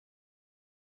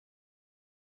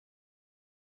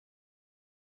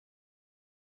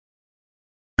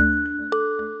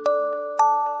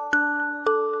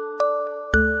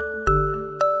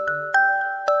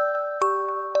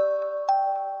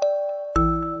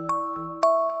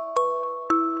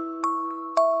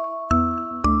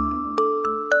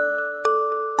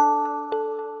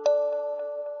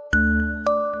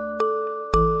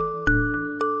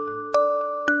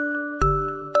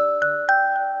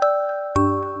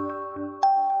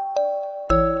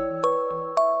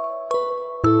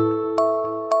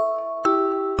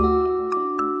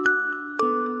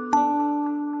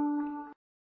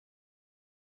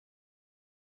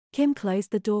Kim closed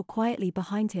the door quietly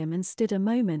behind him and stood a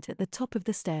moment at the top of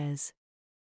the stairs.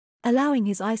 Allowing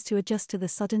his eyes to adjust to the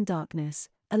sudden darkness,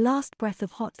 a last breath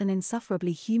of hot and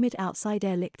insufferably humid outside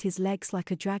air licked his legs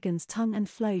like a dragon's tongue and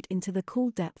flowed into the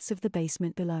cool depths of the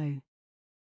basement below.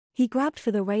 He grabbed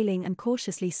for the railing and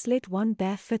cautiously slid one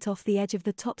bare foot off the edge of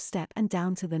the top step and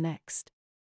down to the next.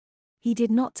 He did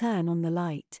not turn on the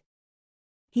light.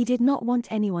 He did not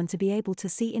want anyone to be able to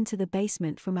see into the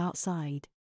basement from outside.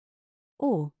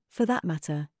 Or, for that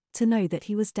matter, to know that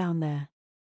he was down there.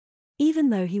 Even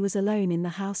though he was alone in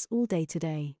the house all day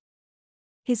today.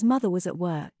 His mother was at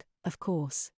work, of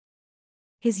course.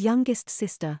 His youngest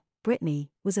sister,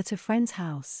 Brittany, was at a friend's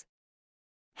house.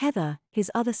 Heather, his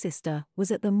other sister,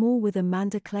 was at the mall with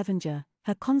Amanda Clevenger,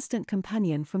 her constant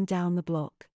companion from down the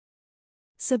block.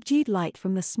 Subdued light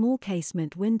from the small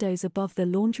casement windows above the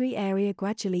laundry area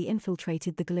gradually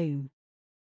infiltrated the gloom.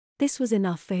 This was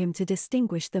enough for him to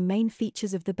distinguish the main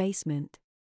features of the basement.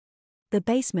 The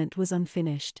basement was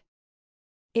unfinished.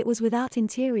 It was without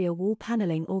interior wall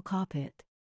paneling or carpet.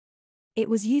 It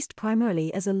was used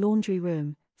primarily as a laundry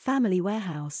room, family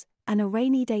warehouse, and a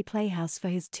rainy day playhouse for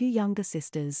his two younger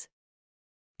sisters.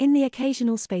 In the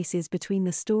occasional spaces between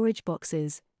the storage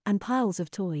boxes and piles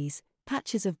of toys,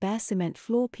 patches of bare cement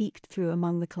floor peeked through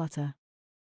among the clutter.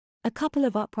 A couple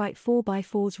of upright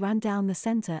 4x4s ran down the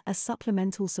center as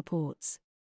supplemental supports.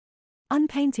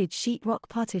 Unpainted sheetrock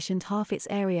partitioned half its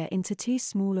area into two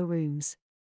smaller rooms.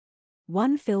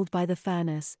 One filled by the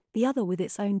furnace, the other with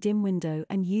its own dim window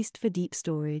and used for deep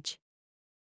storage.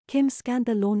 Kim scanned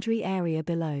the laundry area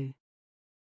below.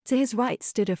 To his right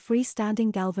stood a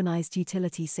freestanding galvanized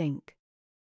utility sink.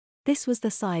 This was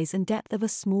the size and depth of a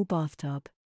small bathtub.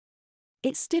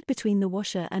 It stood between the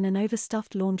washer and an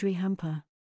overstuffed laundry hamper.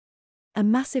 A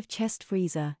massive chest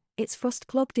freezer, its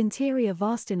frost-clogged interior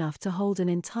vast enough to hold an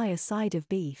entire side of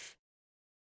beef.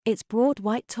 Its broad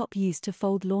white top used to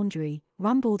fold laundry,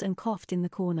 rumbled and coughed in the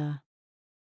corner.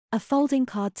 A folding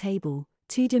card table,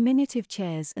 two diminutive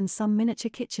chairs and some miniature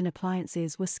kitchen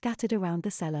appliances were scattered around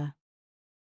the cellar.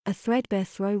 A threadbare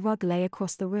throw rug lay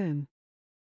across the room.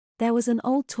 There was an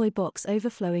old toy box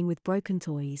overflowing with broken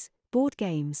toys, board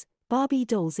games, Barbie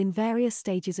dolls in various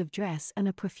stages of dress and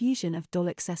a profusion of doll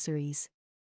accessories.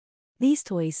 These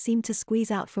toys seemed to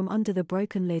squeeze out from under the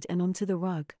broken lid and onto the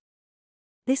rug.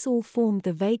 This all formed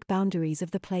the vague boundaries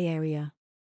of the play area.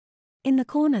 In the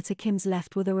corner to Kim's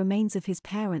left were the remains of his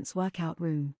parents' workout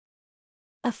room.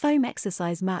 A foam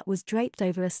exercise mat was draped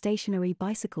over a stationary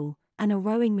bicycle, and a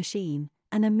rowing machine,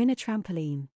 and a mini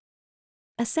trampoline.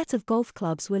 A set of golf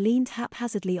clubs were leaned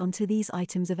haphazardly onto these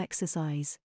items of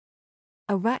exercise.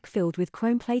 A rack filled with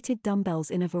chrome-plated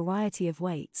dumbbells in a variety of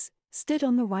weights stood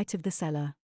on the right of the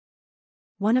cellar.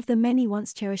 One of the many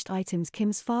once-cherished items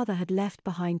Kim's father had left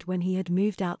behind when he had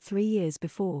moved out 3 years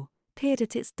before, peered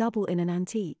at its double in an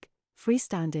antique,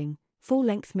 freestanding,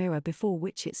 full-length mirror before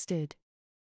which it stood.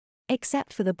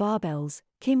 Except for the barbells,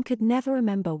 Kim could never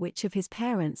remember which of his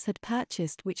parents had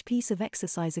purchased which piece of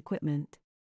exercise equipment.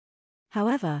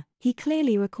 However, he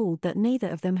clearly recalled that neither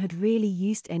of them had really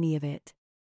used any of it.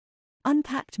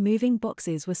 Unpacked moving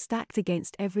boxes were stacked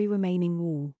against every remaining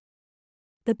wall.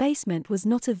 The basement was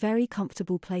not a very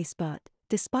comfortable place but,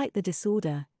 despite the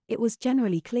disorder, it was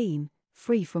generally clean,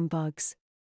 free from bugs.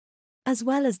 As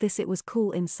well as this, it was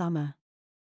cool in summer.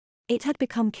 It had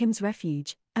become Kim's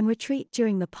refuge and retreat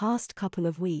during the past couple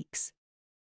of weeks.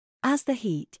 As the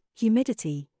heat,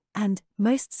 humidity, and,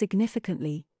 most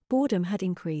significantly, boredom had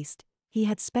increased, he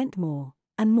had spent more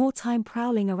and more time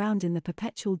prowling around in the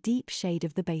perpetual deep shade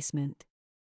of the basement.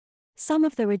 Some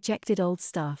of the rejected old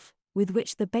stuff, with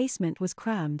which the basement was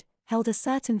crammed, held a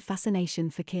certain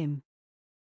fascination for Kim.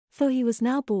 For he was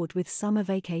now bored with summer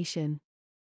vacation.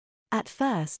 At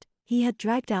first, he had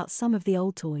dragged out some of the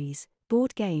old toys,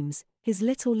 board games, his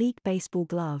Little League baseball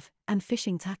glove, and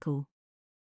fishing tackle.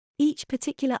 Each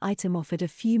particular item offered a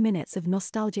few minutes of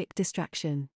nostalgic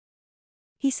distraction.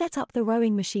 He set up the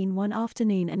rowing machine one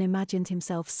afternoon and imagined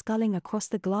himself sculling across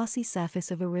the glassy surface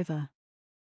of a river.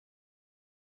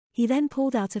 He then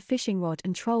pulled out a fishing rod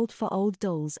and trolled for old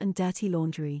dolls and dirty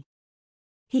laundry.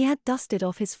 He had dusted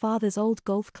off his father's old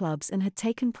golf clubs and had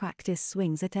taken practice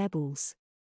swings at airballs.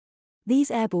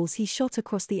 These airballs he shot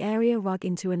across the area rug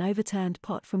into an overturned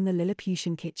pot from the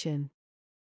Lilliputian kitchen.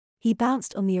 He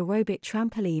bounced on the aerobic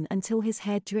trampoline until his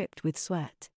hair dripped with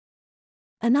sweat.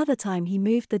 Another time he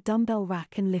moved the dumbbell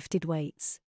rack and lifted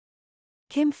weights.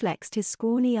 Kim flexed his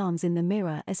scrawny arms in the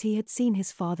mirror as he had seen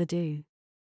his father do.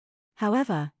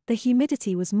 However, the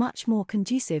humidity was much more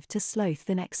conducive to sloth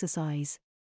than exercise.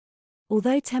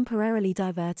 Although temporarily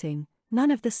diverting,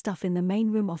 none of the stuff in the main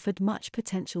room offered much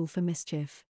potential for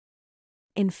mischief.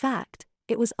 In fact,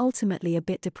 it was ultimately a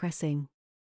bit depressing.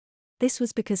 This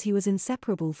was because he was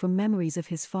inseparable from memories of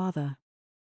his father.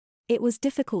 It was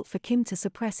difficult for Kim to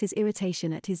suppress his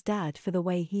irritation at his dad for the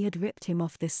way he had ripped him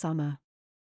off this summer.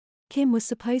 Kim was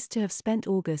supposed to have spent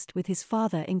August with his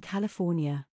father in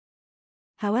California.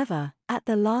 However, at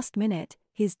the last minute,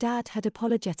 his dad had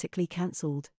apologetically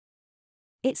cancelled.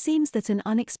 It seems that an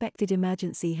unexpected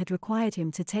emergency had required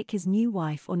him to take his new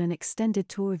wife on an extended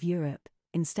tour of Europe,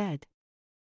 instead.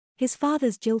 His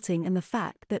father's jilting and the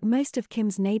fact that most of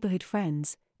Kim's neighborhood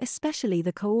friends, especially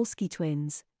the Kowalski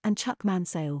twins, and Chuck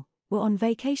Mansell, were on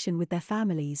vacation with their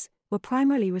families, were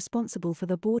primarily responsible for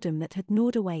the boredom that had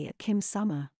gnawed away at Kim's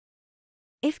summer.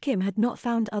 If Kim had not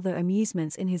found other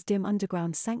amusements in his dim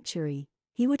underground sanctuary,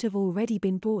 he would have already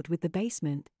been bored with the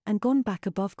basement and gone back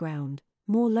above ground,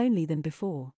 more lonely than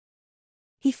before.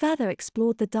 He further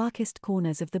explored the darkest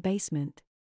corners of the basement.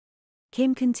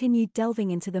 Kim continued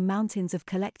delving into the mountains of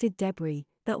collected debris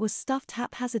that was stuffed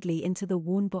haphazardly into the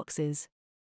worn boxes.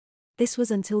 This was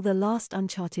until the last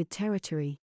uncharted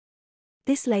territory.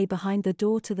 This lay behind the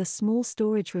door to the small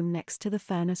storage room next to the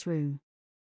furnace room.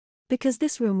 Because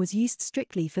this room was used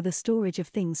strictly for the storage of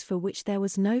things for which there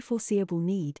was no foreseeable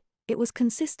need, it was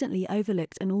consistently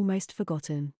overlooked and almost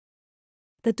forgotten.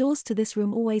 The doors to this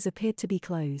room always appeared to be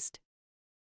closed.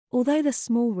 Although the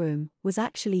small room was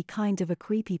actually kind of a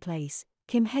creepy place,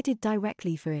 Kim headed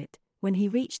directly for it when he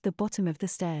reached the bottom of the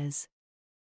stairs.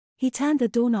 He turned the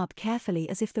doorknob carefully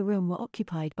as if the room were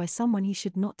occupied by someone he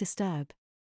should not disturb.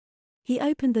 He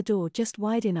opened the door just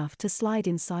wide enough to slide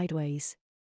in sideways.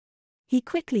 He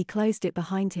quickly closed it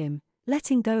behind him,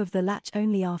 letting go of the latch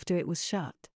only after it was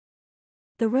shut.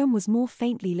 The room was more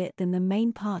faintly lit than the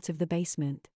main part of the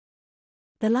basement.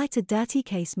 The lighted dirty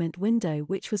casement window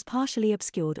which was partially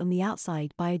obscured on the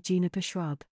outside by a juniper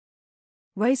shrub.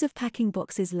 Rows of packing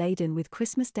boxes laden with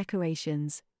Christmas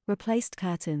decorations, replaced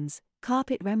curtains,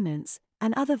 carpet remnants,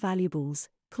 and other valuables,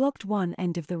 clogged one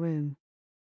end of the room.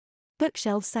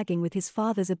 Bookshelves sagging with his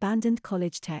father's abandoned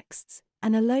college texts,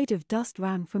 and a load of dust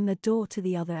ran from the door to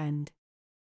the other end.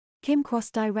 Kim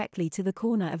crossed directly to the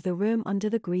corner of the room under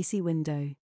the greasy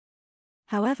window.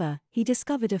 However, he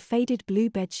discovered a faded blue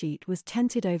bedsheet was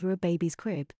tented over a baby's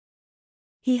crib.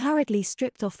 He hurriedly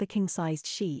stripped off the king-sized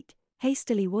sheet,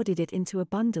 hastily wadded it into a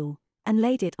bundle, and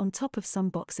laid it on top of some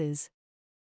boxes.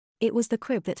 It was the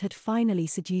crib that had finally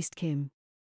seduced Kim.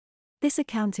 This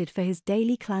accounted for his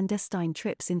daily clandestine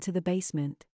trips into the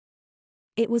basement.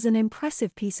 It was an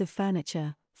impressive piece of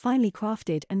furniture, finely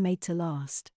crafted and made to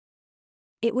last.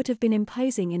 It would have been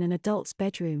imposing in an adult's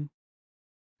bedroom.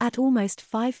 At almost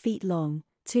 5 feet long,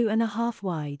 2.5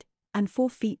 wide, and 4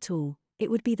 feet tall, it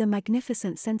would be the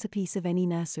magnificent centerpiece of any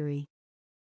nursery.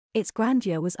 Its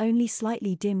grandeur was only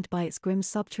slightly dimmed by its grim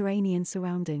subterranean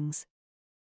surroundings.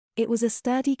 It was a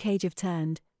sturdy cage of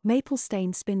turned,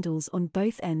 maple-stained spindles on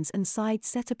both ends and sides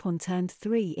set upon turned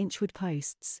 3-inch wood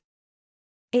posts.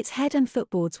 Its head and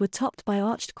footboards were topped by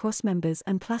arched crossmembers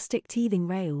and plastic teething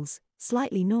rails,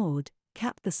 slightly gnawed,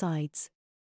 capped the sides.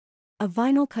 A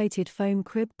vinyl-coated foam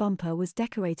crib bumper was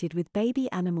decorated with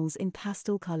baby animals in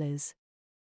pastel colors.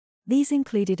 These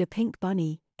included a pink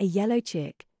bunny, a yellow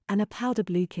chick, and a powder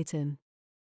blue kitten.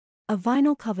 A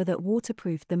vinyl cover that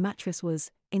waterproofed the mattress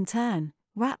was, in turn,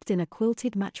 wrapped in a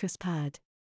quilted mattress pad.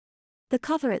 The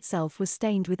cover itself was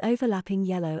stained with overlapping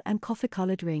yellow and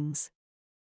copper-colored rings.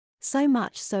 So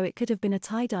much so it could have been a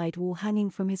tie-dyed wall hanging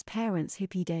from his parents'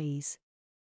 hippie days.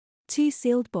 2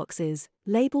 sealed boxes,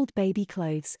 labeled baby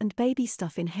clothes and baby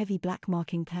stuff in heavy black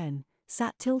marking pen,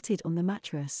 sat tilted on the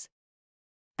mattress.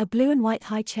 A blue and white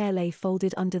high chair lay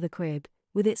folded under the crib,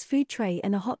 with its food tray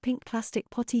and a hot pink plastic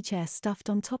potty chair stuffed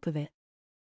on top of it.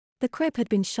 The crib had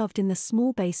been shoved in the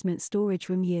small basement storage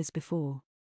room years before.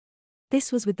 This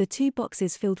was with the 2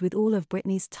 boxes filled with all of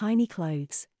Brittany's tiny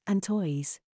clothes and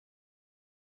toys.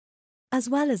 As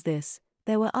well as this,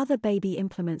 there were other baby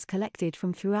implements collected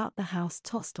from throughout the house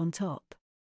tossed on top.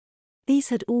 These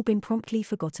had all been promptly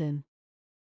forgotten.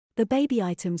 The baby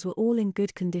items were all in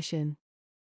good condition.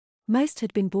 Most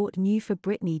had been bought new for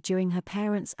Brittany during her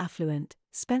parents' affluent,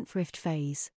 spendthrift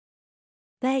phase.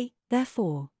 They,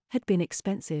 therefore, had been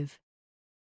expensive.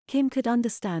 Kim could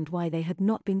understand why they had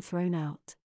not been thrown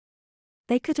out.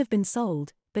 They could have been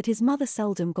sold, but his mother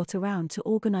seldom got around to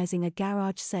organizing a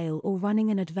garage sale or running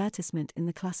an advertisement in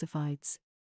the classifieds.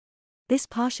 This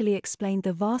partially explained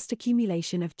the vast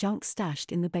accumulation of junk stashed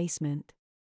in the basement.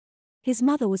 His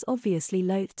mother was obviously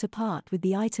loath to part with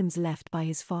the items left by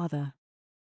his father.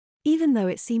 Even though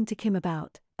it seemed to Kim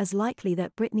about as likely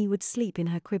that Brittany would sleep in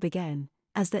her crib again,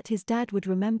 as that his dad would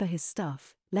remember his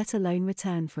stuff, let alone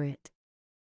return for it.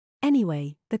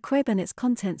 Anyway, the crib and its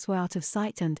contents were out of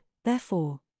sight and,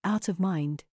 therefore, out of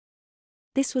mind.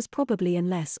 This was probably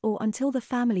unless or until the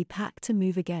family packed to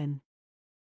move again.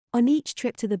 On each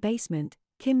trip to the basement,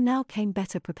 Kim now came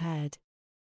better prepared.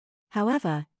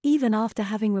 However, even after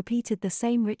having repeated the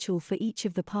same ritual for each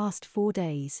of the past 4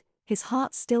 days, his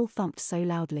heart still thumped so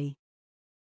loudly.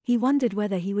 He wondered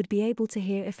whether he would be able to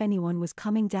hear if anyone was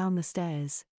coming down the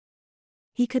stairs.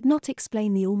 He could not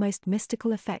explain the almost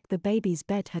mystical effect the baby's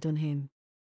bed had on him.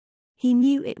 He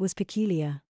knew it was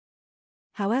peculiar.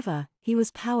 However, he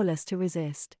was powerless to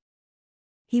resist.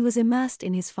 He was immersed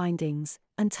in his findings,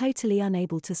 and totally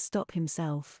unable to stop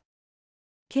himself.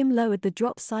 Kim lowered the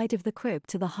drop side of the crib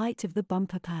to the height of the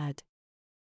bumper pad.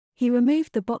 He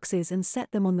removed the boxes and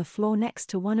set them on the floor next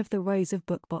to one of the rows of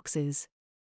book boxes.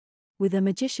 With a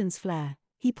magician's flair,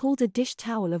 he pulled a dish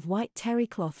towel of white terry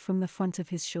cloth from the front of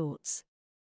his shorts.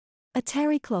 A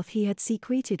terry cloth he had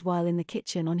secreted while in the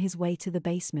kitchen on his way to the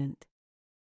basement.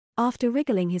 After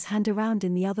wriggling his hand around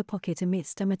in the other pocket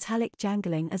amidst a metallic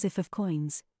jangling as if of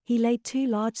coins, he laid 2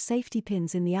 large safety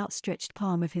pins in the outstretched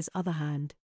palm of his other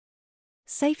hand.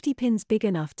 Safety pins big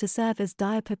enough to serve as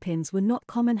diaper pins were not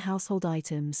common household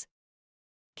items.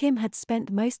 Kim had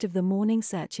spent most of the morning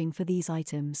searching for these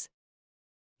items.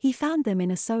 He found them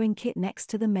in a sewing kit next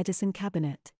to the medicine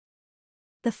cabinet.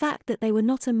 The fact that they were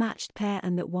not a matched pair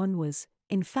and that one was,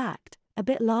 in fact, a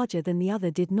bit larger than the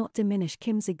other did not diminish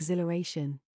Kim's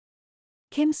exhilaration.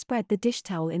 Kim spread the dish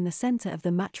towel in the center of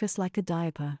the mattress like a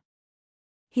diaper.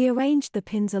 He arranged the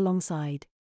pins alongside.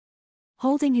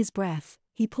 Holding his breath,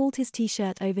 he pulled his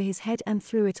t-shirt over his head and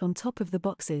threw it on top of the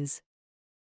boxes.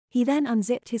 He then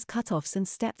unzipped his cutoffs and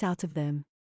stepped out of them.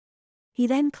 He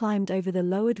then climbed over the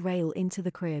lowered rail into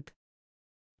the crib.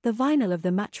 The vinyl of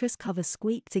the mattress cover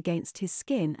squeaked against his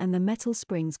skin and the metal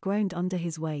springs groaned under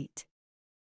his weight.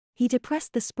 He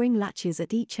depressed the spring latches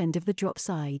at each end of the drop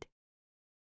side.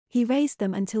 He raised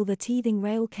them until the teething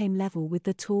rail came level with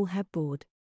the tall headboard.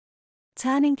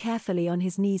 Turning carefully on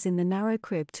his knees in the narrow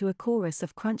crib to a chorus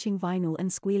of crunching vinyl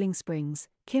and squealing springs,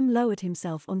 Kim lowered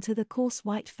himself onto the coarse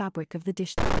white fabric of the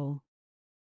dish towel.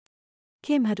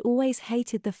 Kim had always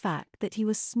hated the fact that he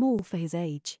was small for his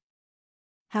age.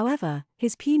 However,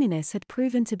 his puniness had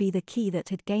proven to be the key that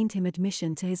had gained him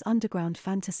admission to his underground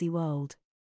fantasy world.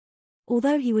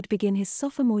 Although he would begin his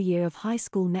sophomore year of high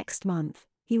school next month,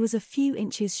 he was a few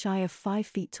inches shy of 5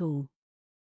 feet tall.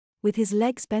 With his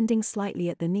legs bending slightly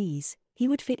at the knees, he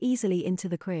would fit easily into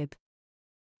the crib.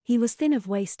 He was thin of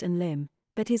waist and limb,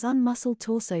 but his unmuscled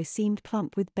torso seemed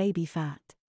plump with baby fat.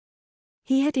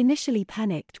 He had initially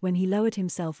panicked when he lowered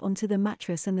himself onto the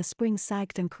mattress and the springs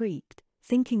sagged and creaked,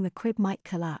 thinking the crib might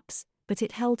collapse, but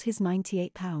it held his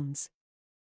 98 pounds.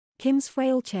 Kim's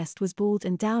frail chest was bald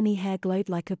and downy hair glowed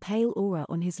like a pale aura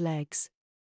on his legs.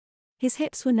 His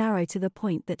hips were narrow to the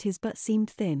point that his butt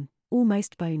seemed thin,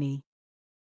 almost bony.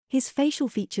 His facial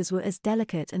features were as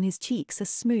delicate and his cheeks as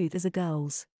smooth as a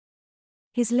girl's.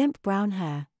 His limp brown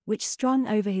hair, which strung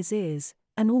over his ears,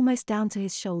 and almost down to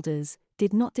his shoulders,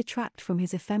 did not detract from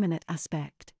his effeminate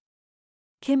aspect.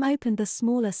 Kim opened the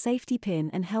smaller safety pin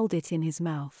and held it in his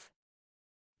mouth.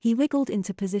 He wiggled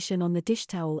into position on the dish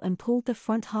towel and pulled the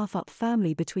front half up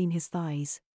firmly between his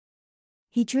thighs.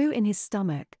 He drew in his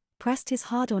stomach, pressed his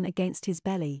hard-on against his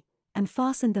belly, and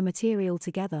fastened the material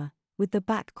together, with the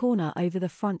back corner over the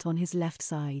front on his left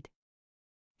side.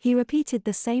 He repeated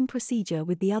the same procedure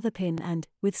with the other pin and,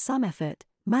 with some effort,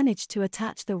 managed to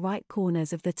attach the right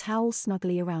corners of the towel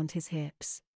snugly around his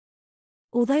hips.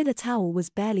 Although the towel was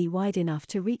barely wide enough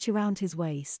to reach around his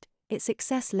waist, its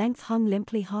excess length hung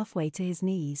limply halfway to his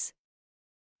knees.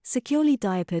 Securely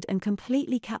diapered and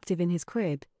completely captive in his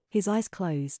crib, his eyes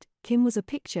closed, Kim was a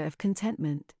picture of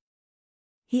contentment.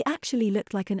 He actually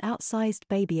looked like an outsized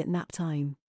baby at nap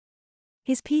time.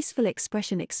 His peaceful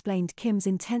expression explained Kim's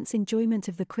intense enjoyment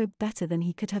of the crib better than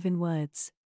he could have in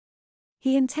words.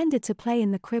 He intended to play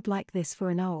in the crib like this for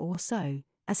an hour or so,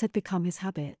 as had become his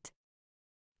habit.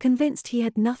 Convinced he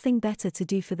had nothing better to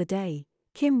do for the day,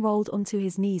 Kim rolled onto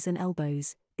his knees and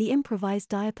elbows, the improvised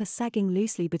diaper sagging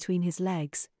loosely between his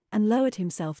legs, and lowered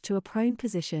himself to a prone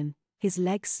position, his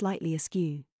legs slightly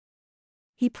askew.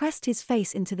 He pressed his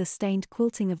face into the stained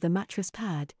quilting of the mattress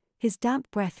pad, his damp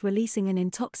breath releasing an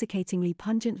intoxicatingly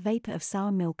pungent vapor of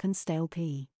sour milk and stale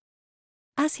pee.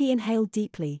 As he inhaled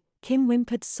deeply, Kim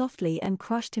whimpered softly and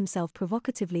crushed himself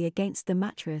provocatively against the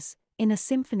mattress, in a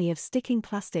symphony of sticking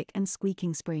plastic and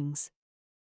squeaking springs.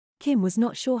 Kim was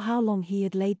not sure how long he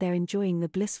had laid there enjoying the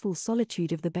blissful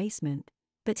solitude of the basement,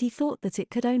 but he thought that it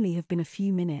could only have been a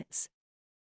few minutes.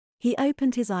 He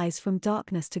opened his eyes from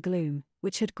darkness to gloom,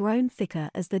 which had grown thicker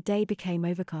as the day became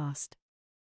overcast.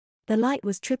 The light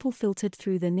was triple filtered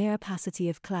through the near opacity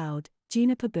of cloud,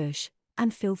 juniper bush,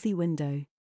 and filthy window.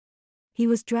 He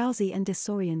was drowsy and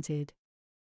disoriented.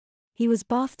 He was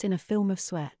bathed in a film of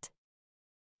sweat.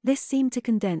 This seemed to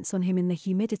condense on him in the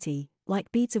humidity,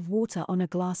 like beads of water on a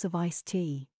glass of iced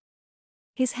tea.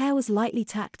 His hair was lightly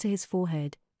tacked to his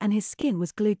forehead, and his skin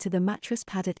was glued to the mattress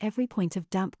pad at every point of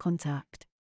damp contact.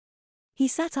 He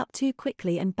sat up too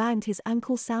quickly and banged his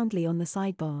ankle soundly on the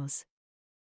sidebars.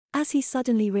 As he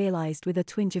suddenly realized with a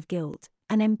twinge of guilt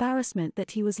and embarrassment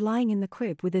that he was lying in the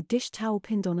crib with a dish towel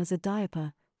pinned on as a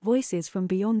diaper, voices from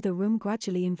beyond the room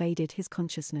gradually invaded his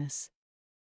consciousness.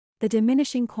 The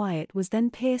diminishing quiet was then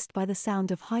pierced by the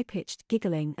sound of high-pitched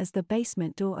giggling as the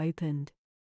basement door opened.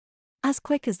 As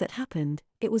quick as that happened,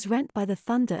 it was rent by the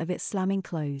thunder of it slamming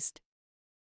closed.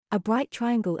 A bright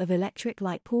triangle of electric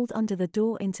light pulled under the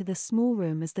door into the small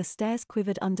room as the stairs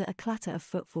quivered under a clatter of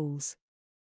footfalls.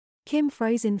 Kim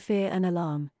froze in fear and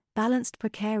alarm, balanced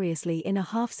precariously in a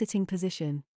half-sitting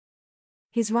position,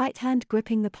 his right hand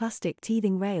gripping the plastic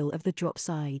teething rail of the drop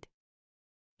side.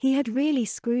 He had really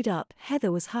screwed up.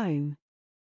 Heather was home.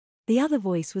 The other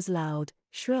voice was loud,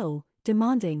 shrill,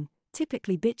 demanding,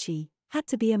 typically bitchy, had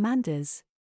to be Amanda's.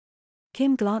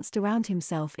 Kim glanced around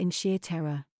himself in sheer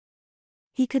terror.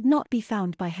 He could not be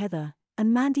found by Heather,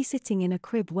 and Mandy sitting in a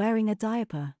crib wearing a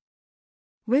diaper.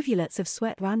 Rivulets of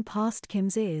sweat ran past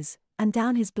Kim's ears, and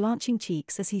down his blanching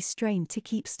cheeks as he strained to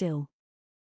keep still.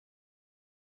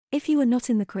 If he were not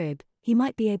in the crib, he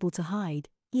might be able to hide,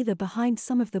 either behind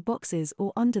some of the boxes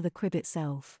or under the crib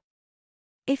itself.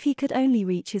 If he could only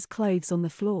reach his clothes on the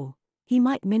floor, he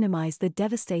might minimize the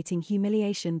devastating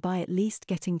humiliation by at least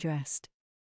getting dressed.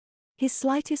 His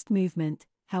slightest movement,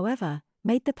 however,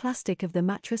 made the plastic of the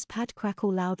mattress pad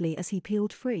crackle loudly as he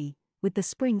peeled free, with the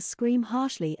springs scream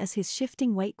harshly as his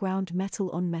shifting weight ground metal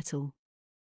on metal.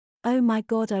 Oh my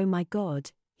God,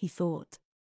 he thought.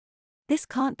 This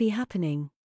can't be happening.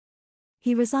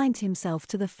 He resigned himself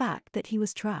to the fact that he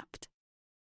was trapped.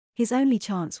 His only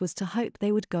chance was to hope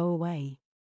they would go away.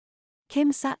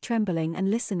 Kim sat trembling and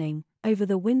listening, over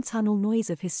the wind tunnel noise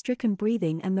of his stricken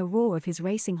breathing and the roar of his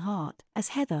racing heart, as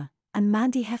Heather and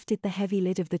Mandy hefted the heavy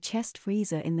lid of the chest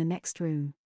freezer in the next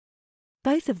room.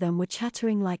 Both of them were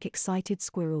chattering like excited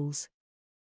squirrels.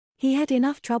 He had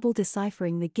enough trouble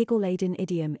deciphering the giggle-laden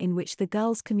idiom in which the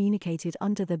girls communicated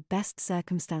under the best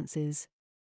circumstances.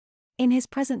 In his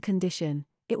present condition,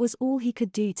 it was all he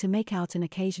could do to make out an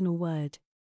occasional word.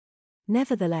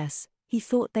 Nevertheless, he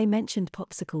thought they mentioned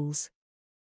popsicles.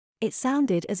 It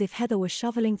sounded as if Heather was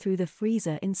shoveling through the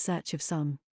freezer in search of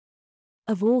some.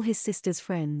 Of all his sister's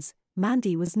friends,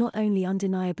 Mandy was not only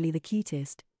undeniably the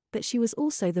cutest, but she was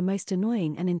also the most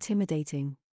annoying and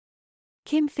intimidating.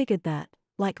 Kim figured that,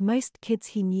 like most kids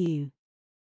he knew,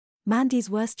 Mandy's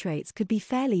worst traits could be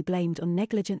fairly blamed on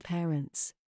negligent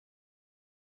parents.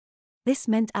 This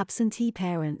meant absentee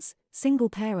parents, single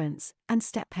parents, and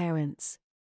step-parents.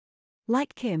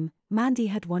 Like Kim, Mandy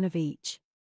had one of each.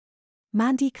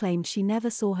 Mandy claimed she never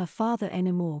saw her father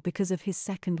anymore because of his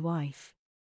second wife.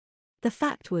 The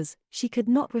fact was, she could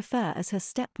not refer as her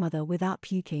stepmother without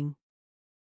puking.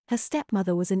 Her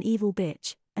stepmother was an evil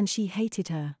bitch, and she hated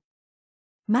her.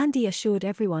 Mandy assured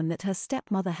everyone that her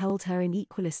stepmother held her in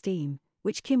equal esteem,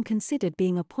 which Kim considered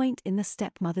being a point in the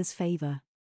stepmother's favor.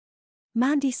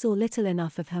 Mandy saw little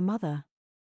enough of her mother.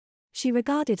 She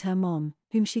regarded her mom,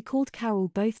 whom she called Carol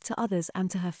both to others and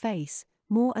to her face,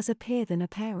 more as a peer than a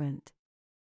parent.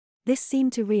 This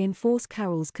seemed to reinforce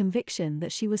Carol's conviction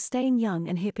that she was staying young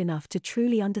and hip enough to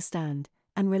truly understand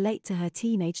and relate to her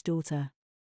teenage daughter.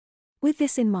 With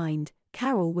this in mind,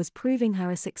 Carol was proving her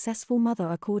a successful mother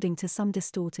according to some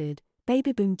distorted,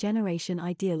 baby-boom generation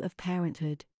ideal of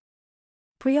parenthood.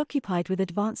 Preoccupied with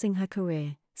advancing her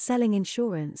career, selling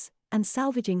insurance, and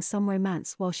salvaging some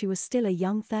romance while she was still a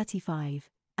young 35,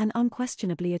 and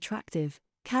unquestionably attractive,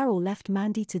 Carol left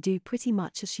Mandy to do pretty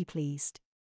much as she pleased.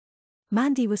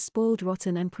 Mandy was spoiled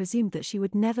rotten and presumed that she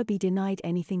would never be denied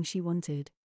anything she wanted.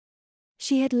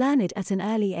 She had learned at an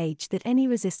early age that any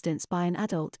resistance by an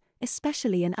adult,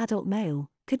 especially an adult male,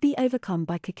 could be overcome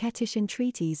by coquettish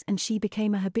entreaties, and she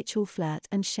became a habitual flirt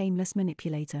and shameless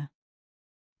manipulator.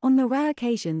 On the rare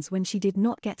occasions when she did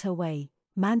not get her way,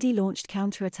 Mandy launched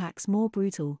counterattacks more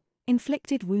brutal,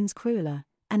 inflicted wounds crueler,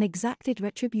 and exacted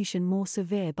retribution more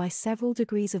severe by several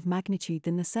degrees of magnitude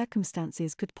than the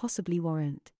circumstances could possibly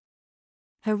warrant.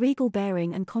 Her regal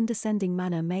bearing and condescending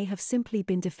manner may have simply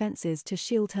been defenses to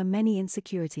shield her many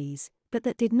insecurities, but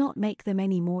that did not make them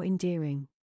any more endearing.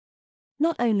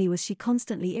 Not only was she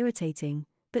constantly irritating,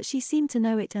 but she seemed to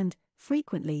know it and,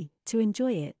 frequently, to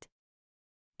enjoy it.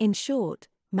 In short,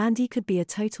 Mandy could be a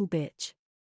total bitch.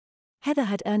 Heather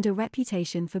had earned a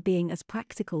reputation for being as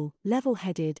practical,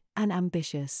 level-headed, and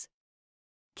ambitious.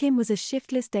 Kim was a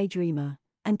shiftless daydreamer,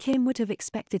 and Kim would have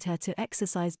expected her to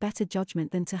exercise better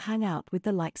judgment than to hang out with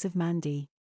the likes of Mandy.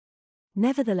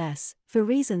 Nevertheless, for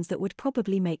reasons that would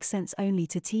probably make sense only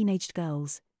to teenaged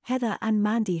girls, Heather and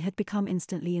Mandy had become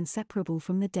instantly inseparable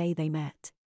from the day they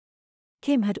met.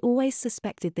 Kim had always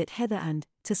suspected that Heather and,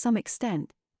 to some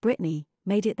extent, Brittany,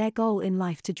 made it their goal in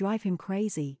life to drive him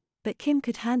crazy, but Kim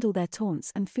could handle their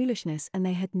taunts and foolishness and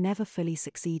they had never fully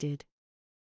succeeded.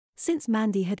 Since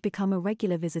Mandy had become a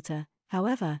regular visitor,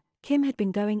 however, Kim had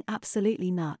been going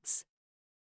absolutely nuts.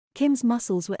 Kim's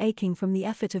muscles were aching from the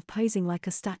effort of posing like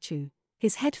a statue,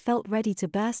 his head felt ready to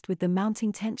burst with the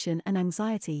mounting tension and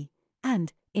anxiety,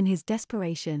 and, in his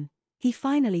desperation, he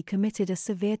finally committed a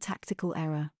severe tactical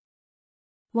error.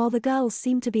 While the girls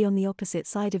seemed to be on the opposite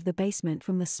side of the basement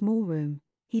from the small room,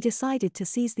 he decided to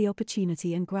seize the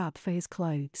opportunity and grab for his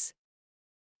clothes.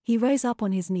 He rose up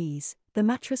on his knees, the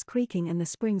mattress creaking and the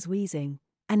springs wheezing,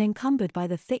 and encumbered by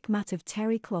the thick mat of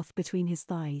terry cloth between his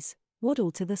thighs,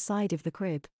 waddled to the side of the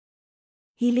crib.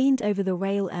 He leaned over the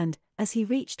rail and, as he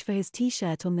reached for his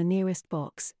t-shirt on the nearest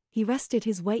box, he rested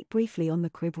his weight briefly on the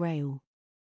crib rail.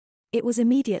 It was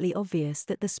immediately obvious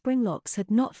that the spring locks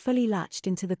had not fully latched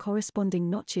into the corresponding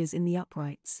notches in the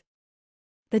uprights.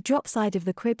 The drop side of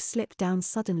the crib slipped down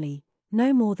suddenly,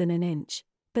 no more than an inch,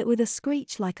 but with a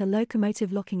screech like a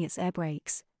locomotive locking its air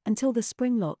brakes, until the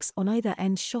spring locks on either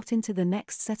end shot into the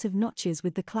next set of notches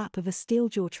with the clap of a steel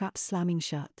jaw trap slamming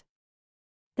shut.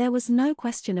 There was no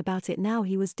question about it now,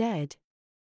 he was dead.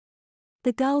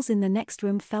 The girls in the next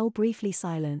room fell briefly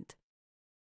silent.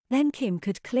 Then Kim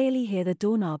could clearly hear the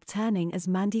doorknob turning as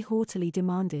Mandy haughtily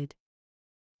demanded,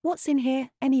 "What's in here,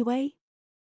 anyway?"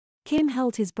 Kim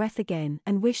held his breath again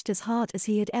and wished as hard as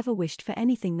he had ever wished for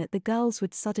anything that the girls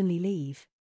would suddenly leave.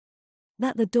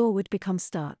 That the door would become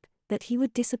stuck, that he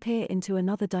would disappear into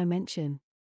another dimension.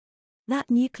 That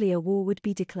nuclear war would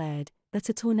be declared, that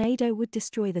a tornado would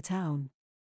destroy the town.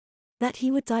 That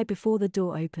he would die before the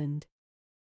door opened.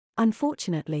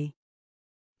 Unfortunately,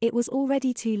 it was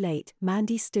already too late.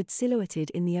 Mandy stood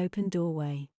silhouetted in the open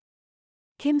doorway.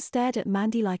 Kim stared at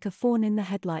Mandy like a fawn in the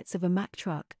headlights of a Mack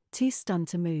truck, too stunned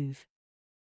to move.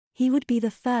 He would be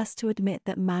the first to admit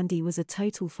that Mandy was a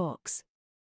total fox.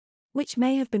 Which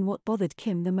may have been what bothered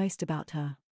Kim the most about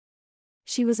her.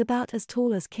 She was about as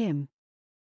tall as Kim,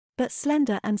 but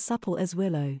slender and supple as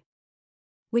Willow,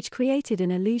 which created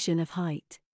an illusion of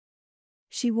height.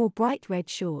 She wore bright red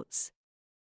shorts.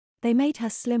 They made her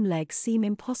slim legs seem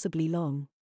impossibly long.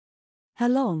 Her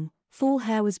long, full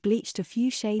hair was bleached a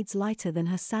few shades lighter than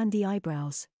her sandy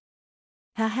eyebrows.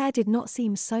 Her hair did not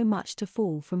seem so much to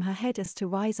fall from her head as to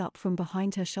rise up from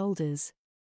behind her shoulders,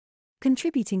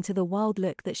 contributing to the wild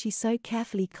look that she so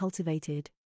carefully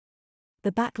cultivated.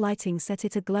 The backlighting set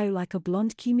it aglow like a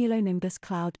blonde cumulonimbus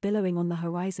cloud billowing on the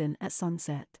horizon at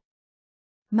sunset.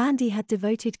 Mandy had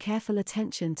devoted careful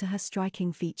attention to her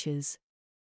striking features.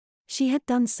 She had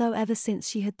done so ever since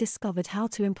she had discovered how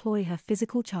to employ her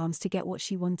physical charms to get what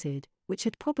she wanted, which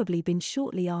had probably been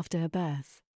shortly after her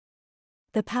birth.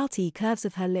 The pouty curves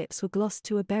of her lips were glossed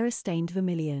to a berry-stained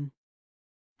vermilion.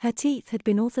 Her teeth had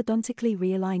been orthodontically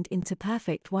realigned into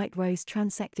perfect white rows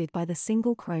transected by the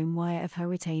single chrome wire of her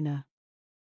retainer.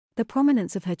 The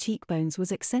prominence of her cheekbones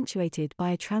was accentuated by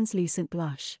a translucent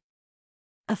blush.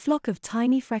 A flock of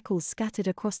tiny freckles scattered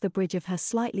across the bridge of her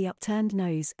slightly upturned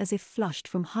nose as if flushed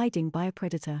from hiding by a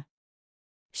predator.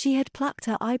 She had plucked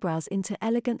her eyebrows into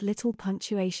elegant little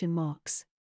punctuation marks.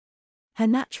 Her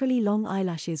naturally long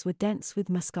eyelashes were dense with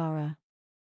mascara.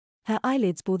 Her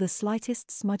eyelids bore the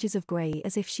slightest smudges of grey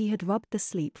as if she had rubbed the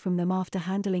sleep from them after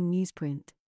handling newsprint.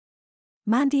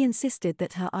 Mandy insisted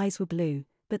that her eyes were blue,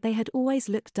 but they had always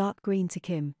looked dark green to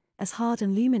Kim, as hard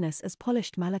and luminous as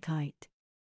polished malachite.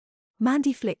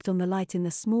 Mandy flicked on the light in the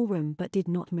small room but did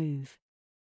not move.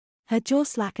 Her jaw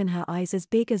slack and her eyes as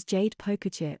big as jade poker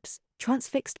chips,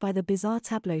 transfixed by the bizarre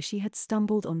tableau she had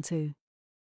stumbled onto.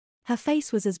 Her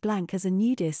face was as blank as a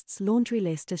nudist's laundry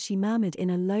list as she murmured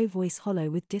in a low voice hollow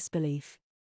with disbelief,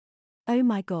 "Oh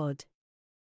my God."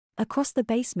 Across the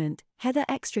basement, Heather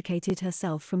extricated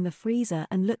herself from the freezer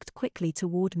and looked quickly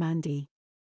toward Mandy.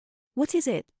 "What is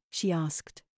it?" she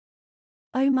asked.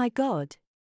 "Oh my God!"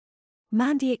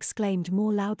 Mandy exclaimed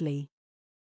more loudly.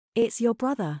 "It's your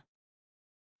brother."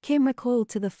 Kim recoiled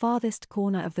to the farthest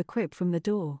corner of the crib from the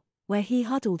door, where he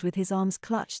huddled with his arms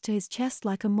clutched to his chest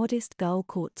like a modest girl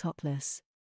caught topless.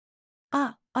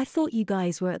 "Ah, I thought you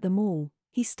guys were at the mall,"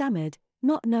 he stammered,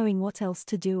 not knowing what else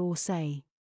to do or say.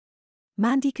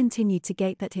 Mandy continued to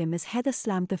gape at him as Heather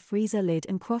slammed the freezer lid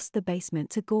and crossed the basement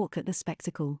to gawk at the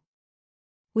spectacle.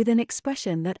 With an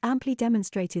expression that amply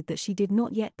demonstrated that she did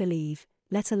not yet believe,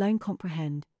 let alone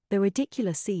comprehend, the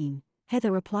ridiculous scene,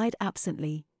 Heather replied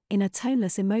absently, in a tone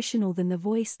less emotional than the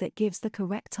voice that gives the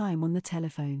correct time on the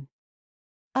telephone.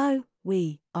 "Oh,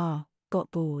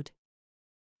 got bored."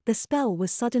 The spell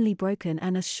was suddenly broken,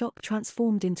 and as shock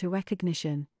transformed into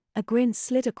recognition, a grin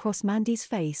slid across Mandy's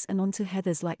face and onto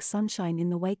Heather's like sunshine in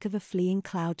the wake of a fleeing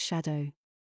cloud shadow.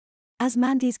 As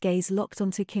Mandy's gaze locked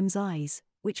onto Kim's eyes,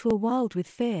 which were wild with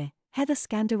fear, Heather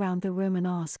scanned around the room and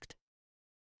asked,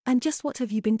 "And just what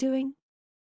have you been doing?"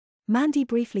 Mandy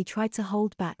briefly tried to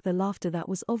hold back the laughter that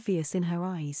was obvious in her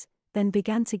eyes, then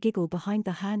began to giggle behind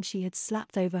the hand she had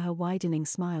slapped over her widening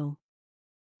smile.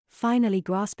 Finally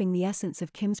grasping the essence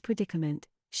of Kim's predicament,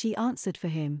 she answered for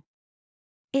him.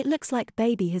 "It looks like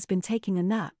baby has been taking a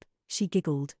nap," she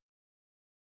giggled.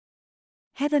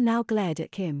 Heather now glared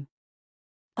at Kim.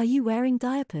 "Are you wearing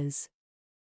diapers?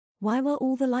 Why were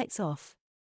all the lights off?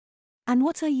 And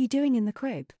what are you doing in the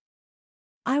crib?"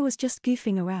 "I was just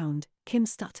goofing around," Kim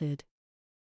stuttered.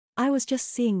 "I was just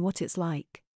seeing what it's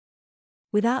like."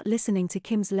 Without listening to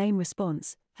Kim's lame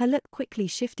response, her look quickly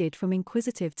shifted from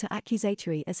inquisitive to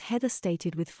accusatory as Heather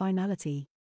stated with finality,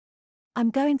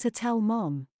 "I'm going to tell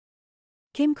Mom."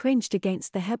 Kim cringed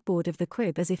against the headboard of the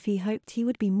crib as if he hoped he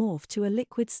would be morphed to a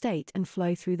liquid state and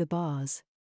flow through the bars.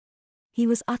 He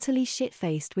was utterly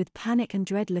shit-faced with panic and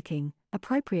dread, looking,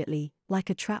 appropriately, like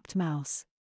a trapped mouse.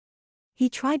 He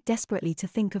tried desperately to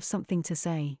think of something to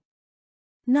say.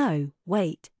 "No,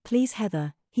 wait, please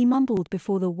Heather," he mumbled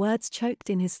before the words choked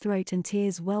in his throat and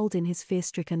tears welled in his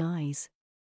fear-stricken eyes.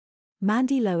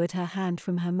 Mandy lowered her hand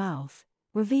from her mouth,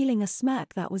 revealing a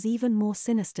smirk that was even more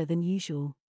sinister than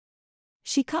usual.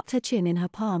 She cupped her chin in her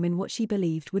palm in what she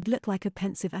believed would look like a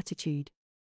pensive attitude.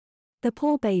 "The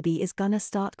poor baby is gonna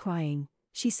start crying,"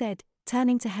 she said,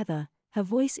 turning to Heather, her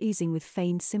voice oozing with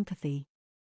feigned sympathy.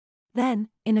 Then,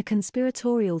 in a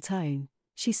conspiratorial tone,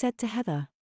 she said to Heather,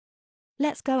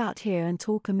 "Let's go out here and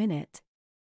talk a minute."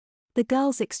 The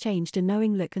girls exchanged a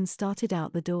knowing look and started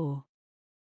out the door.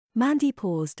 Mandy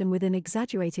paused and with an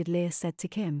exaggerated leer said to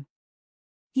Kim,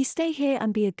 "You stay here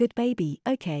and be a good baby,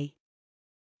 okay?"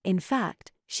 In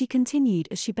fact, she continued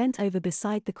as she bent over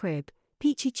beside the crib,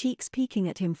 peachy cheeks peeking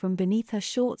at him from beneath her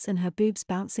shorts and her boobs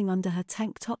bouncing under her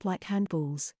tank top like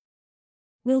handballs.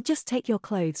 "We'll just take your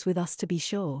clothes with us to be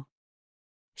sure."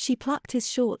 She plucked his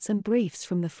shorts and briefs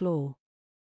from the floor.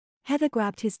 Heather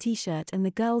grabbed his t-shirt and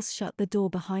the girls shut the door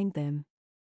behind them.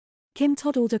 Kim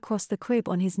toddled across the crib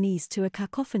on his knees to a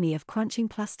cacophony of crunching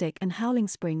plastic and howling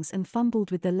springs and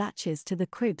fumbled with the latches to the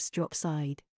crib's drop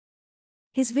side.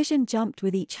 His vision jumped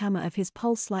with each hammer of his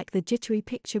pulse like the jittery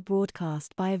picture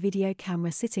broadcast by a video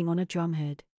camera sitting on a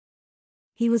drumhead.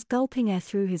 He was gulping air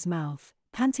through his mouth,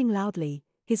 panting loudly,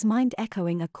 his mind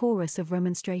echoing a chorus of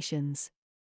remonstrations.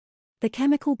 The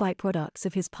chemical byproducts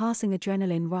of his passing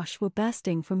adrenaline rush were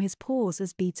bursting from his pores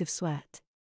as beads of sweat.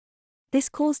 This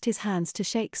caused his hands to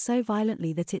shake so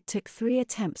violently that it took 3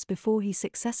 attempts before he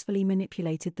successfully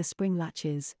manipulated the spring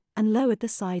latches and lowered the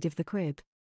side of the crib.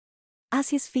 As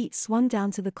his feet swung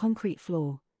down to the concrete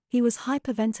floor, he was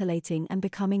hyperventilating and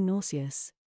becoming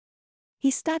nauseous. He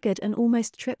staggered and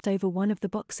almost tripped over one of the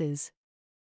boxes.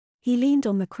 He leaned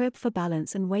on the crib for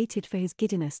balance and waited for his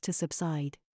giddiness to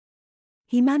subside.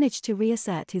 He managed to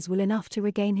reassert his will enough to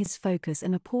regain his focus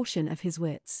and a portion of his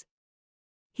wits.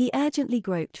 He urgently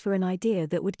groped for an idea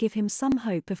that would give him some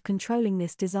hope of controlling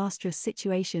this disastrous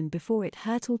situation before it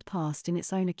hurtled past in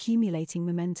its own accumulating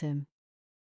momentum.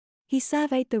 He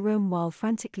surveyed the room while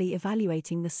frantically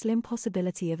evaluating the slim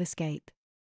possibility of escape.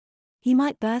 He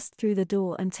might burst through the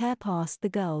door and tear past the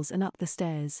girls and up the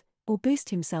stairs, or boost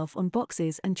himself on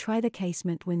boxes and try the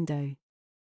casement window.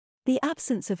 The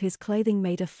absence of his clothing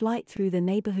made a flight through the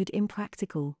neighborhood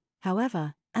impractical,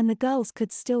 however, and the girls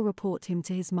could still report him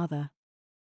to his mother.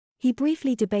 He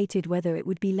briefly debated whether it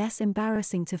would be less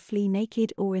embarrassing to flee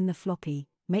naked or in the floppy,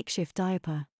 makeshift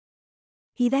diaper.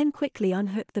 He then quickly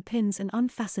unhooked the pins and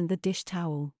unfastened the dish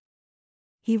towel.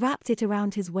 He wrapped it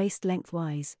around his waist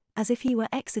lengthwise, as if he were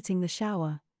exiting the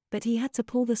shower, but he had to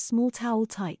pull the small towel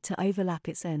tight to overlap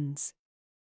its ends.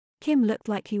 Kim looked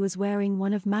like he was wearing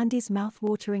one of Mandy's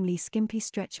mouth-wateringly skimpy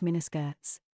stretch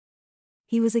miniskirts.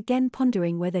 He was again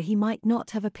pondering whether he might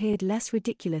not have appeared less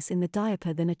ridiculous in the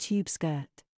diaper than a tube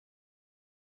skirt.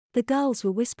 The girls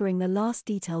were whispering the last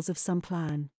details of some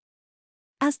plan.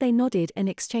 As they nodded and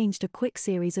exchanged a quick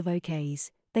series of okays,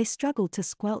 they struggled to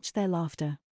squelch their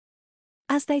laughter.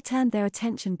 As they turned their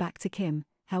attention back to Kim,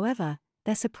 however,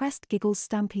 their suppressed giggles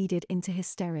stampeded into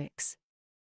hysterics.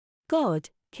 "God,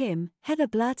 Kim," Heather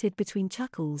blurted between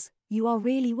chuckles, "you are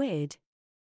really weird."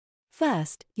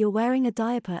 First, you're wearing a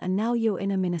diaper and now you're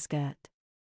in a miniskirt.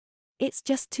 It's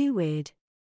just too weird.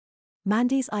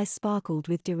 Mandy's eyes sparkled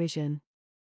with derision.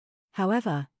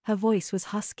 However, her voice was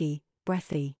husky,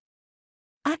 breathy.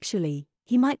 Actually,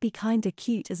 he might be kinda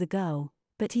cute as a girl,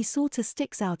 but he sorta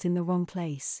sticks out in the wrong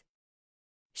place.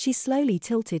 She slowly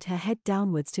tilted her head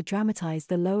downwards to dramatize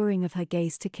the lowering of her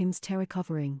gaze to Kim's terror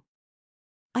covering.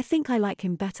 I think I like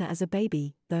him better as a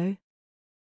baby, though.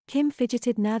 Kim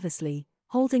fidgeted nervously,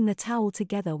 holding the towel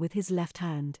together with his left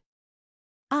hand.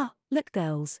 Ah, look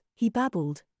girls, he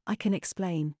babbled, I can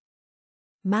explain.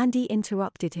 Mandy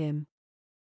interrupted him.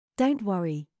 Don't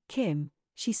worry, Kim,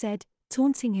 she said,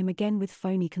 taunting him again with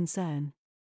phony concern.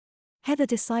 Heather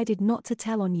decided not to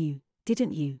tell on you,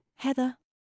 didn't you, Heather?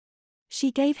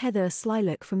 She gave Heather a sly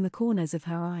look from the corners of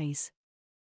her eyes.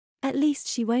 At least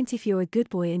she won't if you're a good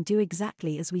boy and do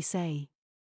exactly as we say.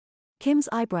 Kim's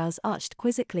eyebrows arched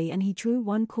quizzically and he drew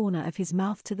one corner of his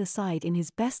mouth to the side in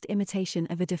his best imitation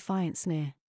of a defiant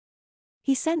sneer.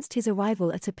 He sensed his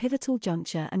arrival at a pivotal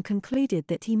juncture and concluded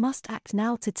that he must act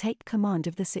now to take command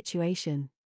of the situation.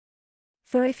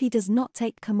 For if he does not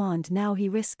take command now he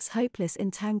risks hopeless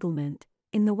entanglement,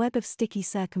 in the web of sticky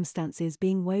circumstances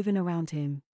being woven around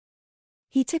him.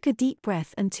 He took a deep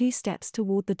breath and 2 steps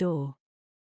toward the door.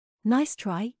 Nice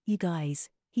try, you guys,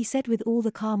 he said with all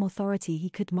the calm authority he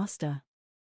could muster.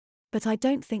 But I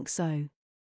don't think so.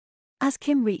 As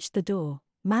Kim reached the door,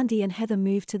 Mandy and Heather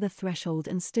moved to the threshold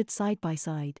and stood side by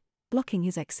side, blocking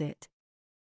his exit.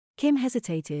 Kim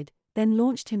hesitated, then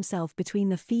launched himself between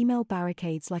the female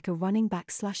barricades like a running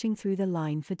back slashing through the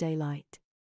line for daylight.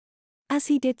 As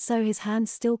he did so his hand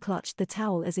still clutched the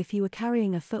towel as if he were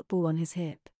carrying a football on his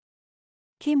hip.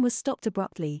 Kim was stopped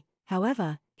abruptly,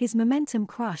 however, his momentum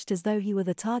crushed as though he were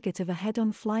the target of a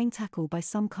head-on flying tackle by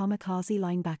some kamikaze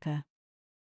linebacker.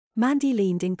 Mandy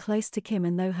leaned in close to Kim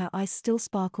and though her eyes still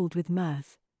sparkled with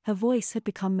mirth, her voice had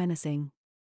become menacing.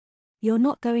 You're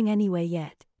not going anywhere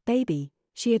yet, baby,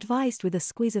 she advised with a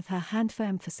squeeze of her hand for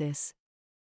emphasis.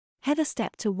 Heather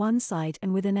stepped to one side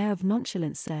and with an air of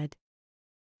nonchalance said,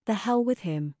 The hell with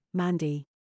him, Mandy.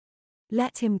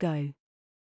 Let him go.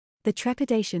 The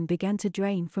trepidation began to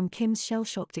drain from Kim's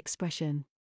shell-shocked expression.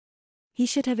 He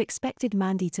should have expected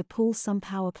Mandy to pull some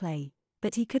power play,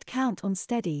 but he could count on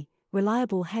steady,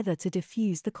 reliable Heather to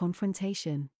diffuse the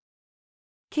confrontation.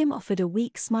 Kim offered a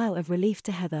weak smile of relief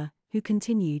to Heather, who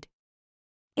continued.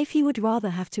 If he would rather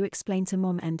have to explain to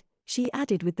Mom and, she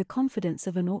added with the confidence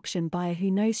of an auction buyer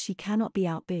who knows she cannot be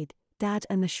outbid, Dad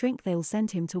and the shrink they'll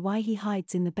send him to why he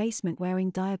hides in the basement wearing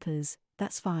diapers,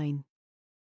 that's fine.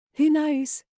 Who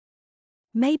knows?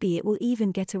 Maybe it will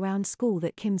even get around school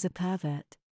that Kim's a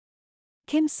pervert.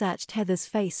 Kim searched Heather's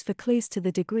face for clues to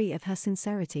the degree of her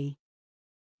sincerity.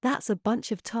 That's a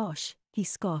bunch of tosh, he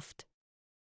scoffed.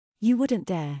 You wouldn't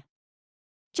dare.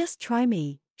 Just try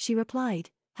me, she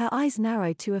replied, her eyes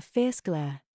narrowed to a fierce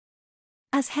glare.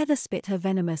 As Heather spit her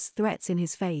venomous threats in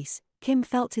his face, Kim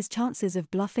felt his chances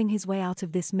of bluffing his way out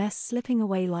of this mess slipping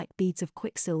away like beads of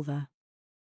quicksilver.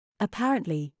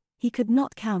 Apparently, he could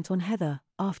not count on Heather,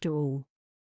 after all.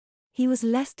 He was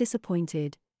less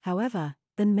disappointed, however,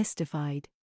 than mystified.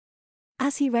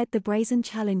 As he read the brazen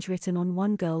challenge written on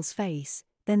one girl's face,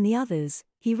 then the others,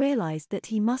 he realized that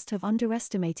he must have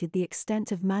underestimated the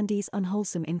extent of Mandy's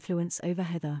unwholesome influence over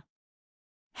Heather.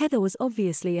 Heather was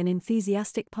obviously an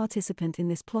enthusiastic participant in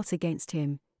this plot against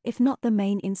him, if not the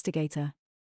main instigator.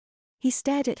 He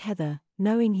stared at Heather,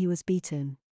 knowing he was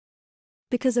beaten.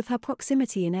 Because of her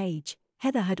proximity in age,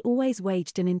 Heather had always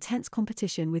waged an intense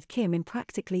competition with Kim in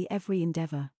practically every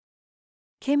endeavor.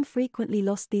 Kim frequently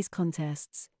lost these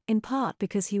contests, in part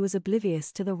because he was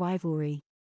oblivious to the rivalry.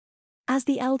 As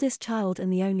the eldest child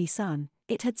and the only son,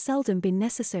 it had seldom been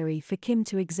necessary for Kim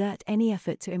to exert any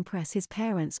effort to impress his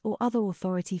parents or other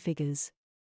authority figures.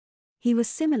 He was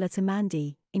similar to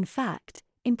Mandy, in fact,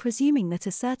 in presuming that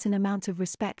a certain amount of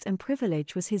respect and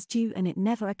privilege was his due and it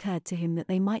never occurred to him that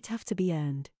they might have to be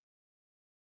earned.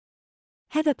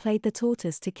 Heather played the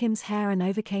tortoise to Kim's hair and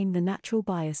overcame the natural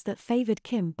bias that favored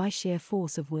Kim by sheer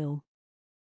force of will.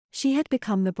 She had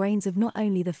become the brains of not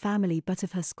only the family but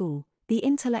of her school, the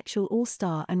intellectual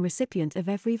all-star and recipient of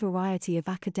every variety of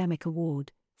academic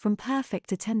award, from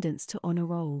perfect attendance to honor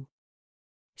roll.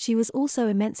 She was also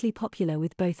immensely popular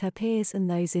with both her peers and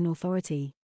those in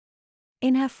authority.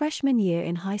 In her freshman year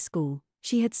in high school,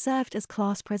 she had served as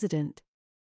class president.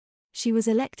 She was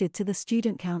elected to the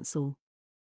student council.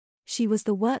 She was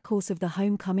the workhorse of the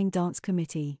homecoming dance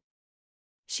committee.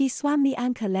 She swam the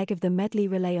anchor leg of the medley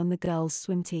relay on the girls'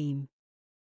 swim team.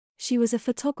 She was a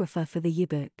photographer for the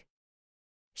yearbook.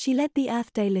 She led the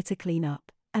Earth Day litter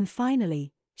cleanup, and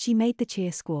finally, she made the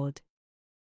cheer squad.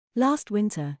 Last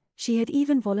winter, she had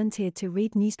even volunteered to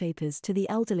read newspapers to the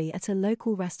elderly at a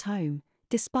local rest home,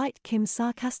 despite Kim's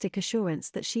sarcastic assurance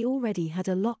that she already had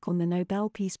a lock on the Nobel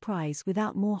Peace Prize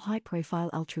without more high-profile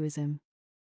altruism.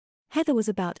 Heather was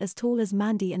about as tall as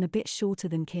Mandy and a bit shorter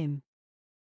than Kim.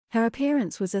 Her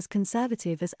appearance was as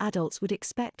conservative as adults would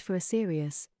expect for a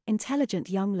serious, intelligent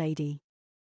young lady.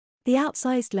 The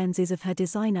outsized lenses of her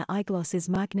designer eyeglasses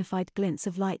magnified glints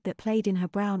of light that played in her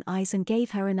brown eyes and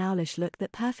gave her an owlish look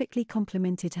that perfectly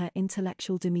complemented her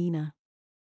intellectual demeanor.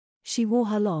 She wore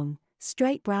her long,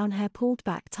 straight brown hair pulled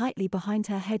back tightly behind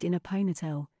her head in a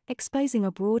ponytail, exposing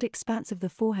a broad expanse of the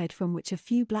forehead from which a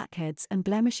few blackheads and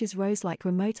blemishes rose like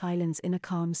remote islands in a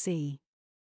calm sea.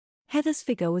 Heather's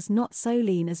figure was not so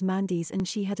lean as Mandy's, and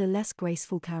she had a less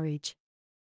graceful carriage.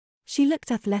 She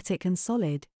looked athletic and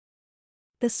solid,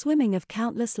 the swimming of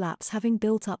countless laps having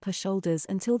built up her shoulders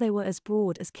until they were as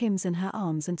broad as Kim's and her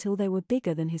arms until they were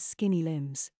bigger than his skinny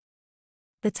limbs.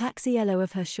 The taxi yellow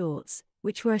of her shorts,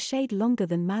 which were a shade longer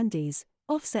than Mandy's,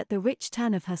 offset the rich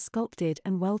tan of her sculpted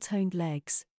and well-toned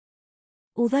legs.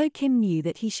 Although Kim knew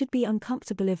that he should be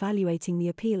uncomfortable evaluating the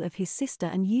appeal of his sister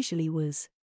and usually was,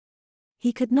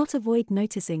 he could not avoid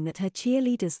noticing that her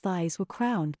cheerleader's thighs were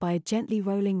crowned by a gently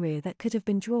rolling rear that could have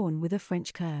been drawn with a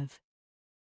French curve.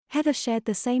 Heather shared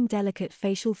the same delicate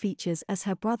facial features as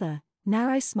her brother: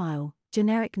 narrow smile,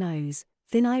 generic nose,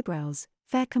 thin eyebrows,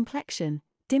 fair complexion,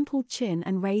 dimpled chin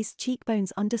and raised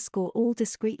cheekbones, all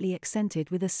discreetly accented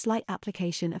with a slight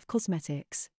application of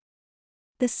cosmetics.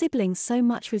 The siblings so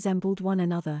much resembled one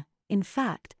another, in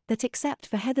fact, that except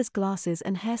for Heather's glasses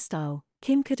and hairstyle,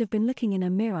 Kim could have been looking in a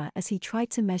mirror as he tried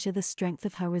to measure the strength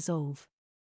of her resolve.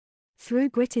 Through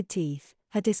gritted teeth,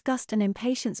 her disgust and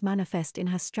impatience manifest in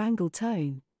her strangled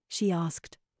tone, she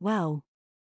asked, "Well?"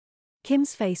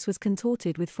 Kim's face was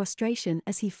contorted with frustration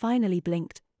as he finally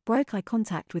blinked, broke eye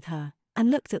contact with her,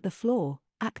 and looked at the floor,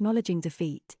 acknowledging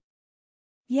defeat.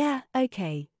 "Yeah,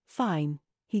 okay, fine,"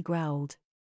 he growled.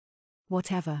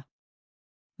 "Whatever."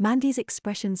 Mandy's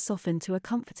expression softened to a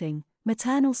comforting,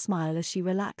 maternal smile as she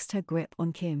relaxed her grip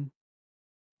on Kim.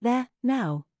 "There,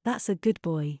 now, that's a good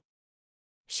boy."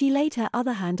 She laid her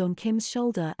other hand on Kim's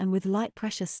shoulder and with light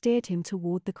pressure steered him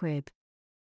toward the crib.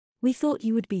 "We thought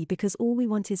you would be, because all we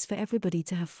want is for everybody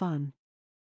to have fun.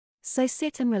 So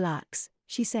sit and relax,"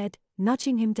 she said,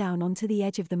 nudging him down onto the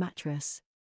edge of the mattress.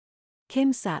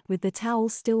 Kim sat with the towel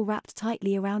still wrapped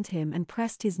tightly around him and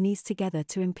pressed his knees together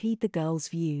to impede the girl's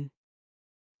view.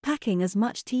 Packing as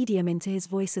much tedium into his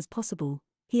voice as possible,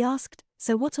 he asked,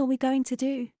 "So what are we going to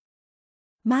do?"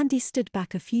 Mandy stood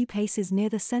back a few paces near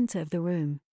the center of the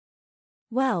room.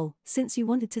 "Well, since you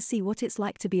wanted to see what it's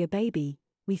like to be a baby,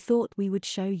 we thought we would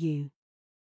show you.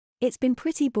 It's been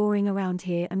pretty boring around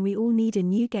here and we all need a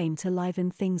new game to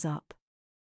liven things up."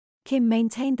 Kim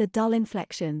maintained the dull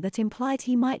inflection that implied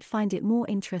he might find it more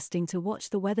interesting to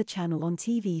watch the Weather Channel on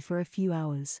TV for a few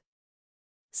hours.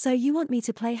 "So you want me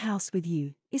to play house with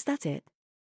you, is that it?"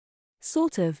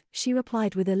 "Sort of," she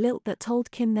replied with a lilt that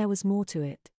told Kim there was more to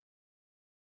it.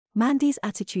 Mandy's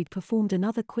attitude performed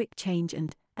another quick change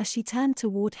and, as she turned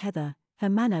toward Heather, her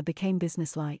manner became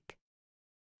businesslike.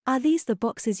 "Are these the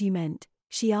boxes you meant?"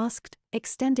 she asked,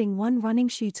 extending one running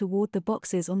shoe toward the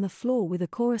boxes on the floor with a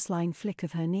chorus-line flick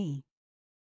of her knee.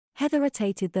 Heather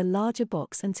rotated the larger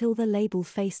box until the label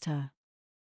faced her.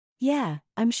 "Yeah,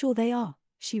 I'm sure they are,"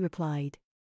 she replied.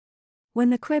 "When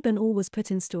the crib and all was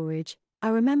put in storage, I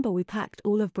remember we packed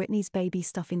all of Brittany's baby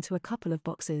stuff into a couple of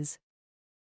boxes.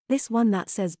 This one that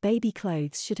says baby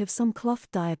clothes should have some cloth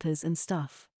diapers and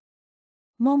stuff.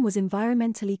 Mom was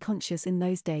environmentally conscious in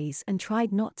those days and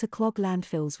tried not to clog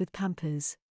landfills with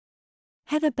Pampers."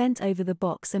 Heather bent over the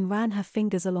box and ran her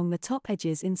fingers along the top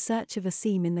edges in search of a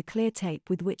seam in the clear tape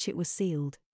with which it was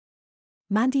sealed.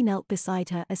 Mandy knelt beside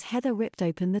her as Heather ripped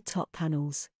open the top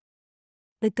panels.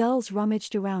 The girls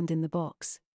rummaged around in the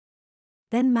box.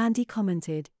 Then Mandy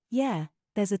commented, "Yeah,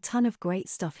 there's a ton of great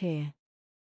stuff here.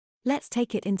 Let's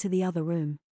take it into the other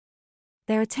room."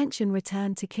 Their attention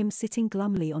returned to Kim sitting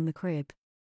glumly on the crib.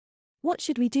 "What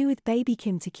should we do with baby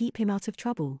Kim to keep him out of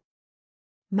trouble?"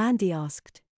 Mandy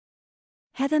asked.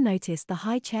 Heather noticed the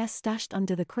high chair stashed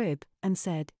under the crib, and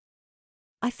said,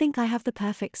 "I think I have the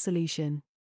perfect solution."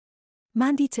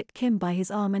 Mandy took Kim by his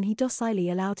arm and he docilely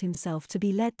allowed himself to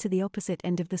be led to the opposite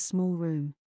end of the small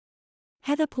room.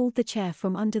 Heather pulled the chair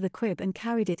from under the crib and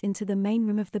carried it into the main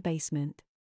room of the basement.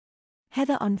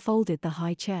 Heather unfolded the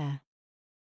high chair.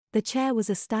 The chair was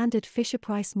a standard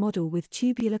Fisher-Price model with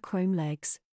tubular chrome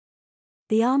legs.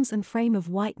 The arms and frame of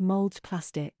white molded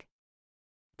plastic.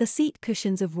 The seat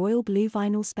cushions of royal blue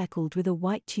vinyl speckled with a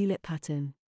white tulip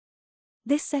pattern.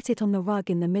 This set it on the rug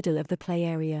in the middle of the play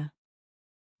area.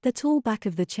 The tall back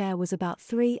of the chair was about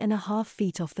 3.5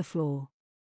 feet off the floor.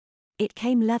 It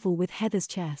came level with Heather's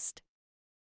chest.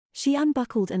 She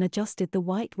unbuckled and adjusted the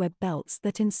white web belts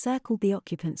that encircled the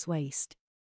occupant's waist.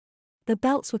 The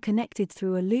belts were connected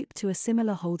through a loop to a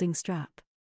similar holding strap.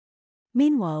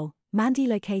 Meanwhile, Mandy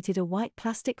located a white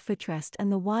plastic footrest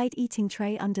and the wide eating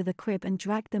tray under the crib and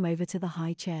dragged them over to the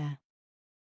high chair.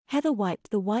 Heather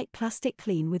wiped the white plastic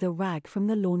clean with a rag from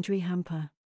the laundry hamper.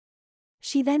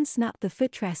 She then snapped the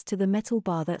footrest to the metal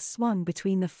bar that swung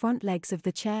between the front legs of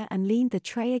the chair and leaned the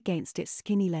tray against its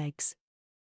skinny legs.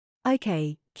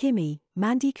 "Okay, Kimmy,"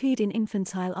 Mandy cooed in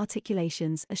infantile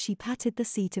articulations as she patted the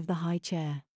seat of the high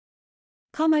chair.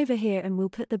 "Come over here and we'll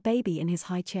put the baby in his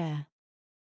high chair."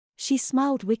 She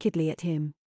smiled wickedly at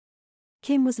him.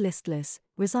 Kim was listless,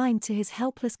 resigned to his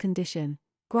helpless condition,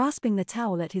 grasping the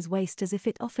towel at his waist as if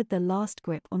it offered the last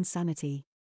grip on sanity.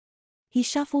 He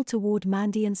shuffled toward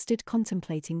Mandy and stood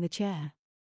contemplating the chair.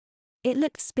 It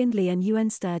looked spindly and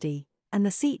unsturdy, and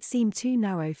the seat seemed too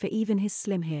narrow for even his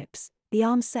slim hips, the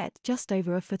arms set just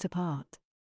over a foot apart.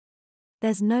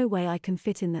 "There's no way I can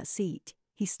fit in that seat,"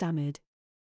 he stammered.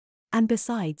 "And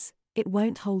besides, it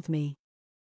won't hold me.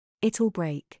 It'll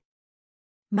break."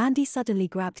 Mandy suddenly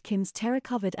grabbed Kim's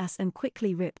terror-covered ass and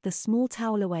quickly ripped the small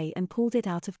towel away and pulled it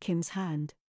out of Kim's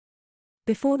hand.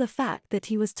 Before the fact that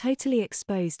he was totally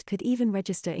exposed could even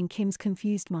register in Kim's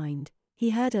confused mind,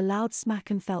 he heard a loud smack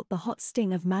and felt the hot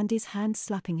sting of Mandy's hand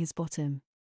slapping his bottom.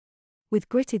 With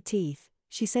gritted teeth,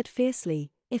 she said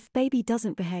fiercely, "If baby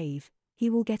doesn't behave, he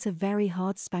will get a very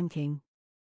hard spanking."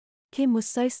 Kim was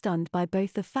so stunned by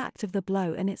both the fact of the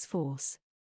blow and its force.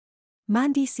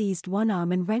 Mandy seized one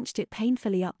arm and wrenched it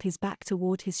painfully up his back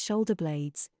toward his shoulder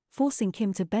blades, forcing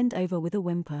Kim to bend over with a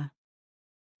whimper.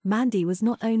 Mandy was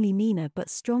not only meaner but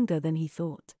stronger than he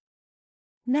thought.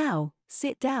 "Now,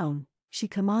 sit down," she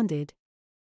commanded.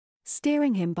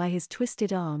 Steering him by his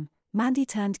twisted arm, Mandy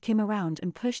turned Kim around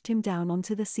and pushed him down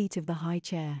onto the seat of the high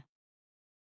chair.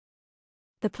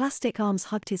 The plastic arms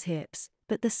hugged his hips,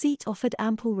 but the seat offered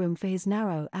ample room for his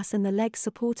narrow ass and the legs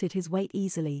supported his weight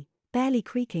easily, barely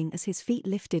creaking as his feet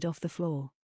lifted off the floor.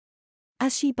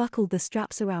 As she buckled the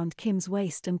straps around Kim's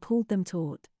waist and pulled them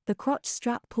taut, the crotch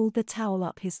strap pulled the towel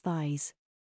up his thighs.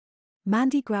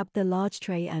 Mandy grabbed the large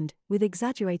tray and, with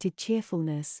exaggerated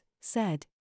cheerfulness, said,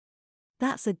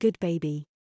 "That's a good baby.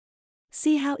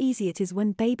 See how easy it is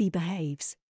when baby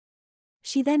behaves."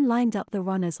 She then lined up the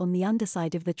runners on the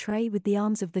underside of the tray with the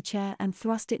arms of the chair and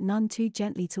thrust it none too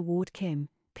gently toward Kim,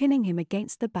 pinning him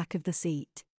against the back of the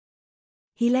seat.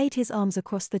 He laid his arms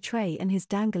across the tray and his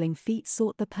dangling feet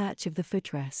sought the perch of the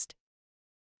footrest.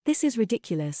 "This is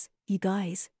ridiculous, you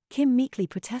guys," Kim meekly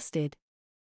protested.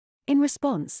 In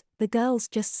response, the girls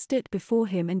just stood before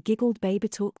him and giggled baby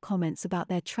talk comments about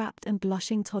their trapped and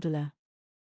blushing toddler.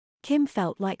 Kim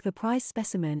felt like the prize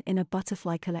specimen in a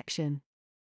butterfly collection.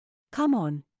 "Come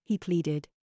on," he pleaded.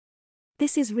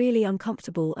 "This is really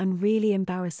uncomfortable and really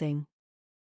embarrassing.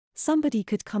 Somebody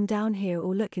could come down here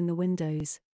or look in the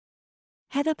windows."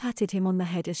 Heather patted him on the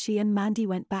head as she and Mandy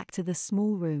went back to the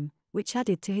small room, which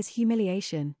added to his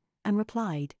humiliation, and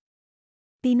replied,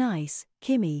 "Be nice,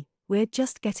 Kimmy, we're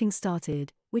just getting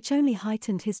started," which only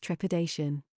heightened his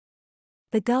trepidation.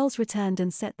 The girls returned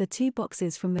and set the 2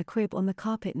 boxes from the crib on the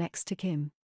carpet next to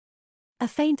Kim. A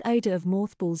faint odor of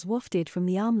mothballs wafted from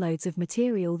the armloads of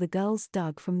material the girls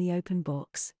dug from the open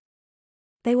box.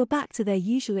 They were back to their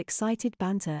usual excited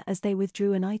banter as they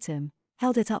withdrew an item,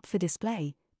 held it up for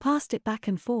display, passed it back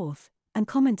and forth, and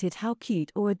commented how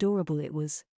cute or adorable it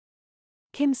was.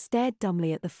 Kim stared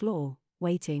dumbly at the floor,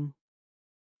 waiting.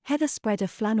 Heather spread a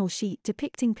flannel sheet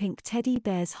depicting pink teddy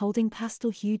bears holding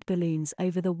pastel-hued balloons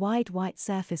over the wide white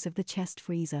surface of the chest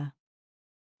freezer.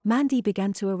 Mandy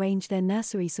began to arrange their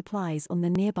nursery supplies on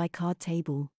the nearby card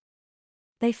table.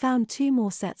 They found 2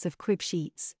 more sets of crib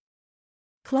sheets.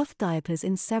 Cloth diapers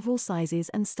in several sizes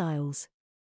and styles.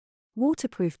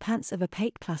 Waterproof pants of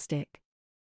opaque plastic.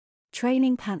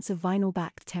 Training pants of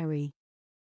vinyl-backed terry.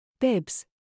 Bibs.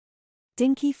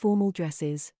 Dinky formal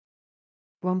dresses.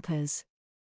 Rompers.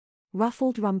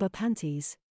 Ruffled rumba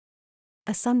panties.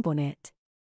 A sunbonnet.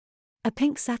 A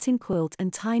pink satin quilt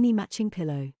and tiny matching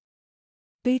pillow.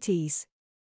 Booties.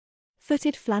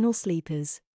 Footed flannel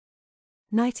sleepers.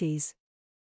 Nighties.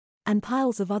 And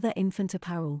piles of other infant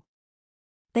apparel.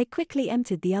 They quickly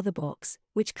emptied the other box,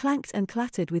 which clanked and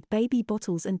clattered with baby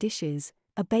bottles and dishes,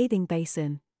 a bathing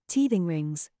basin, teething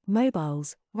rings,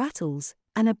 mobiles, rattles,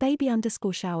 and a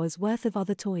baby_showers worth of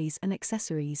other toys and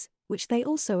accessories, which they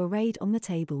also arrayed on the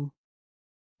table.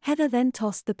 Heather then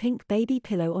tossed the pink baby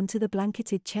pillow onto the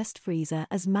blanketed chest freezer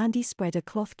as Mandy spread a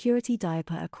cloth Curity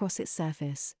diaper across its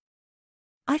surface.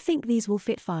 I think these will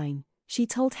fit fine, she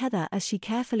told Heather as she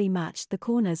carefully matched the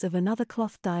corners of another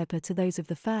cloth diaper to those of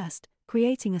the first,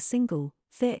 creating a single,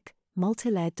 thick,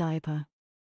 multi-layered diaper.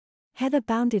 Heather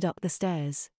bounded up the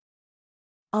stairs.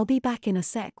 I'll be back in a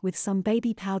sec with some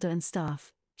baby powder and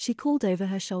stuff, she called over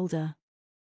her shoulder.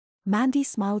 Mandy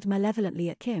smiled malevolently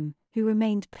at Kim, who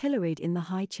remained pilloried in the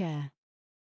high chair.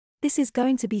 This is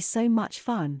going to be so much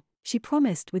fun, she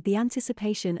promised with the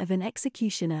anticipation of an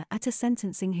executioner at a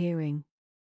sentencing hearing.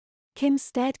 Kim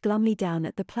stared glumly down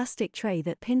at the plastic tray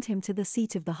that pinned him to the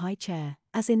seat of the high chair,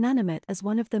 as inanimate as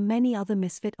one of the many other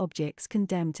misfit objects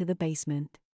condemned to the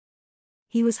basement.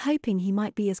 He was hoping he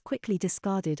might be as quickly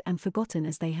discarded and forgotten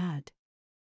as they had.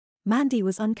 Mandy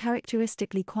was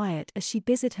uncharacteristically quiet as she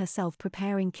busied herself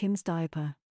preparing Kim's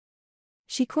diaper.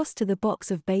 She crossed to the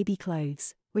box of baby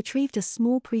clothes, retrieved a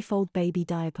small pre-fold baby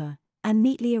diaper, and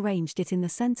neatly arranged it in the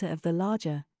center of the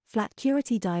larger, flat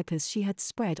Purity diapers she had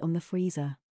spread on the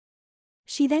freezer.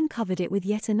 She then covered it with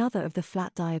yet another of the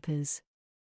flat diapers.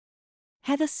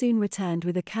 Heather soon returned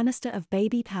with a canister of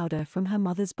baby powder from her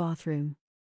mother's bathroom.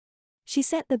 She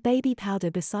set the baby powder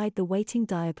beside the waiting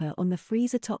diaper on the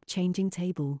freezer-top changing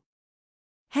table.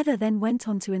 Heather then went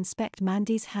on to inspect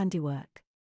Mandy's handiwork.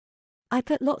 I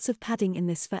put lots of padding in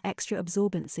this for extra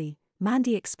absorbency,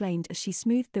 Mandy explained as she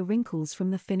smoothed the wrinkles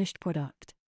from the finished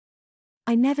product.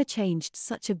 I never changed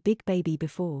such a big baby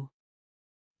before.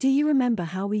 Do you remember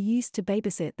how we used to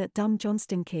babysit that dumb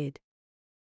Johnston kid?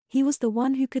 He was the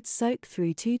one who could soak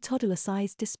through 2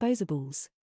 toddler-sized disposables.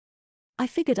 I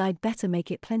figured I'd better make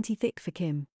it plenty thick for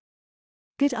Kim.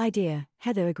 Good idea,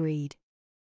 Heather agreed.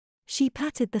 She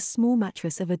patted the small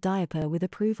mattress of a diaper with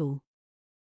approval.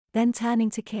 Then turning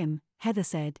to Kim, Heather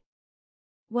said,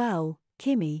 "Well,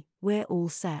 Kimmy, we're all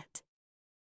set.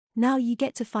 Now you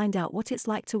get to find out what it's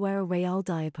like to wear a Real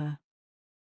diaper."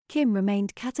 Kim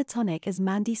remained catatonic as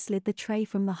Mandy slid the tray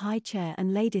from the high chair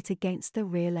and laid it against the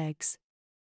rear legs.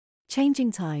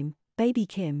 "Changing time, baby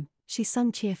Kim," she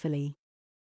sung cheerfully.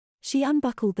 She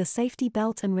unbuckled the safety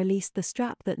belt and released the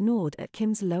strap that gnawed at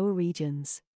Kim's lower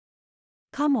regions.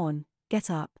 "Come on, get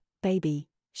up, baby,"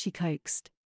 she coaxed.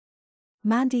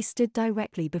 Mandy stood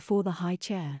directly before the high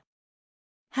chair.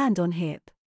 Hand on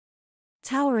hip.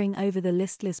 Towering over the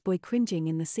listless boy cringing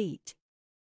in the seat.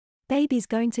 "Baby's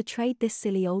going to trade this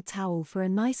silly old towel for a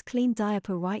nice clean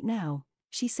diaper right now,"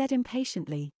 she said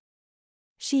impatiently.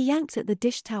 She yanked at the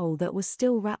dish towel that was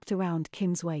still wrapped around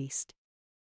Kim's waist.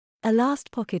 A last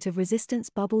pocket of resistance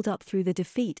bubbled up through the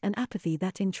defeat and apathy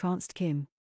that entranced Kim.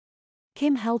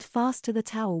 Kim held fast to the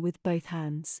towel with both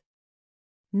hands.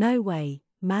 "No way,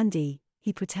 Mandy,"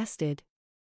 he protested.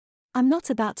 "I'm not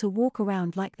about to walk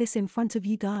around like this in front of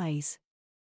you guys."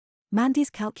 Mandy's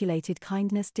calculated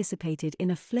kindness dissipated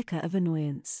in a flicker of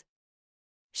annoyance.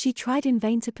 She tried in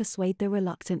vain to persuade the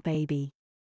reluctant baby.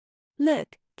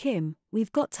 "Look, Kim,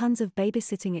 we've got tons of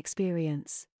babysitting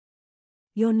experience.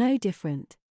 You're no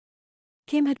different."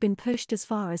 Kim had been pushed as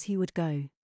far as he would go.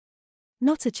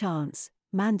 "Not a chance,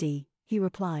 Mandy," he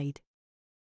replied.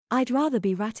 "I'd rather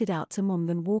be ratted out to Mom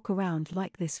than walk around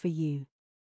like this for you."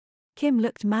 Kim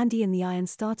looked Mandy in the eye and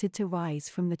started to rise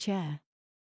from the chair.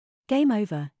 "Game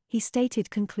over," he stated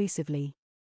conclusively.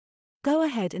 "Go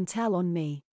ahead and tell on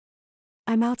me.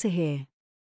 I'm outta here."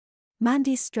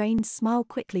 Mandy's strained smile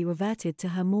quickly reverted to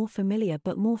her more familiar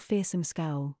but more fearsome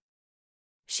scowl.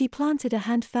 She planted a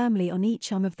hand firmly on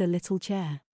each arm of the little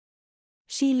chair.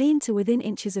 She leaned to within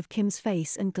inches of Kim's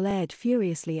face and glared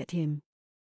furiously at him.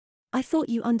 "I thought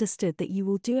you understood that you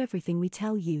will do everything we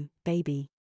tell you,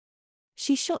 baby."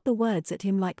 She shot the words at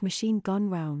him like machine gun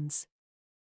rounds.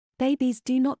 Babies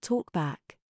do not talk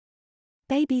back.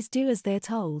 Babies do as they're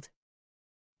told.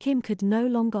 Kim could no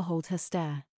longer hold her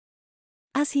stare.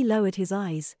 As he lowered his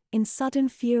eyes, in sudden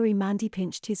fury Mandy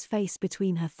pinched his face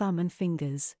between her thumb and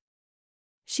fingers.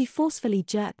 She forcefully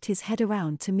jerked his head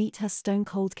around to meet her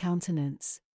stone-cold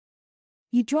countenance.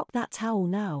 "You drop that towel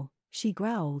now," she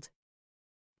growled.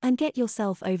 "And get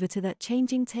yourself over to that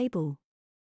changing table."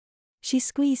 She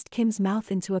squeezed Kim's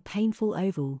mouth into a painful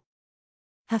oval.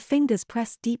 Her fingers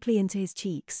pressed deeply into his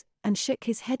cheeks, and shook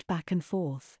his head back and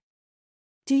forth.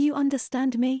 "Do you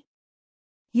understand me?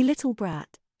 You little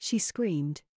brat," she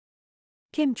screamed.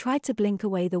 Kim tried to blink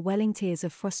away the welling tears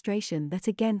of frustration that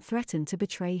again threatened to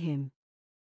betray him.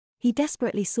 He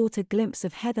desperately sought a glimpse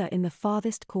of Heather in the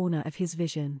farthest corner of his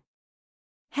vision.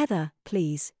 "Heather,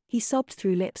 please," he sobbed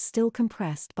through lips still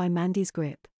compressed by Mandy's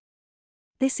grip.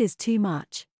 "This is too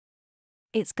much.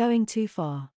 It's going too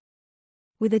far."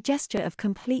 With a gesture of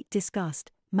complete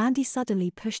disgust, Mandy suddenly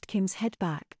pushed Kim's head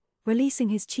back, releasing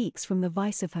his cheeks from the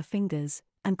vice of her fingers,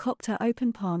 and cocked her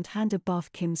open-palmed hand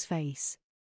above Kim's face.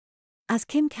 As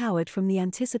Kim cowered from the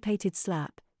anticipated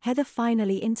slap, Heather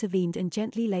finally intervened and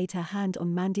gently laid her hand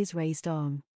on Mandy's raised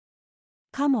arm.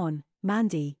 "Come on,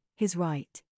 Mandy," he's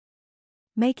right.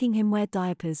 "Making him wear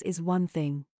diapers is one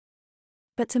thing.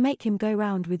 But to make him go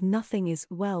round with nothing is,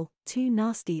 well, too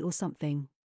nasty or something.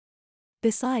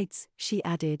 Besides," she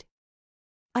added,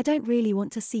 "I don't really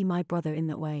want to see my brother in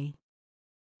that way."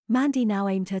 Mandy now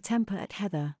aimed her temper at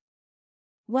Heather.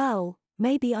 "Well,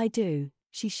 maybe I do,"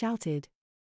 she shouted.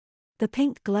 The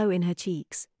pink glow in her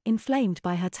cheeks, inflamed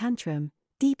by her tantrum,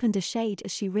 deepened a shade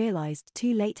as she realized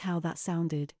too late how that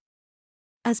sounded.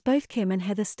 As both Kim and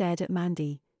Heather stared at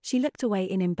Mandy, she looked away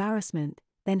in embarrassment,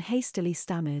 then hastily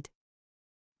stammered.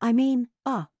 "I mean,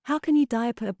 how can you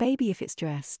diaper a baby if it's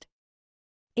dressed?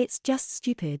 It's just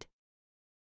stupid."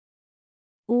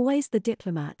 Always the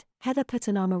diplomat, Heather put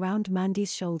an arm around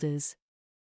Mandy's shoulders.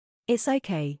 "It's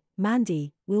okay,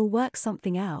 Mandy, we'll work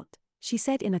something out," she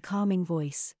said in a calming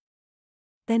voice.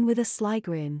 Then with a sly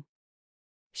grin,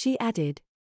 she added,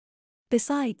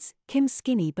 "Besides, Kim's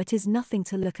skinny but is nothing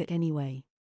to look at anyway."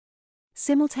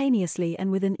 Simultaneously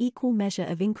and with an equal measure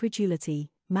of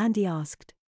incredulity, Mandy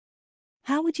asked,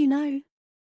 "How would you know?"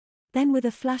 Then with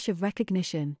a flash of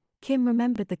recognition, Kim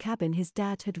remembered the cabin his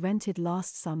dad had rented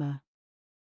last summer.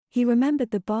 He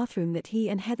remembered the bathroom that he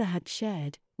and Heather had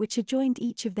shared, which adjoined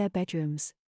each of their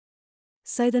bedrooms.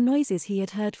 So the noises he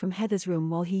had heard from Heather's room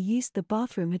while he used the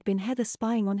bathroom had been Heather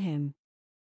spying on him.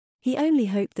 He only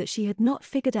hoped that she had not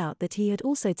figured out that he had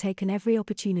also taken every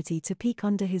opportunity to peek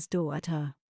under his door at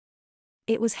her.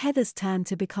 It was Heather's turn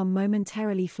to become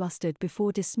momentarily flustered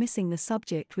before dismissing the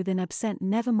subject with an absent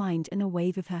never mind and a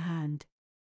wave of her hand.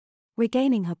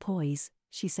 Regaining her poise,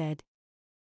 she said,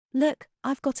 "Look,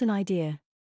 I've got an idea.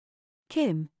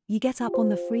 Kim, you get up on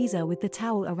the freezer with the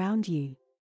towel around you.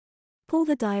 Pull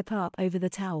the diaper up over the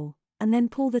towel, and then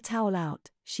pull the towel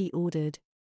out," she ordered.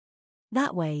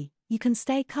 "That way, you can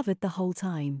stay covered the whole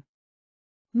time.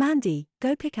 Mandy,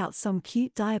 go pick out some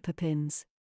cute diaper pins."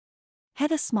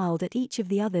 Heather smiled at each of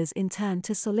the others in turn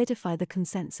to solidify the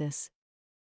consensus.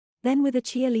 Then with a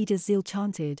cheerleader's zeal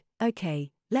chanted,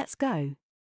 "Okay, let's go."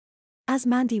 As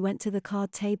Mandy went to the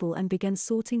card table and began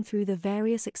sorting through the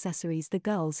various accessories the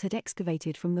girls had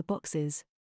excavated from the boxes,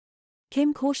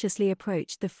 Kim cautiously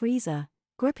approached the freezer,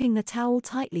 gripping the towel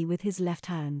tightly with his left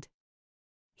hand.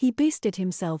 He boosted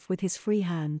himself with his free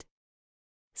hand,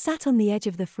 sat on the edge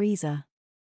of the freezer.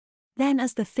 Then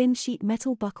as the thin sheet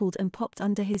metal buckled and popped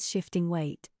under his shifting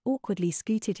weight, awkwardly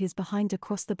scooted his behind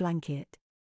across the blanket.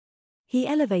 He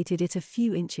elevated it a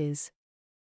few inches,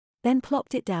 then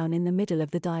plopped it down in the middle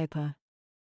of the diaper.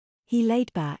 He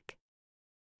laid back,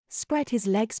 spread his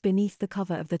legs beneath the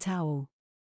cover of the towel,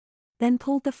 then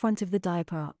pulled the front of the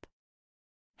diaper up.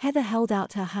 Heather held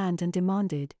out her hand and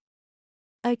demanded,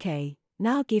 "Okay,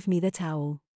 now give me the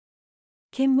towel."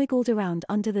 Kim wiggled around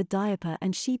under the diaper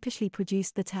and sheepishly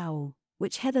produced the towel,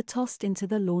 which Heather tossed into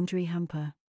the laundry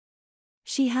hamper.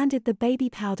 She handed the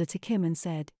baby powder to Kim and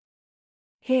said,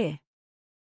 "Here.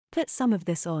 Put some of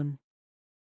this on.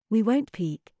 We won't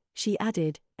peek," she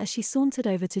added, as she sauntered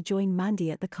over to join Mandy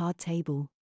at the card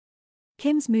table.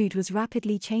 Kim's mood was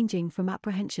rapidly changing from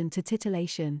apprehension to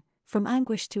titillation, from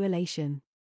anguish to elation.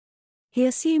 He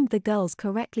assumed the girls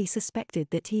correctly suspected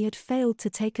that he had failed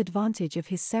to take advantage of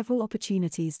his several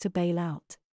opportunities to bail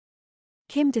out.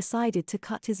 Kim decided to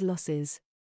cut his losses.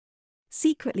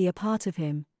 Secretly a part of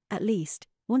him, at least,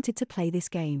 wanted to play this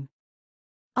game.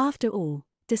 After all,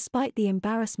 despite the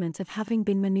embarrassment of having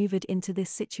been maneuvered into this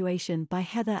situation by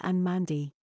Heather and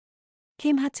Mandy,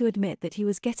 Kim had to admit that he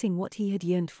was getting what he had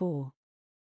yearned for.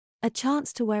 A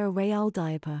chance to wear a real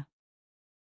diaper.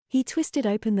 He twisted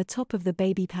open the top of the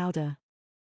baby powder,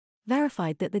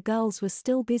 verified that the girls were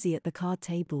still busy at the card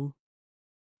table,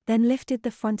 then lifted the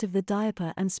front of the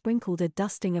diaper and sprinkled a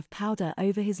dusting of powder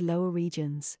over his lower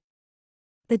regions.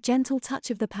 The gentle touch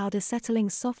of the powder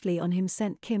settling softly on him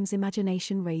sent Kim's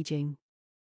imagination raging,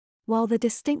 while the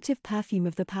distinctive perfume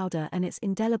of the powder and its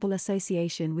indelible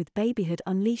association with babyhood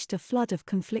unleashed a flood of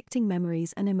conflicting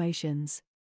memories and emotions.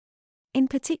 In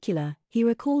particular, he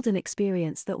recalled an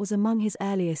experience that was among his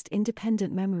earliest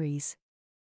independent memories.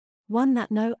 One that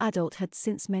no adult had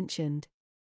since mentioned.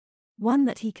 One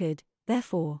that he could,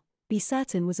 therefore, be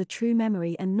certain was a true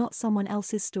memory and not someone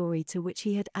else's story to which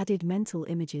he had added mental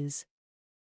images.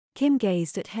 Kim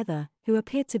gazed at Heather, who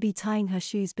appeared to be tying her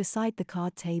shoes beside the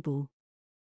card table.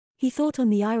 He thought on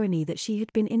the irony that she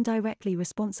had been indirectly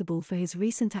responsible for his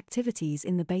recent activities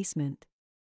in the basement.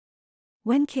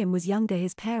 When Kim was younger,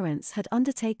 his parents had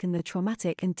undertaken the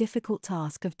traumatic and difficult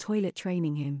task of toilet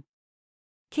training him.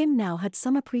 Kim now had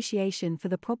some appreciation for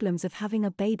the problems of having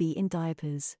a baby in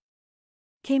diapers.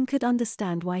 Kim could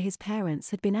understand why his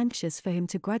parents had been anxious for him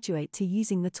to graduate to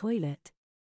using the toilet.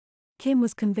 Kim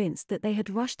was convinced that they had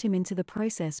rushed him into the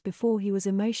process before he was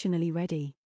emotionally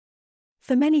ready.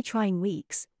 For many trying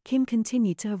weeks, Kim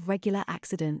continued to have regular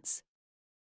accidents.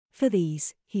 For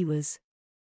these, he was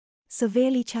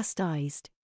severely chastised,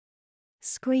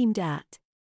 screamed at,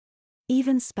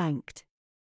 even spanked.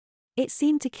 It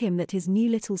seemed to Kim that his new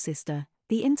little sister,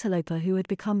 the interloper who had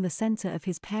become the center of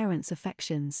his parents'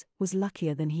 affections, was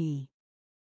luckier than he.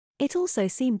 It also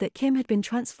seemed that Kim had been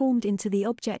transformed into the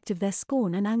object of their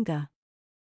scorn and anger.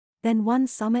 Then one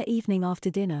summer evening after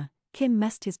dinner, Kim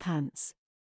messed his pants.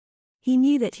 He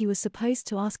knew that he was supposed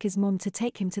to ask his mom to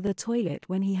take him to the toilet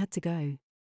when he had to go.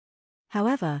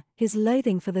 However, his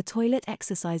loathing for the toilet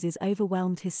exercises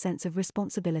overwhelmed his sense of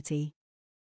responsibility.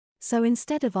 So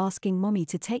instead of asking mommy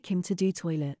to take him to do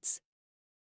toilets,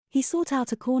 he sought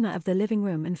out a corner of the living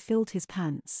room and filled his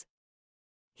pants.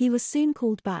 He was soon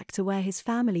called back to where his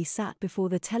family sat before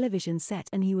the television set,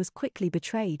 and he was quickly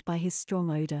betrayed by his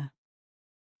strong odor.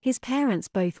 His parents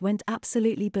both went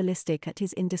absolutely ballistic at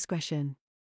his indiscretion.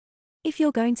 "If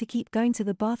you're going to keep going to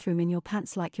the bathroom in your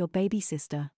pants like your baby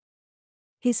sister,"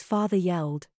 his father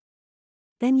yelled,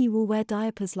 "then you will wear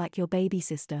diapers like your baby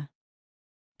sister."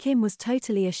 Kim was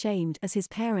totally ashamed as his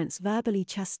parents verbally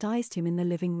chastised him in the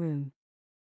living room.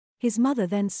 His mother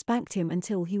then spanked him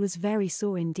until he was very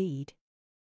sore indeed.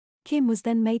 Kim was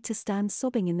then made to stand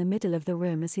sobbing in the middle of the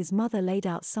room as his mother laid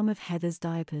out some of Heather's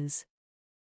diapers.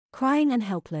 Crying and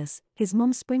helpless, his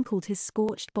mom sprinkled his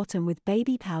scorched bottom with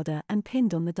baby powder and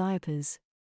pinned on the diapers.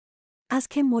 As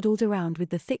Kim waddled around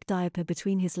with the thick diaper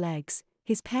between his legs,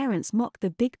 his parents mocked the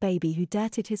big baby who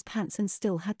dirtied his pants and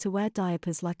still had to wear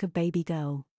diapers like a baby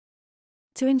girl.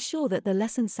 To ensure that the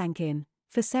lesson sank in,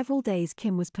 for several days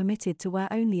Kim was permitted to wear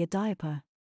only a diaper,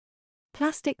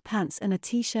 plastic pants and a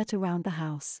t-shirt around the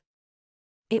house.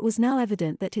 It was now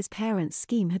evident that his parents'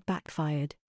 scheme had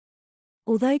backfired.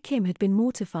 Although Kim had been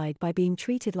mortified by being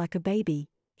treated like a baby,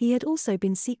 he had also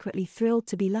been secretly thrilled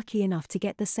to be lucky enough to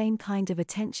get the same kind of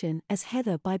attention as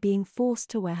Heather by being forced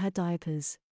to wear her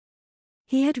diapers.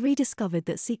 He had rediscovered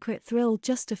that secret thrill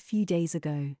just a few days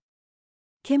ago.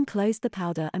 Kim closed the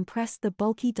powder and pressed the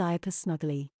bulky diaper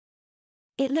snugly.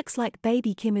 "It looks like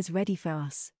baby Kim is ready for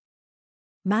us,"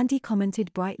 Mandy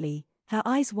commented brightly, her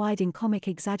eyes wide in comic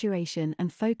exaggeration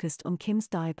and focused on Kim's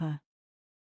diaper.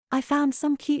 "I found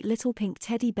some cute little pink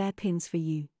teddy bear pins for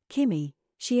you, Kimmy,"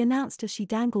 she announced as she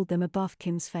dangled them above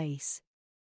Kim's face.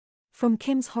 From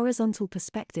Kim's horizontal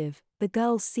perspective, the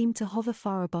girls seemed to hover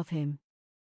far above him.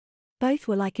 Both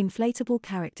were like inflatable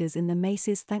characters in the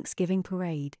Macy's Thanksgiving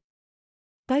parade.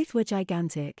 Both were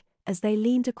gigantic, as they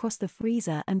leaned across the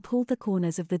freezer and pulled the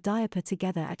corners of the diaper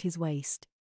together at his waist.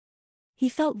 He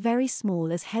felt very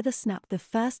small as Heather snapped the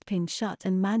first pin shut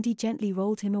and Mandy gently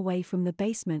rolled him away from the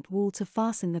basement wall to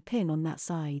fasten the pin on that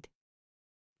side.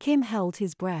 Kim held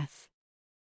his breath.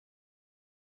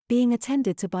 Being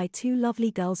attended to by two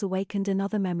lovely girls awakened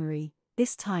another memory,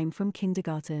 this time from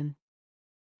kindergarten.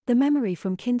 The memory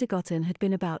from kindergarten had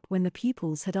been about when the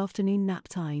pupils had afternoon nap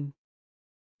time.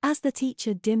 As the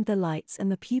teacher dimmed the lights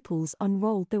and the pupils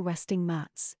unrolled the resting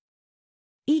mats.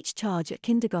 Each charge at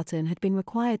kindergarten had been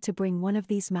required to bring one of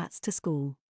these mats to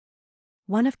school.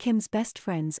 One of Kim's best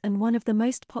friends and one of the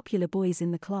most popular boys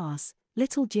in the class,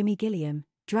 little Jimmy Gilliam,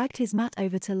 dragged his mat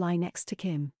over to lie next to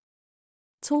Kim.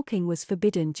 Talking was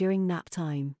forbidden during nap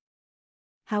time.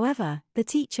 However, the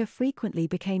teacher frequently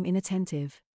became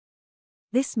inattentive.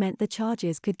 This meant the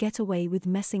charges could get away with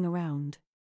messing around.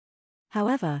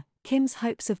 However, Kim's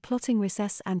hopes of plotting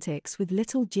recess antics with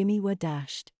little Jimmy were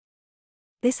dashed.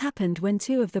 This happened when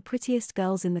two of the prettiest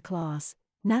girls in the class,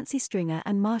 Nancy Stringer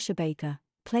and Marcia Baker,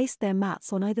 placed their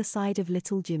mats on either side of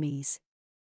little Jimmy's.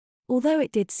 Although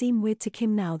it did seem weird to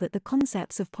Kim now that the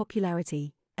concepts of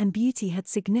popularity and beauty had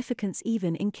significance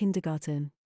even in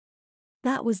kindergarten.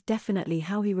 That was definitely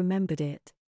how he remembered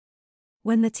it.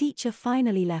 When the teacher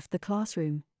finally left the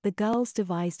classroom, the girls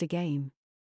devised a game.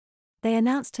 They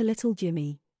announced to little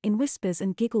Jimmy, in whispers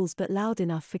and giggles but loud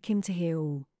enough for Kim to hear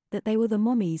all, that they were the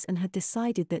mommies and had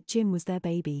decided that Jim was their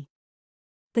baby.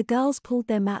 The girls pulled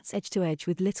their mats edge to edge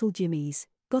with little Jimmy's,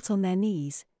 got on their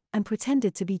knees, and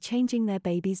pretended to be changing their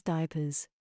baby's diapers.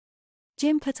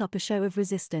 Jim put up a show of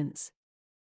resistance.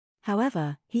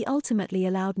 However, he ultimately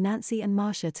allowed Nancy and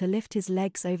Marcia to lift his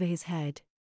legs over his head.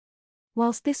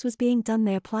 Whilst this was being done,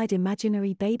 they applied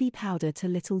imaginary baby powder to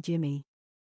little Jimmy.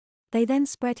 They then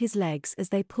spread his legs as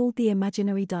they pulled the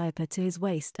imaginary diaper to his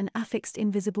waist and affixed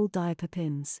invisible diaper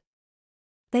pins.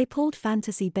 They pulled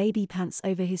fantasy baby pants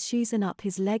over his shoes and up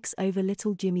his legs over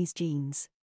little Jimmy's jeans.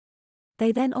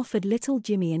 They then offered little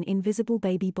Jimmy an invisible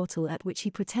baby bottle at which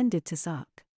he pretended to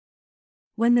suck.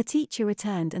 When the teacher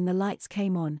returned and the lights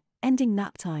came on, ending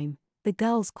nap time, the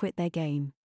girls quit their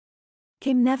game.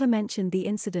 Kim never mentioned the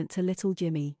incident to little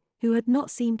Jimmy, who had not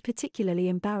seemed particularly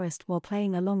embarrassed while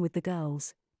playing along with the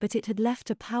girls, but it had left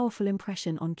a powerful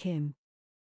impression on Kim.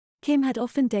 Kim had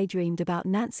often daydreamed about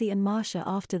Nancy and Marcia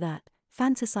after that,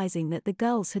 fantasizing that the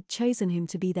girls had chosen him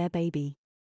to be their baby.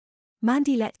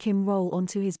 Mandy let Kim roll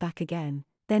onto his back again,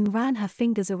 then ran her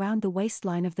fingers around the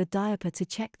waistline of the diaper to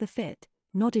check the fit,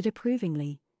 nodded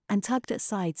approvingly, and tugged at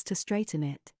sides to straighten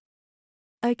it.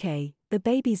 "Okay, the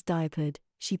baby's diapered,"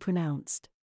 she pronounced.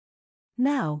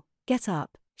 "Now, get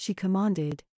up," she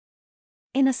commanded.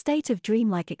 In a state of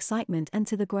dreamlike excitement and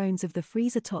to the groans of the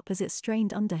freezer top as it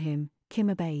strained under him, Kim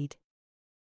obeyed.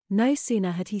 No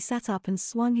sooner had he sat up and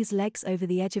swung his legs over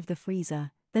the edge of the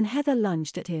freezer, than Heather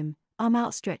lunged at him, arm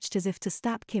outstretched as if to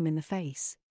stab Kim in the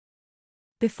face.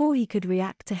 Before he could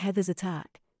react to Heather's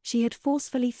attack, she had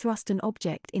forcefully thrust an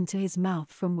object into his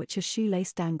mouth from which a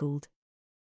shoelace dangled.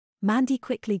 Mandy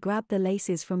quickly grabbed the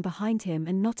laces from behind him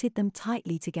and knotted them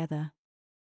tightly together.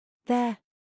 "There.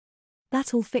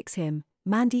 That'll fix him,"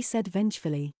 Mandy said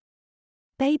vengefully.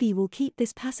 "Baby will keep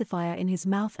this pacifier in his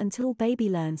mouth until baby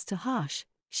learns to hush,"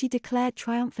 she declared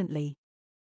triumphantly.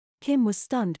 Kim was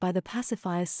stunned by the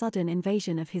pacifier's sudden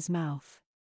invasion of his mouth.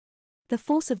 The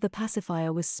force of the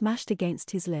pacifier was smashed against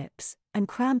his lips, and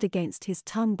crammed against his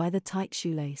tongue by the tight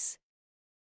shoelace.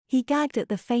 He gagged at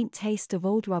the faint taste of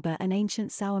old rubber and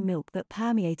ancient sour milk that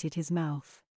permeated his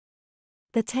mouth.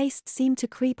 The taste seemed to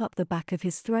creep up the back of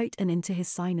his throat and into his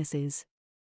sinuses.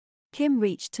 Kim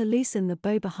reached to loosen the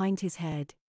bow behind his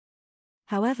head.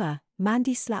 However,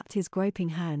 Mandy slapped his groping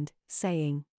hand,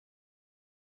 saying,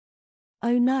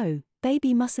 "Oh no,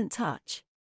 baby mustn't touch."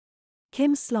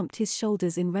 Kim slumped his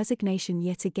shoulders in resignation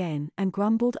yet again and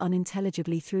grumbled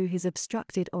unintelligibly through his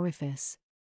obstructed orifice.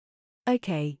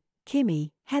 "Okay,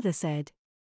 Kimmy," Heather said.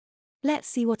 "Let's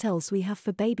see what else we have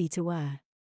for baby to wear."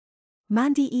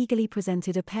 Mandy eagerly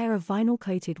presented a pair of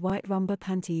vinyl-coated white rumba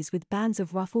panties with bands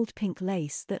of ruffled pink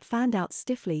lace that fanned out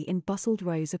stiffly in bustled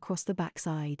rows across the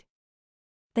backside.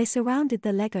 They surrounded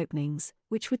the leg openings,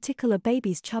 which would tickle a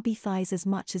baby's chubby thighs as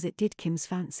much as it did Kim's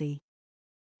fancy.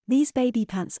 "These baby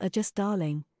pants are just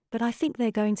darling, but I think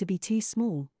they're going to be too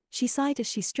small," she sighed as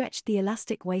she stretched the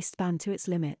elastic waistband to its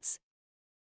limits.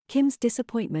 Kim's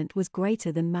disappointment was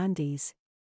greater than Mandy's.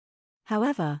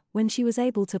 However, when she was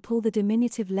able to pull the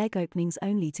diminutive leg openings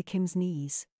only to Kim's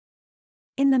knees.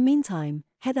 In the meantime,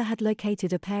 Heather had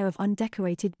located a pair of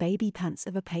undecorated baby pants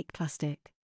of opaque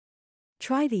plastic.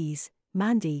 "Try these,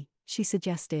 Mandy," she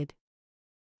suggested.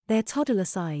 "They're toddler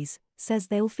size, says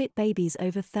they'll fit babies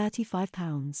over 35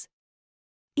 pounds.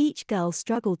 Each girl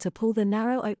struggled to pull the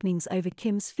narrow openings over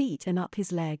Kim's feet and up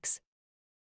his legs.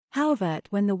 However,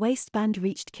 when the waistband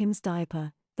reached Kim's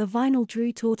diaper, the vinyl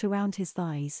drew taut around his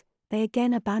thighs. They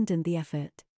again abandoned the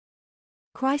effort.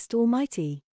 "Christ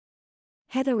almighty,"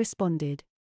 Heather responded.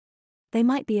 "They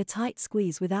might be a tight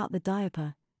squeeze without the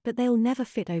diaper, but they'll never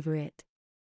fit over it.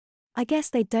 I guess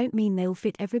they don't mean they'll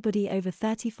fit everybody over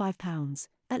 35 pounds,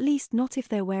 at least not if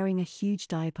they're wearing a huge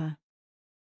diaper.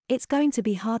 It's going to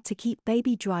be hard to keep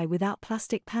baby dry without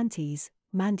plastic panties,"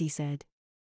 Mandy said.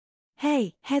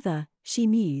 "Hey, Heather," she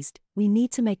mused, "we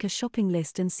need to make a shopping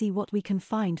list and see what we can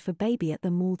find for baby at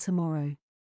the mall tomorrow."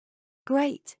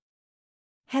 "Great,"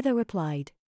 Heather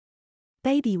replied.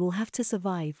 "Baby will have to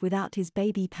survive without his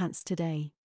baby pants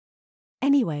today.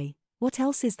 Anyway, what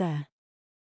else is there?"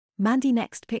 Mandy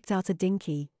next picked out a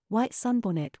dinky, white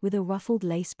sunbonnet with a ruffled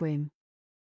lace brim.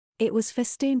 It was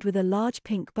festooned with a large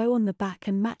pink bow on the back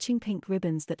and matching pink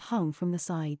ribbons that hung from the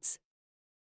sides.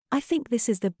 "I think this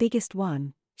is the biggest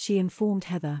one," she informed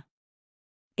Heather.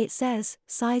 "It says,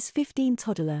 size 15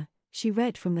 toddler," she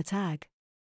read from the tag.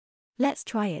 "Let's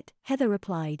try it," Heather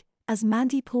replied, as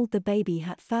Mandy pulled the baby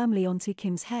hat firmly onto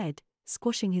Kim's head,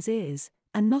 squashing his ears,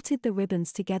 and knotted the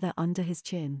ribbons together under his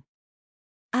chin.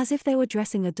 As if they were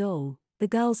dressing a doll, the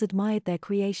girls admired their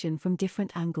creation from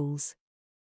different angles.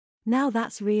 "Now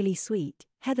that's really sweet,"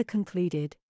 Heather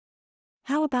concluded.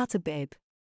 "How about a bib?"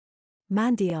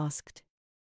 Mandy asked.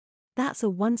 "That's a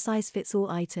one-size-fits-all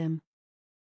item."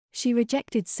 She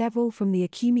rejected several from the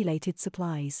accumulated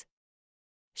supplies.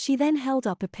 She then held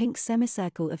up a pink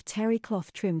semicircle of terry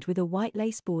cloth trimmed with a white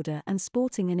lace border and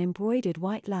sporting an embroidered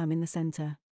white lamb in the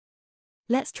center.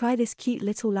 "Let's try this cute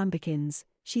little lambikins,"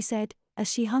 she said, as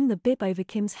she hung the bib over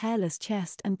Kim's hairless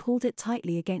chest and pulled it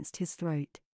tightly against his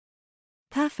throat.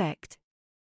 "Perfect,"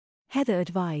 Heather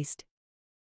advised.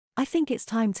 "I think it's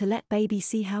time to let baby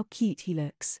see how cute he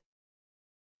looks."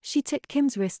 She took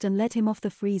Kim's wrist and led him off the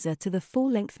freezer to the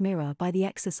full-length mirror by the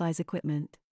exercise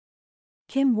equipment.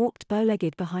 Kim walked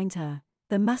bow-legged behind her,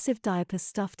 the massive diaper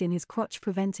stuffed in his crotch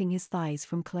preventing his thighs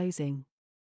from closing.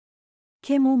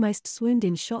 Kim almost swooned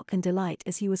in shock and delight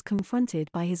as he was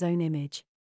confronted by his own image.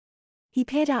 He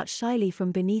peered out shyly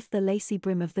from beneath the lacy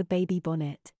brim of the baby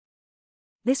bonnet.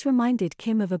 This reminded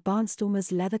Kim of a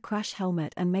barnstormer's leather crash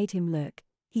helmet and made him look,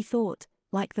 he thought,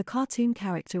 like the cartoon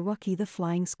character Rocky the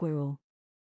Flying Squirrel.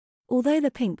 Although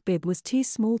the pink bib was too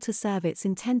small to serve its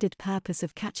intended purpose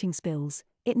of catching spills,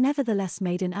 it nevertheless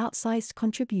made an outsized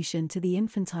contribution to the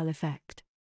infantile effect.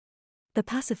 The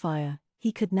pacifier,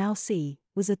 he could now see,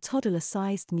 was a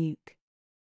toddler-sized nuke.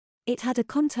 It had a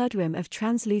contoured rim of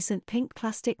translucent pink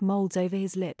plastic molds over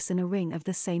his lips and a ring of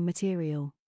the same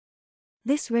material.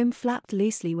 This rim flapped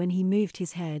loosely when he moved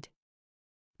his head.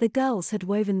 The girls had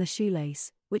woven the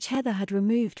shoelace, which Heather had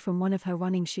removed from one of her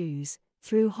running shoes,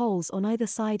 through holes on either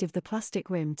side of the plastic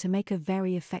rim to make a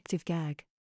very effective gag.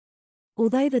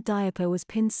 Although the diaper was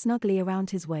pinned snugly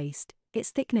around his waist, its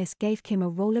thickness gave Kim a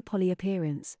roller-poly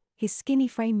appearance, his skinny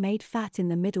frame made fat in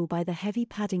the middle by the heavy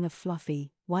padding of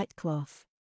fluffy, white cloth.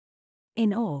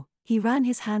 In awe, he ran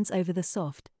his hands over the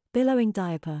soft, billowing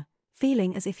diaper,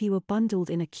 feeling as if he were bundled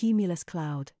in a cumulus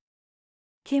cloud.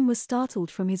 Kim was startled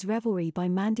from his revelry by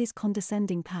Mandy's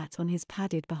condescending pat on his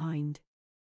padded behind.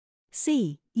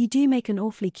 "See, you do make an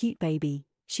awfully cute baby,"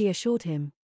 she assured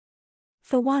him.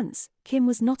 For once, Kim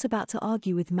was not about to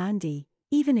argue with Mandy,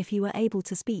 even if he were able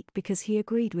to speak, because he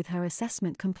agreed with her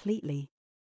assessment completely.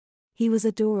 He was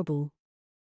adorable.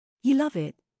 "You love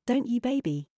it, don't you,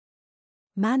 baby?"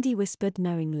 Mandy whispered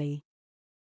knowingly.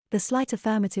 The slight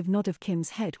affirmative nod of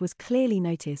Kim's head was clearly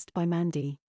noticed by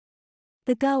Mandy.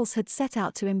 The girls had set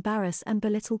out to embarrass and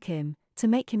belittle Kim, to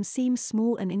make him seem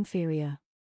small and inferior.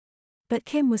 But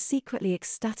Kim was secretly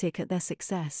ecstatic at their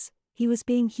success. He was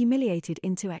being humiliated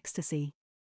into ecstasy.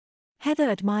 Heather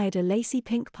admired a lacy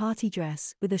pink party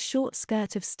dress with a short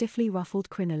skirt of stiffly ruffled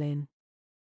crinoline.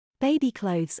 "Baby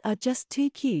clothes are just too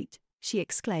cute," she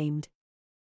exclaimed.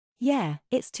 "Yeah,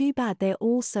 it's too bad they're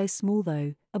all so small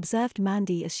though," observed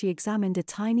Mandy as she examined a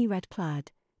tiny red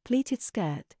plaid, pleated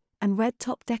skirt, and red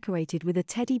top decorated with a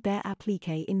teddy bear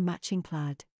applique in matching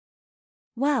plaid.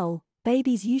 "Well,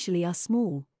 babies usually are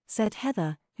small," said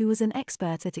Heather, who was an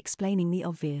expert at explaining the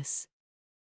obvious.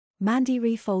 Mandy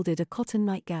refolded a cotton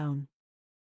nightgown.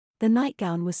 The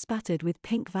nightgown was spattered with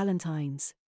pink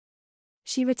valentines.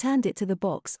 She returned it to the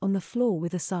box on the floor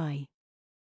with a sigh.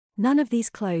 "None of these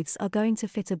clothes are going to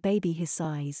fit a baby his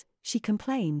size," she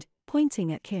complained,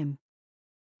 pointing at Kim.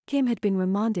 Kim had been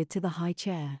remanded to the high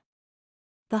chair.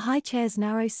 The high chair's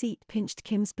narrow seat pinched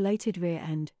Kim's bloated rear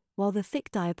end, while the thick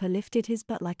diaper lifted his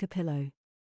butt like a pillow.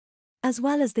 As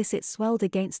well as this, it swelled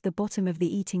against the bottom of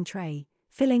the eating tray,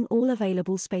 filling all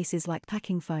available spaces like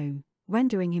packing foam,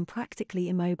 rendering him practically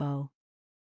immobile.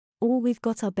 "All we've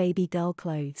got are baby girl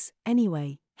clothes,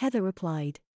 anyway," Heather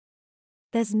replied.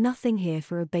 "There's nothing here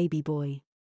for a baby boy."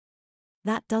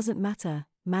 "That doesn't matter,"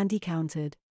 Mandy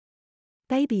countered.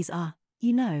 "Babies are,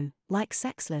 you know, like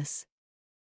sexless."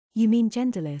 "You mean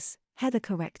genderless," Heather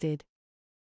corrected.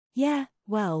 "Yeah,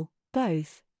 well,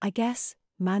 both, I guess,"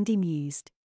 Mandy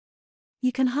mused.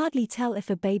 "You can hardly tell if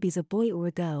a baby's a boy or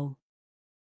a girl.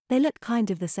 They look kind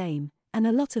of the same, and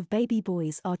a lot of baby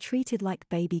boys are treated like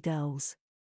baby girls.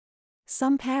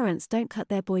 Some parents don't cut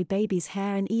their boy babies'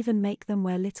 hair and even make them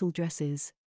wear little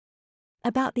dresses.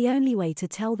 About the only way to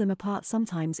tell them apart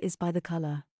sometimes is by the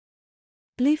color.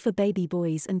 Blue for baby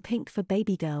boys and pink for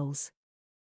baby girls."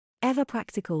 "Ever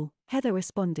practical," Heather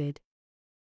responded.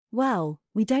 "Well,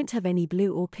 we don't have any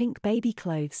blue or pink baby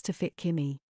clothes to fit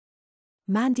Kimmy."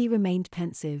 Mandy remained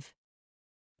pensive.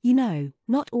 "You know,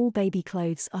 not all baby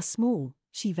clothes are small,"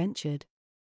 she ventured.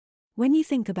 "When you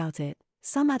think about it,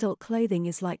 some adult clothing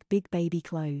is like big baby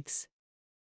clothes."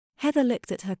 Heather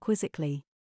looked at her quizzically.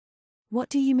 "What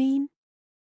do you mean?"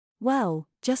 "Well,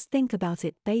 just think about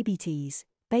it, baby tees,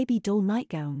 baby doll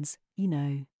nightgowns, you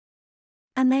know.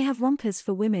 And they have rompers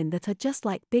for women that are just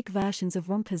like big versions of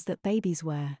rompers that babies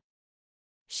wear."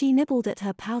 She nibbled at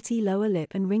her pouty lower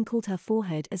lip and wrinkled her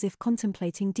forehead as if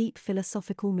contemplating deep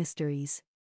philosophical mysteries.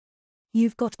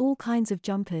 "You've got all kinds of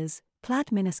jumpers, plaid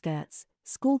miniskirts,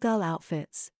 schoolgirl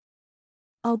outfits.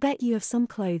 I'll bet you have some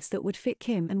clothes that would fit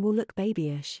Kim and will look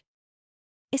babyish.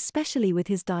 Especially with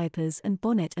his diapers and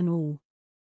bonnet and all."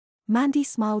 Mandy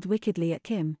smiled wickedly at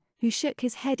Kim, who shook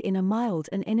his head in a mild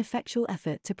and ineffectual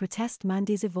effort to protest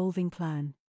Mandy's evolving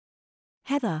plan.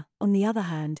 Heather, on the other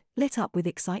hand, lit up with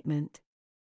excitement.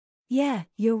 "Yeah,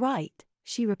 you're right,"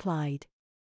 she replied.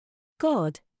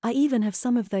 "God, I even have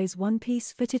some of those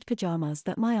one-piece fitted pajamas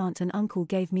that my aunt and uncle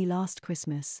gave me last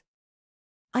Christmas.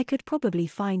 I could probably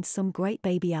find some great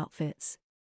baby outfits.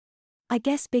 I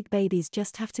guess big babies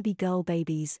just have to be girl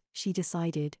babies, she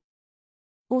decided.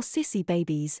 Or sissy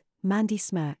babies, Mandy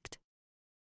smirked.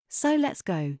 So let's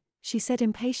go, she said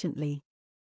impatiently.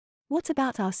 What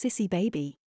about our sissy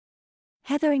baby?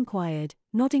 Heather inquired,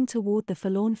 nodding toward the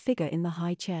forlorn figure in the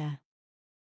high chair.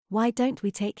 Why don't we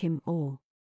take him or?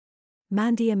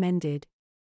 Mandy amended.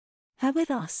 Her with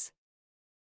us.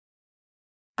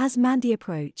 As Mandy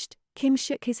approached, Kim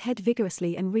shook his head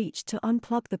vigorously and reached to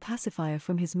unplug the pacifier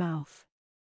from his mouth.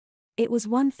 It was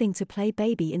one thing to play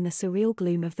baby in the surreal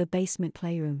gloom of the basement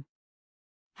playroom.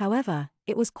 However,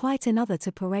 it was quite another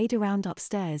to parade around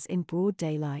upstairs in broad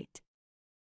daylight.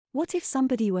 What if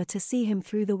somebody were to see him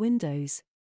through the windows?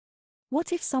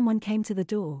 What if someone came to the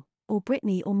door, or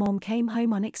Brittany or Mom came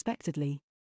home unexpectedly?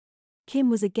 Kim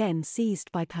was again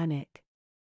seized by panic.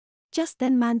 Just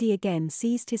then Mandy again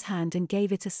seized his hand and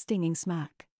gave it a stinging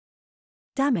smack.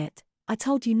 Damn it, I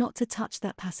told you not to touch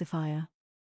that pacifier.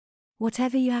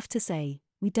 Whatever you have to say,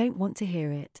 we don't want to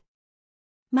hear it.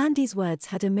 Mandy's words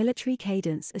had a military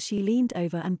cadence as she leaned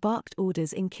over and barked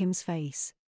orders in Kim's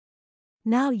face.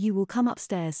 Now you will come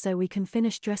upstairs so we can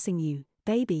finish dressing you,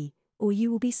 baby, or you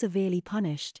will be severely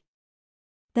punished.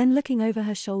 Then looking over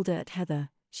her shoulder at Heather,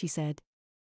 she said.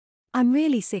 I'm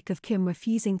really sick of Kim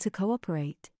refusing to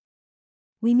cooperate.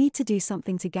 We need to do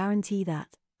something to guarantee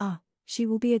that, she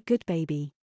will be a good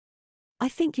baby. I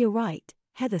think you're right,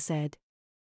 Heather said.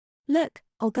 Look,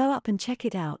 I'll go up and check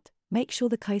it out, make sure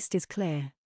the coast is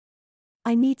clear.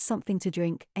 I need something to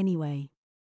drink, anyway.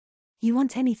 You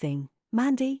want anything,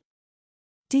 Mandy?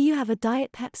 Do you have a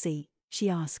Diet Pepsi? She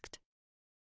asked.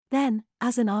 Then,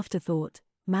 as an afterthought,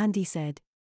 Mandy said.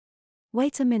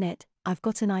 Wait a minute, I've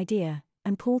got an idea,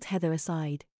 and pulled Heather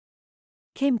aside.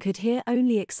 Kim could hear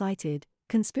only excited,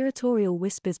 conspiratorial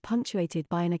whispers punctuated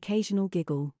by an occasional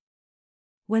giggle.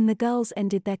 When the girls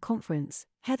ended their conference,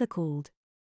 Heather called.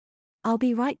 I'll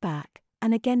be right back,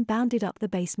 and again bounded up the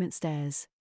basement stairs.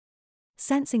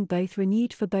 Sensing both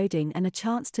renewed foreboding and a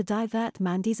chance to divert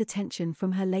Mandy's attention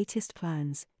from her latest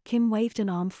plans, Kim waved an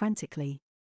arm frantically.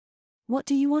 What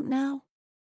do you want now?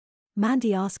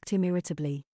 Mandy asked him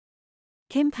irritably.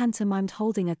 Kim pantomimed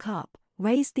holding a cup,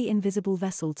 raised the invisible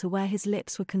vessel to where his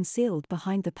lips were concealed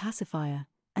behind the pacifier,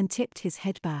 and tipped his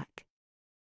head back.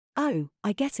 Oh,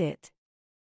 I get it.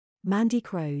 Mandy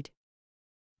crowed.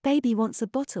 Baby wants a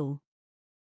bottle.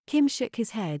 Kim shook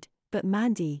his head, but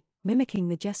Mandy, mimicking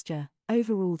the gesture,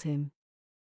 overruled him.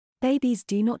 Babies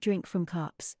do not drink from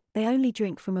cups, they only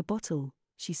drink from a bottle,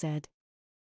 she said.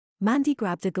 Mandy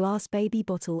grabbed a glass baby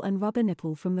bottle and rubber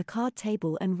nipple from the card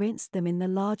table and rinsed them in the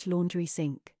large laundry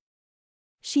sink.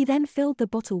 She then filled the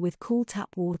bottle with cool tap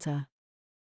water.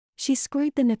 She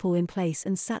screwed the nipple in place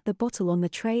and sat the bottle on the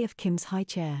tray of Kim's high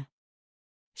chair.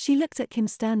 She looked at Kim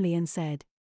sternly and said,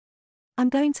 I'm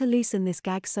going to loosen this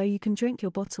gag so you can drink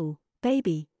your bottle,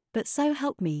 baby, but so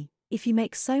help me, if you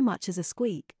make so much as a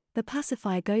squeak, the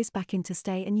pacifier goes back into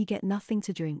stay and you get nothing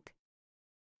to drink.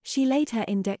 She laid her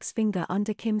index finger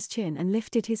under Kim's chin and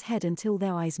lifted his head until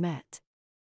their eyes met.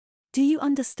 Do you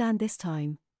understand this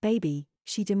time, baby?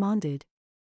 She demanded.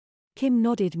 Kim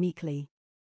nodded meekly.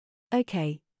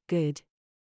 Okay, good.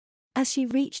 As she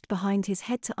reached behind his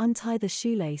head to untie the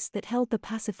shoelace that held the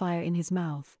pacifier in his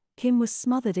mouth, Kim was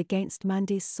smothered against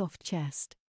Mandy's soft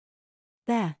chest.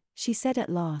 There, she said at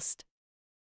last.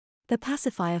 The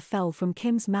pacifier fell from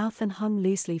Kim's mouth and hung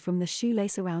loosely from the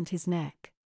shoelace around his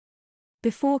neck.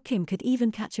 Before Kim could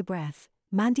even catch a breath,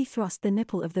 Mandy thrust the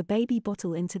nipple of the baby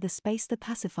bottle into the space the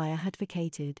pacifier had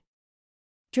vacated.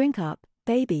 Drink up,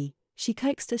 baby, she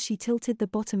coaxed as she tilted the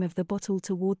bottom of the bottle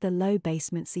toward the low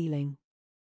basement ceiling.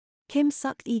 Kim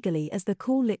sucked eagerly as the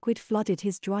cool liquid flooded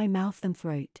his dry mouth and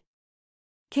throat.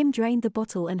 Kim drained the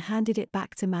bottle and handed it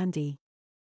back to Mandy.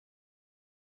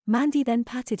 Mandy then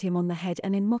patted him on the head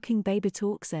and in mocking baby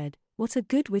talk said, What a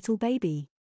good little baby.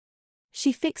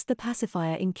 She fixed the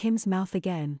pacifier in Kim's mouth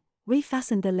again,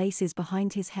 refastened the laces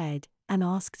behind his head, and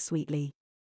asked sweetly,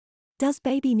 Does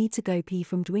baby need to go pee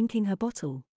from drinking her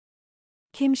bottle?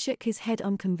 Kim shook his head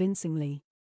unconvincingly.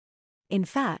 In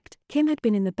fact, Kim had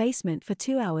been in the basement for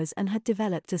 2 hours and had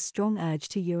developed a strong urge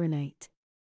to urinate.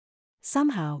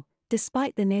 Somehow,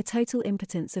 despite the near-total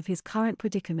impotence of his current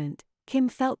predicament, Kim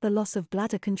felt the loss of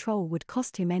bladder control would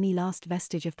cost him any last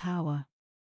vestige of power.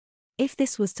 If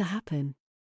this was to happen,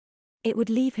 it would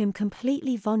leave him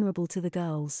completely vulnerable to the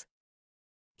girls.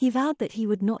 He vowed that he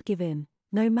would not give in,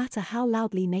 no matter how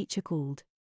loudly nature called.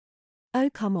 Oh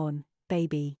come on,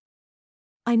 baby.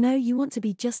 I know you want to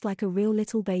be just like a real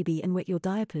little baby and wet your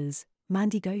diapers,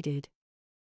 Mandy goaded.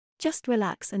 Just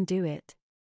relax and do it.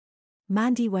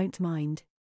 Mandy won't mind.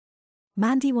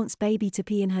 Mandy wants baby to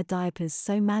pee in her diapers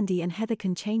so Mandy and Heather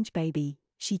can change baby,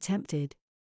 she tempted.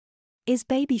 Is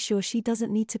baby sure she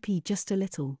doesn't need to pee just a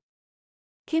little?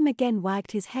 Kim again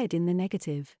wagged his head in the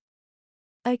negative.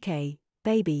 Okay,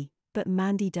 baby, but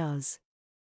Mandy does.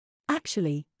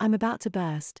 Actually, I'm about to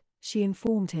burst, she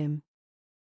informed him.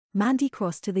 Mandy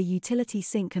crossed to the utility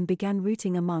sink and began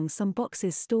rooting among some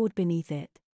boxes stored beneath it.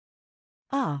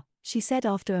 Ah, she said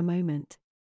after a moment.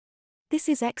 This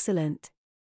is excellent.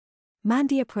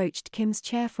 Mandy approached Kim's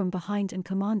chair from behind and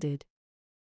commanded.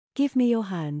 Give me your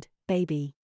hand,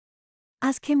 baby.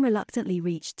 As Kim reluctantly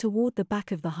reached toward the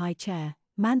back of the high chair,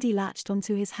 Mandy latched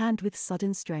onto his hand with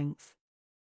sudden strength.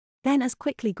 Then as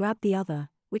quickly grabbed the other,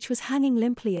 which was hanging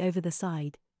limply over the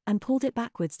side, and pulled it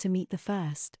backwards to meet the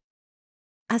first.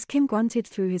 As Kim grunted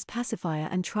through his pacifier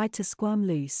and tried to squirm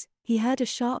loose, he heard a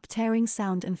sharp tearing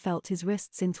sound and felt his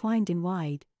wrists entwined in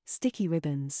wide, sticky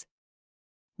ribbons.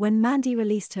 When Mandy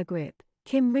released her grip,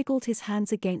 Kim wriggled his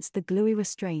hands against the gluey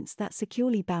restraints that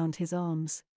securely bound his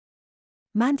arms.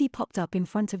 Mandy popped up in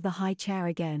front of the high chair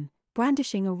again,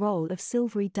 brandishing a roll of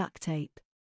silvery duct tape.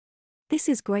 This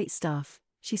is great stuff,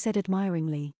 she said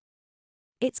admiringly.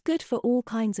 It's good for all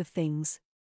kinds of things.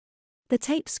 The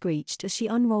tape screeched as she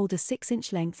unrolled a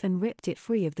 6-inch length and ripped it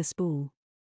free of the spool.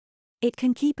 It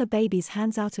can keep a baby's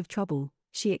hands out of trouble,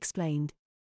 she explained.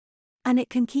 And it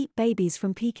can keep babies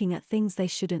from peeking at things they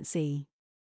shouldn't see.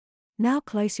 Now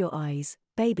close your eyes,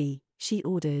 baby, she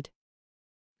ordered.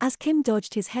 As Kim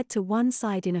dodged his head to one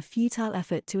side in a futile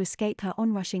effort to escape her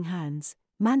onrushing hands,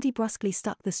 Mandy brusquely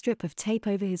stuck the strip of tape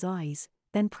over his eyes,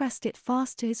 then pressed it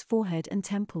fast to his forehead and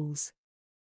temples.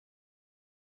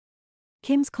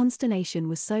 Kim's consternation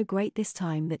was so great this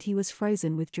time that he was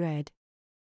frozen with dread.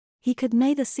 He could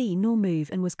neither see nor move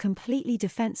and was completely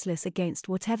defenseless against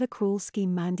whatever cruel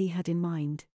scheme Mandy had in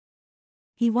mind.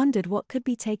 He wondered what could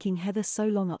be taking Heather so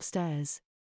long upstairs.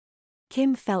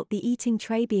 Kim felt the eating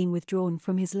tray being withdrawn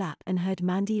from his lap and heard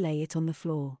Mandy lay it on the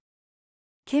floor.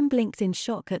 Kim blinked in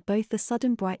shock at both the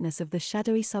sudden brightness of the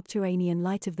shadowy subterranean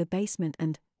light of the basement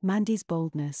and Mandy's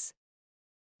boldness.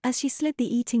 As she slid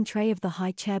the eating tray of the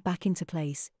high chair back into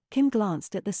place, Kim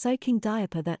glanced at the soaking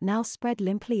diaper that now spread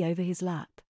limply over his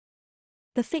lap.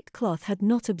 The thick cloth had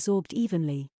not absorbed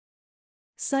evenly.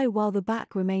 So while the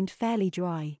back remained fairly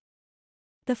dry,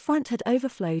 the front had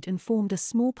overflowed and formed a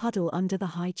small puddle under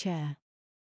the high chair.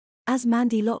 As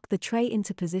Mandy locked the tray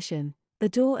into position, the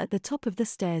door at the top of the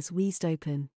stairs wheezed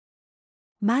open.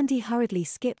 Mandy hurriedly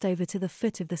skipped over to the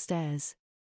foot of the stairs.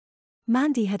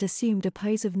 Mandy had assumed a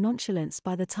pose of nonchalance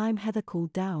by the time Heather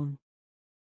called down.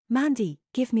 Mandy,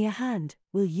 give me a hand,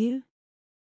 will you?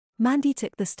 Mandy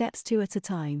took the steps 2 at a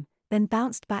time, then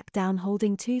bounced back down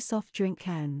holding 2 soft drink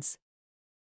cans.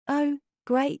 Oh,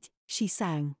 great, she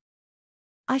sang.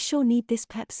 I sure need this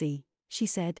Pepsi, she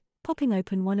said, popping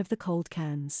open one of the cold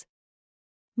cans.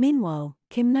 Meanwhile,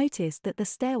 Kim noticed that the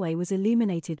stairway was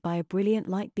illuminated by a brilliant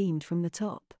light beamed from the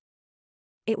top.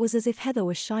 It was as if Heather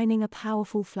was shining a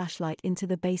powerful flashlight into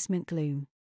the basement gloom.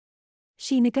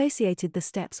 She negotiated the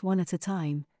steps 1 at a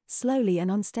time, slowly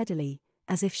and unsteadily,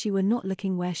 as if she were not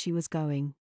looking where she was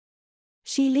going.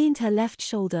 She leaned her left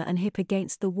shoulder and hip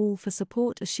against the wall for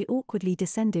support as she awkwardly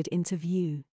descended into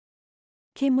view.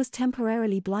 Kim was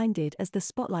temporarily blinded as the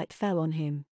spotlight fell on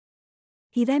him.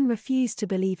 He then refused to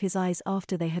believe his eyes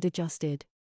after they had adjusted.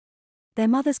 Their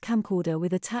mother's camcorder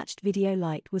with attached video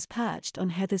light was perched on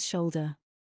Heather's shoulder.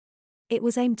 It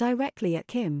was aimed directly at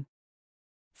Kim.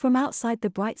 From outside the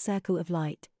bright circle of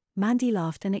light, Mandy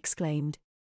laughed and exclaimed,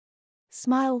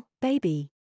 "Smile, baby.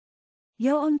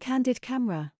 You're on candid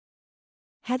camera."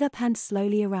 Heather panned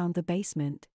slowly around the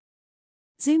basement.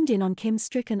 Zoomed in on Kim's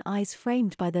stricken eyes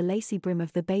framed by the lacy brim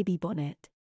of the baby bonnet.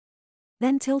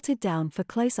 Then tilted down for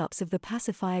close-ups of the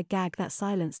pacifier gag that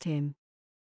silenced him.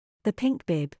 The pink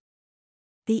bib.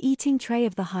 The eating tray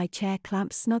of the high chair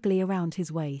clamped snugly around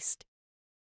his waist.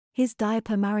 His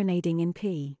diaper marinading in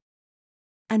pee.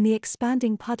 And the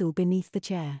expanding puddle beneath the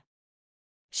chair.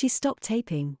 She stopped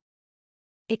taping.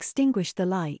 Extinguished the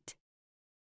light.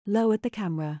 Lowered the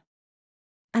camera.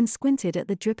 And squinted at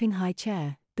the dripping high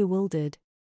chair, bewildered.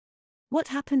 "What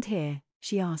happened here?"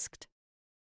 she asked.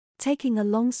 Taking a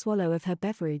long swallow of her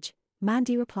beverage,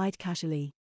 Mandy replied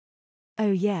casually.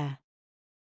 "Oh yeah.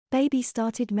 Baby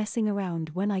started messing around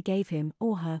when I gave him,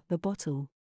 or her, the bottle.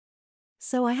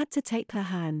 So I had to tape her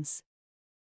hands."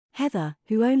 Heather,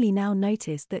 who only now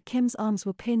noticed that Kim's arms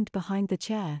were pinned behind the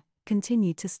chair,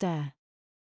 continued to stare.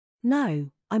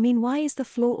 "No, I mean why is the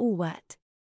floor all wet?"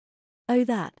 "Oh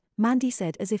that," Mandy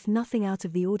said as if nothing out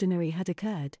of the ordinary had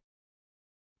occurred.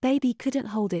 Baby couldn't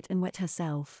hold it and wet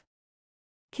herself.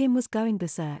 Kim was going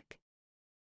berserk.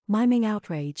 Miming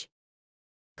outrage.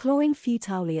 Clawing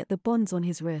futilely at the bonds on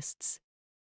his wrists.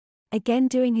 Again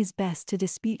doing his best to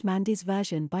dispute Mandy's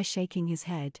version by shaking his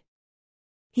head.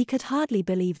 He could hardly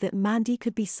believe that Mandy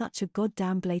could be such a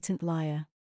goddamn blatant liar.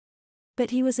 But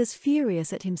he was as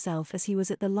furious at himself as he was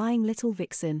at the lying little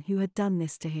vixen who had done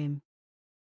this to him.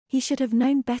 He should have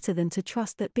known better than to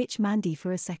trust that bitch Mandy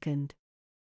for a second.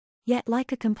 Yet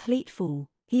like a complete fool,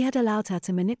 he had allowed her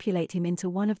to manipulate him into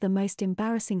one of the most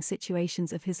embarrassing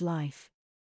situations of his life.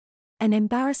 An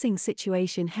embarrassing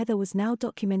situation Heather was now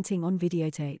documenting on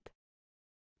videotape.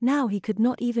 Now he could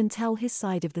not even tell his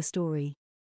side of the story.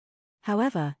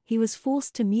 However, he was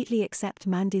forced to mutely accept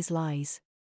Mandy's lies.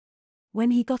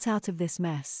 When he got out of this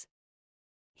mess,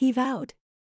 he vowed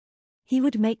he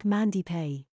would make Mandy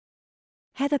pay.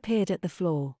 Heather peered at the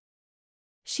floor.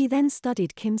 She then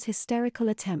studied Kim's hysterical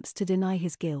attempts to deny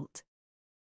his guilt.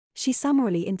 She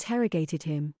summarily interrogated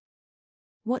him.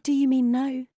 "What do you mean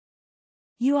no?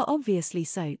 You are obviously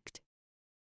soaked.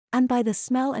 And by the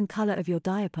smell and color of your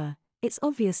diaper, it's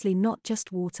obviously not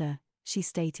just water," she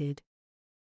stated.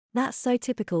 "That's so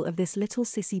typical of this little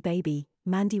sissy baby,"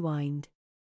 Mandy whined.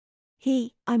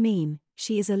 She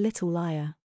is a little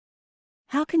liar.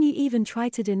 "How can you even try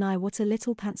to deny what a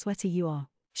little pantsweater you are?"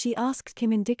 she asked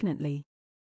Kim indignantly.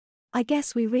 "I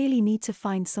guess we really need to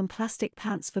find some plastic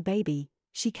pants for baby,"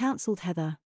 she counseled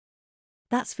Heather.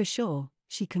 "That's for sure,"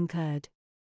 she concurred.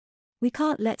 "We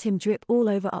can't let him drip all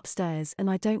over upstairs and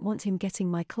I don't want him getting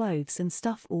my clothes and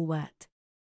stuff all wet.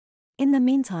 In the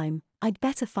meantime, I'd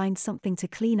better find something to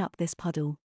clean up this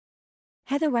puddle."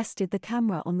 Heather rested the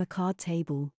camera on the card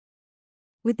table.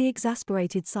 With the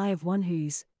exasperated sigh of one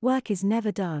whose work is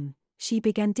never done, she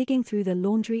began digging through the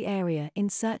laundry area in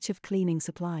search of cleaning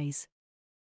supplies.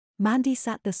 Mandy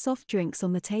sat the soft drinks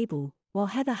on the table, while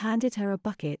Heather handed her a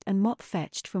bucket and mop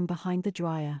fetched from behind the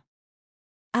dryer.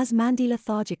 As Mandy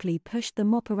lethargically pushed the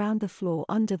mop around the floor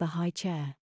under the high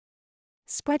chair,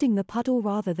 spreading the puddle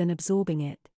rather than absorbing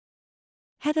it,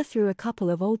 Heather threw a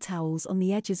couple of old towels on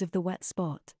the edges of the wet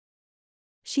spot.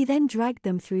 She then dragged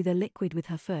them through the liquid with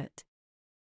her foot.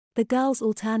 The girls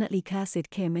alternately cursed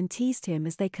Kim and teased him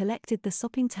as they collected the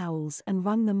sopping towels and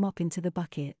wrung the mop into the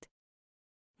bucket.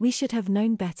 "We should have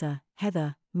known better,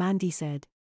 Heather," Mandy said.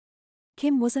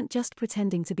 "Kim wasn't just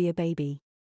pretending to be a baby.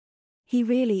 He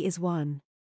really is one.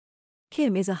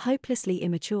 Kim is a hopelessly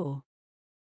immature,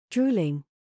 drooling,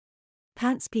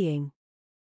 pants peeing,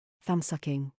 thumb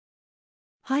sucking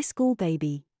high school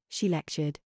baby," she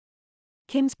lectured.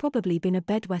 "Kim's probably been a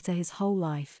bedwetter his whole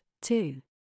life, too.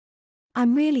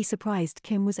 I'm really surprised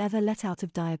Kim was ever let out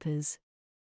of diapers."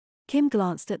 Kim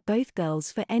glanced at both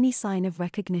girls for any sign of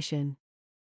recognition.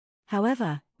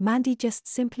 However, Mandy just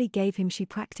simply gave him she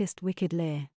practiced wicked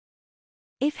leer.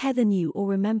 If Heather knew or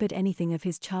remembered anything of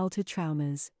his childhood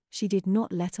traumas, she did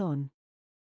not let on.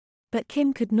 But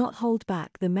Kim could not hold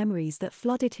back the memories that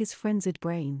flooded his frenzied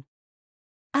brain.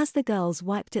 As the girls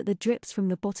wiped at the drips from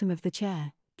the bottom of the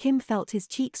chair, Kim felt his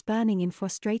cheeks burning in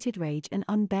frustrated rage and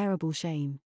unbearable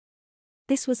shame.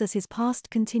 This was as his past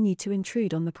continued to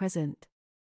intrude on the present.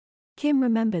 Kim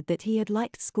remembered that he had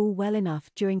liked school well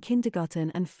enough during kindergarten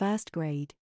and first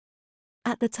grade.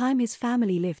 At the time his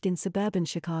family lived in suburban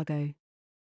Chicago.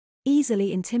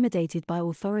 Easily intimidated by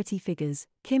authority figures,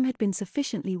 Kim had been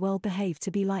sufficiently well behaved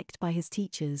to be liked by his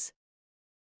teachers.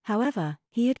 However,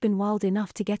 he had been wild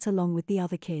enough to get along with the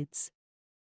other kids.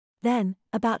 Then,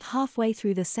 about halfway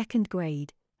through the second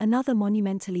grade, another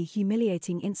monumentally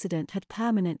humiliating incident had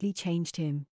permanently changed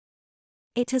him.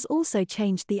 It has also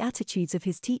changed the attitudes of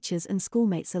his teachers and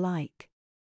schoolmates alike.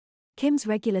 Kim's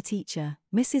regular teacher,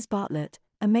 Mrs. Bartlett,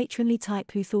 a matronly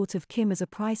type who thought of Kim as a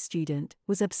prize student,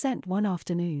 was absent one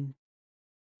afternoon.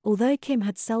 Although Kim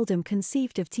had seldom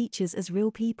conceived of teachers as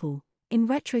real people, in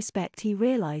retrospect he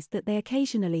realized that they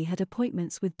occasionally had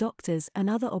appointments with doctors and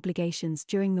other obligations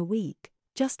during the week,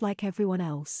 just like everyone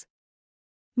else.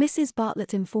 Mrs.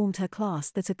 Bartlett informed her class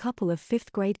that a couple of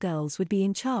fifth-grade girls would be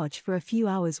in charge for a few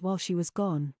hours while she was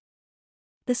gone.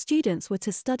 The students were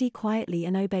to study quietly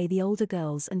and obey the older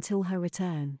girls until her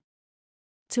return.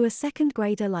 To a second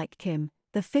grader like Kim,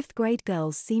 the fifth-grade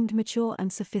girls seemed mature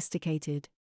and sophisticated.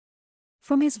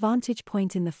 From his vantage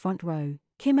point in the front row,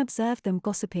 Kim observed them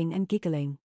gossiping and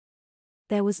giggling.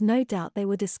 There was no doubt they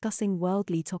were discussing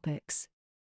worldly topics.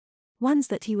 Ones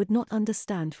that he would not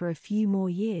understand for a few more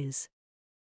years.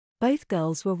 Both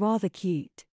girls were rather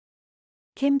cute.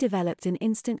 Kim developed an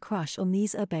instant crush on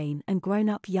these urbane and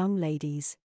grown-up young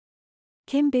ladies.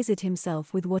 Kim busied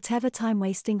himself with whatever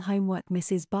time-wasting homework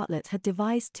Mrs. Bartlett had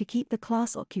devised to keep the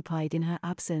class occupied in her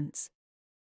absence.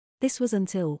 This was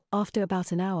until, after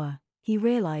about an hour, he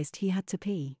realized he had to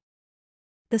pee.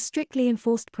 The strictly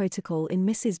enforced protocol in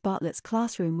Mrs. Bartlett's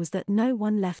classroom was that no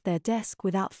one left their desk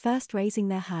without first raising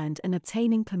their hand and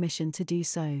obtaining permission to do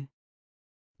so.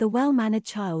 The well-mannered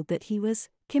child that he was,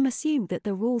 Kim assumed that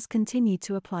the rules continued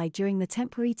to apply during the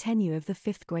temporary tenure of the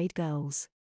 5th grade girls.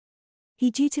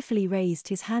 He dutifully raised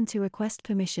his hand to request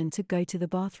permission to go to the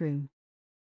bathroom,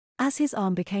 as his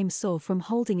arm became sore from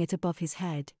holding it above his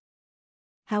head.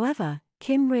 However,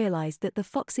 Kim realized that the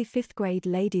foxy 5th grade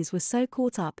ladies were so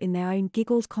caught up in their own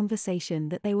giggled conversation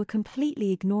that they were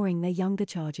completely ignoring their younger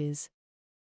charges.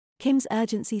 Kim's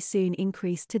urgency soon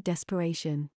increased to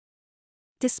desperation.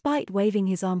 Despite waving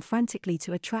his arm frantically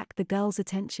to attract the girls'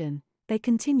 attention, they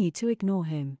continued to ignore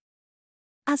him.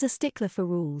 As a stickler for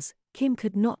rules, Kim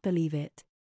could not believe it.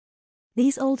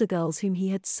 These older girls whom he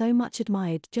had so much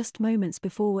admired just moments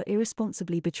before were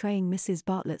irresponsibly betraying Mrs.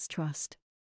 Bartlett's trust.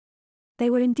 They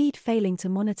were indeed failing to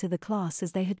monitor the class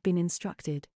as they had been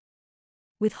instructed.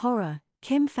 With horror,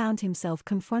 Kim found himself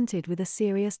confronted with a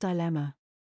serious dilemma.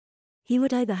 He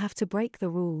would either have to break the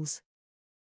rules,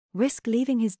 risk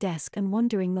leaving his desk and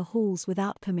wandering the halls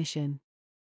without permission,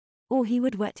 or he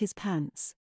would wet his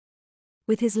pants.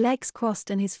 With his legs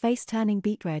crossed and his face turning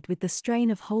beet red with the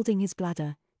strain of holding his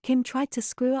bladder, Kim tried to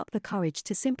screw up the courage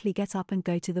to simply get up and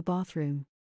go to the bathroom.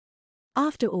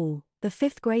 After all, the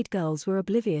 5th grade girls were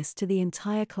oblivious to the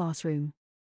entire classroom.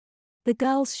 The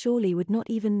girls surely would not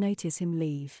even notice him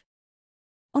leave.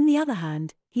 On the other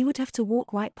hand, he would have to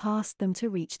walk right past them to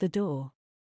reach the door.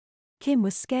 Kim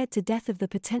was scared to death of the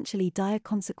potentially dire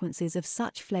consequences of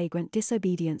such flagrant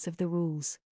disobedience of the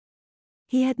rules.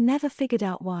 He had never figured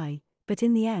out why, but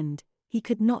in the end, he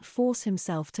could not force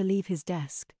himself to leave his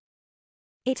desk.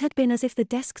 It had been as if the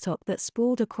desktop that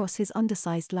sprawled across his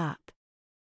undersized lap,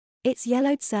 its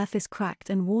yellowed surface cracked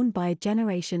and worn by a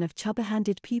generation of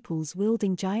chubby-handed pupils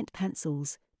wielding giant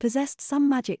pencils, possessed some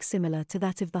magic similar to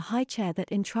that of the high chair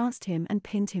that entranced him and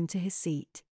pinned him to his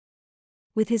seat.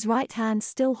 With his right hand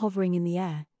still hovering in the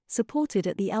air, supported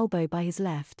at the elbow by his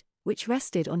left, which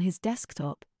rested on his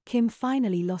desktop, Kim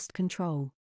finally lost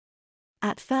control.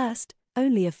 At first,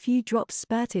 only a few drops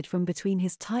spurted from between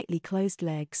his tightly closed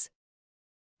legs.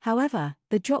 However,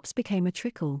 the drops became a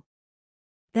trickle,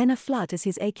 then a flood as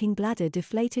his aching bladder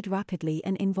deflated rapidly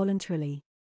and involuntarily.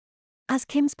 As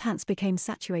Kim's pants became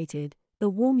saturated, the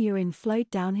warm urine flowed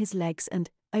down his legs and,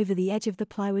 over the edge of the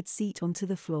plywood seat onto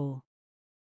the floor.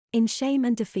 In shame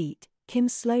and defeat, Kim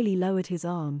slowly lowered his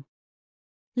arm,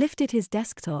 lifted his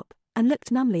desktop, and looked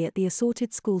numbly at the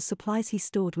assorted school supplies he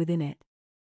stored within it,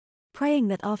 praying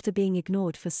that after being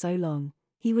ignored for so long,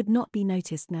 he would not be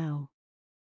noticed now.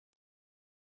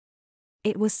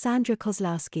 It was Sandra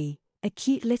Kozlowski, a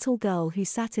cute little girl who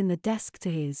sat in the desk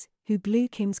to his, who blew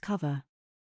Kim's cover.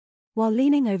 While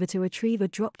leaning over to retrieve a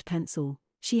dropped pencil,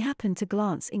 she happened to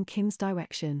glance in Kim's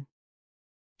direction.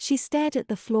 She stared at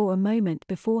the floor a moment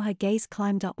before her gaze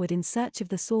climbed upward in search of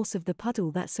the source of the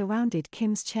puddle that surrounded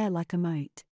Kim's chair like a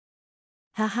moat.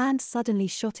 Her hand suddenly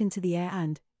shot into the air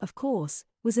and, of course,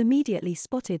 was immediately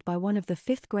spotted by one of the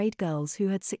 5th grade girls who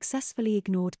had successfully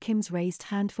ignored Kim's raised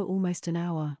hand for almost an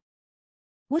hour.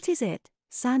 "What is it,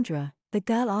 Sandra?" the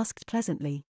girl asked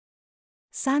pleasantly.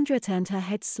 Sandra turned her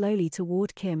head slowly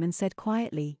toward Kim and said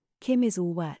quietly, "Kim is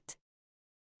all wet."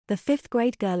 The 5th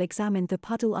grade girl examined the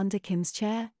puddle under Kim's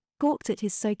chair, gawked at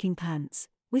his soaking pants,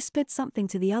 whispered something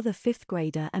to the other 5th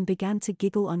grader and began to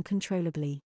giggle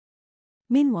uncontrollably.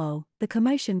 Meanwhile, the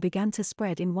commotion began to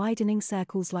spread in widening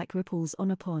circles like ripples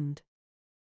on a pond.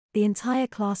 The entire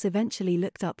class eventually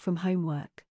looked up from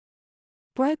homework,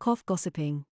 broke off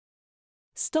gossiping,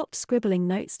 stopped scribbling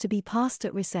notes to be passed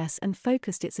at recess and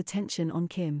focused its attention on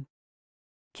Kim.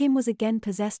 Kim was again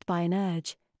possessed by an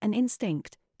urge, an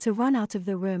instinct, to run out of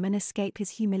the room and escape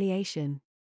his humiliation.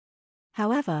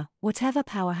 However, whatever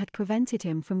power had prevented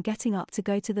him from getting up to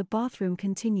go to the bathroom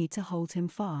continued to hold him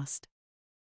fast.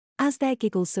 As their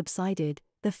giggles subsided,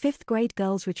 the 5th grade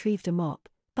girls retrieved a mop,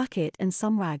 bucket and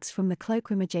some rags from the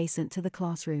cloakroom adjacent to the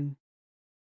classroom.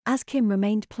 As Kim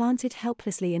remained planted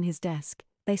helplessly in his desk,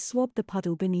 they swabbed the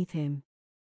puddle beneath him.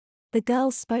 The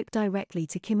girls spoke directly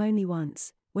to Kim only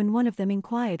once, when one of them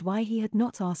inquired why he had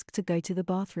not asked to go to the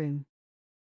bathroom.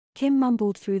 Kim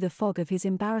mumbled through the fog of his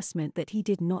embarrassment that he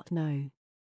did not know.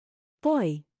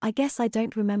 "Boy, I guess I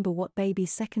don't remember what baby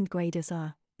 2nd graders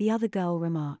are," the other girl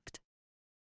remarked.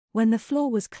 When the floor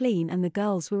was clean and the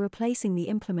girls were replacing the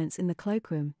implements in the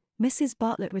cloakroom, Mrs.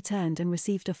 Bartlett returned and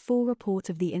received a full report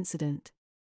of the incident.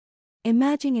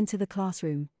 Emerging into the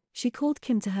classroom, she called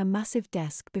Kim to her massive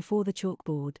desk before the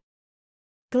chalkboard,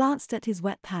 glanced at his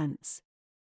wet pants,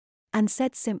 and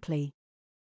said simply,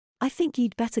 I think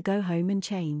you'd better go home and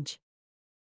change.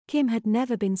 Kim had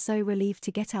never been so relieved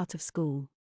to get out of school.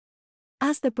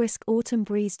 As the brisk autumn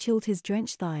breeze chilled his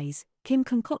drenched thighs, Kim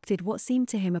concocted what seemed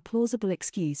to him a plausible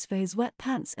excuse for his wet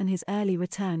pants and his early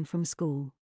return from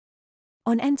school.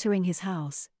 On entering his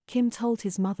house, Kim told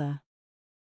his mother,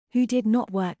 who did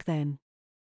not work then,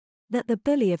 that the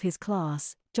bully of his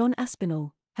class, John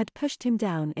Aspinall, had pushed him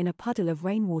down in a puddle of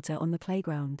rainwater on the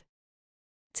playground.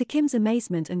 To Kim's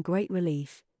amazement and great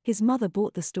relief, his mother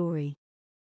bought the story.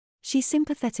 She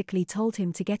sympathetically told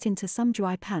him to get into some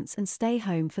dry pants and stay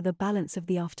home for the balance of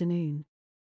the afternoon.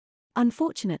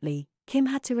 Unfortunately, Kim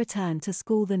had to return to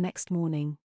school the next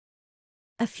morning.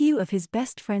 A few of his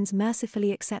best friends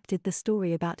mercifully accepted the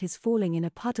story about his falling in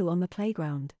a puddle on the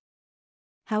playground.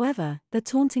 However, the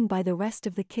taunting by the rest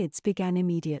of the kids began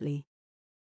immediately.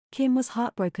 Kim was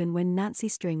heartbroken when Nancy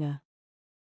Stringer,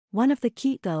 one of the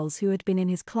cute girls who had been in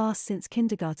his class since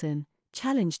kindergarten,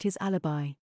 challenged his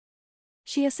alibi.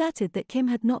 She asserted that Kim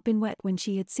had not been wet when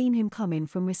she had seen him come in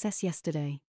from recess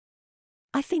yesterday.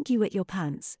 "I think you wet your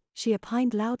pants," she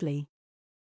opined loudly.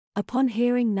 Upon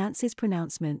hearing Nancy's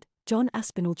pronouncement, John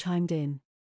Aspinall chimed in.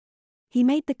 He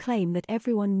made the claim that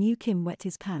everyone knew Kim wet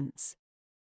his pants,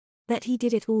 that he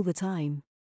did it all the time,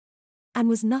 and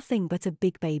was nothing but a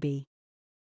big baby.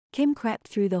 Kim crept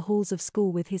through the halls of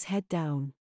school with his head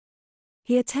down.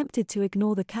 He attempted to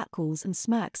ignore the catcalls and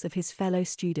smirks of his fellow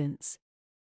students.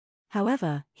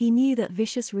 However, he knew that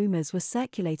vicious rumors were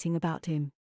circulating about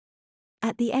him.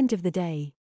 At the end of the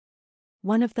day,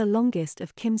 one of the longest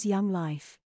of Kim's young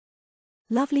life,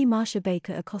 lovely Marcia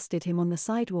Baker accosted him on the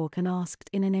sidewalk and asked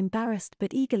in an embarrassed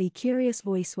but eagerly curious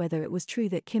voice whether it was true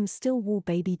that Kim still wore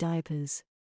baby diapers.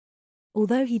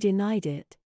 Although he denied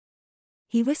it,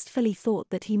 he wistfully thought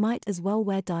that he might as well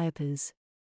wear diapers.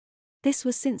 This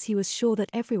was since he was sure that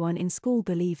everyone in school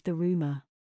believed the rumor.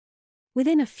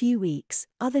 Within a few weeks,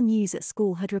 other news at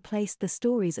school had replaced the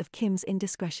stories of Kim's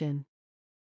indiscretion.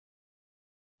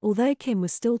 Although Kim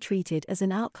was still treated as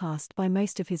an outcast by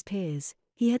most of his peers,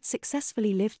 he had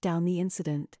successfully lived down the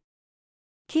incident.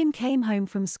 Kim came home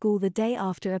from school the day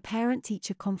after a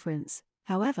parent-teacher conference,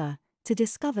 however, to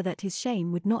discover that his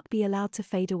shame would not be allowed to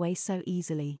fade away so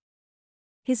easily.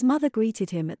 His mother greeted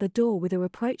him at the door with a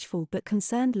reproachful but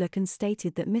concerned look and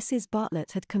stated that Mrs.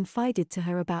 Bartlett had confided to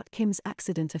her about Kim's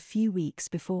accident a few weeks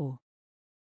before.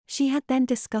 She had then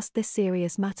discussed this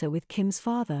serious matter with Kim's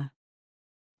father.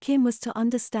 Kim was to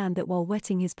understand that while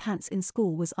wetting his pants in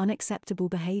school was unacceptable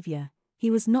behavior,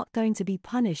 he was not going to be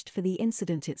punished for the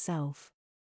incident itself.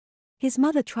 His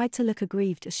mother tried to look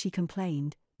aggrieved as she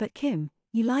complained, "But Kim,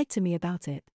 you lied to me about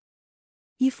it.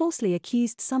 You falsely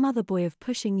accused some other boy of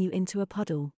pushing you into a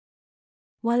puddle.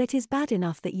 While it is bad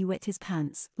enough that you wet his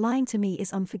pants, lying to me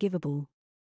is unforgivable.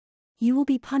 You will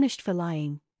be punished for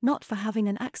lying, not for having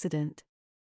an accident."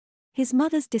 His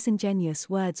mother's disingenuous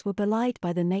words were belied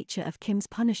by the nature of Kim's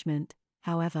punishment,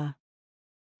 however.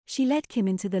 She led Kim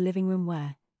into the living room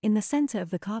where, in the center of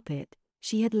the carpet,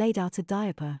 she had laid out a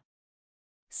diaper,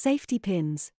 safety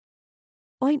pins,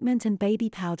 ointment and baby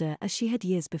powder as she had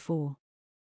years before.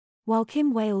 While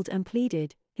Kim wailed and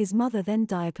pleaded, his mother then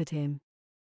diapered him,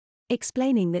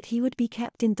 explaining that he would be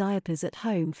kept in diapers at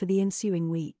home for the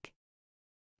ensuing week.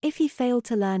 If he failed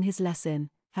to learn his lesson,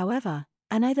 however,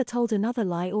 and either told another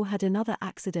lie or had another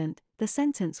accident, the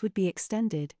sentence would be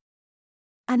extended.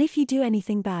 "And if you do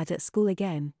anything bad at school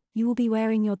again, you will be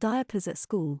wearing your diapers at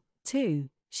school,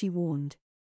 too," she warned.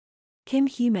 Kim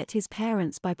humored his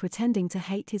parents by pretending to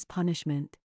hate his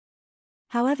punishment.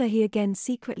 However, he again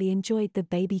secretly enjoyed the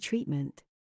baby treatment.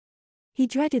 He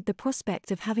dreaded the prospect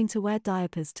of having to wear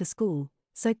diapers to school,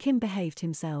 so Kim behaved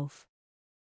himself.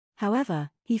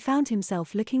 However, he found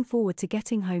himself looking forward to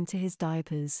getting home to his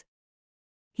diapers.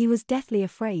 He was deathly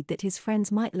afraid that his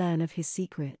friends might learn of his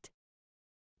secret.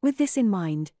 With this in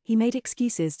mind, he made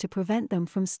excuses to prevent them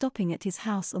from stopping at his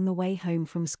house on the way home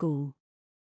from school.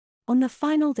 On the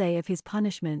final day of his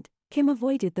punishment, Kim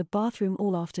avoided the bathroom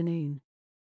all afternoon.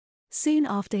 Soon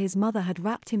after his mother had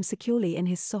wrapped him securely in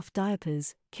his soft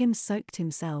diapers, Kim soaked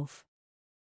himself.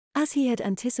 As he had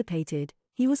anticipated,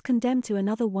 he was condemned to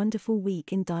another wonderful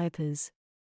week in diapers.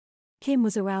 Kim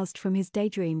was aroused from his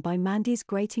daydream by Mandy's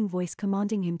grating voice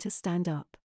commanding him to stand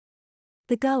up.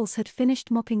 The girls had finished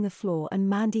mopping the floor and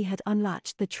Mandy had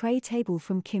unlatched the tray table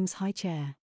from Kim's high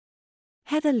chair.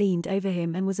 Heather leaned over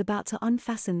him and was about to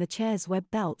unfasten the chair's web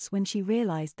belts when she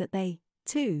realized that they,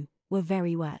 too, were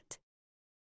very wet.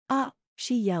 "Ah,"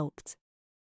 she yelped.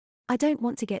 "I don't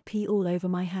want to get pee all over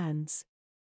my hands."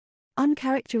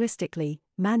 Uncharacteristically,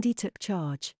 Mandy took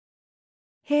charge.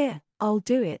 "Here, I'll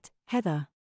do it, Heather.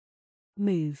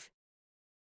 Move."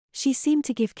 She seemed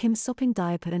to give Kim's sopping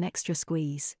diaper an extra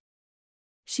squeeze.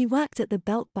 She worked at the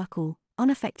belt buckle,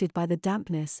 unaffected by the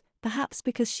dampness, perhaps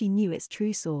because she knew its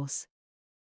true source.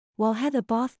 While Heather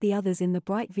bathed the others in the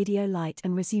bright video light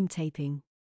and resumed taping.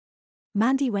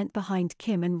 Mandy went behind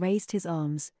Kim and raised his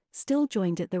arms, still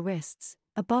joined at the wrists,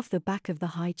 above the back of the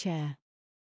high chair.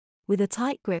 With a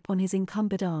tight grip on his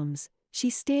encumbered arms, she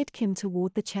steered Kim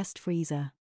toward the chest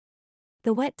freezer.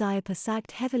 The wet diaper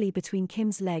sagged heavily between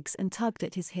Kim's legs and tugged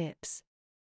at his hips.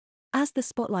 As the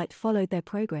spotlight followed their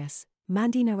progress,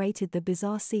 Mandy narrated the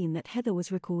bizarre scene that Heather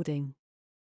was recording.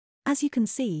 As you can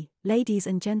see, ladies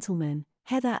and gentlemen,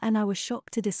 Heather and I were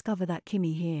shocked to discover that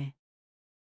Kimmy here.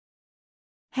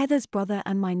 Heather's brother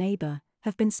and my neighbor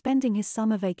have been spending his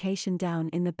summer vacation down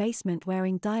in the basement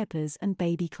wearing diapers and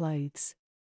baby clothes.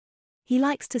 He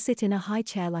likes to sit in a high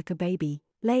chair like a baby,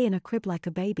 lay in a crib like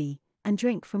a baby, and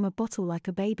drink from a bottle like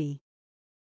a baby.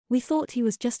 We thought he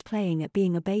was just playing at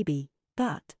being a baby,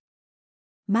 but...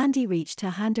 Mandy reached her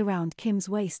hand around Kim's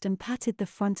waist and patted the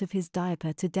front of his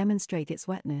diaper to demonstrate its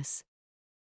wetness.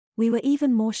 We were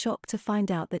even more shocked to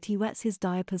find out that he wets his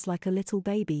diapers like a little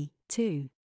baby, too.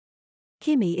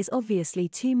 Kimmy is obviously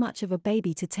too much of a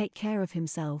baby to take care of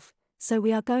himself, so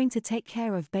we are going to take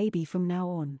care of baby from now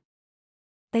on.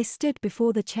 They stood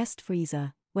before the chest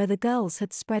freezer, where the girls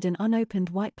had spread an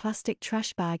unopened white plastic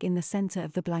trash bag in the center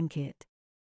of the blanket.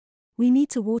 We need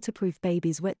to waterproof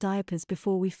baby's wet diapers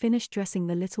before we finish dressing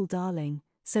the little darling,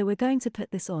 so we're going to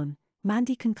put this on,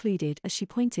 Mandy concluded as she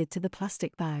pointed to the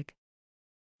plastic bag.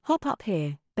 Hop up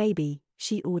here, baby,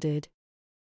 she ordered.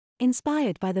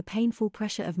 Inspired by the painful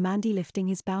pressure of Mandy lifting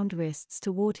his bound wrists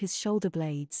toward his shoulder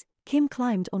blades, Kim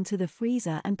climbed onto the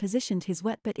freezer and positioned his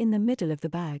wet butt in the middle of the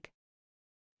bag.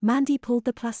 Mandy pulled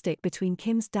the plastic between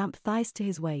Kim's damp thighs to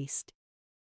his waist.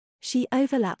 She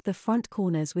overlapped the front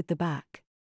corners with the back.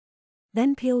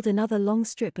 Then peeled another long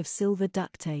strip of silver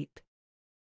duct tape.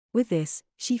 With this,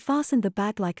 she fastened the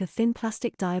bag like a thin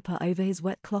plastic diaper over his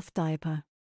wet cloth diaper.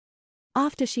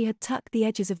 After she had tucked the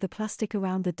edges of the plastic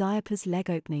around the diaper's leg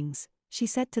openings, she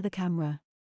said to the camera,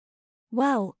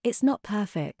 "Well, it's not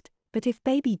perfect, but if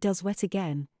baby does wet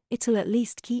again, it'll at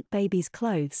least keep baby's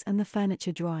clothes and the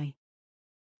furniture dry."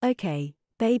 "Okay,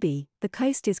 baby, the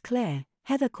coast is clear,"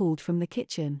 Heather called from the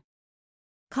kitchen.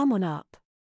 "Come on up."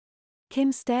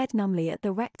 Kim stared numbly at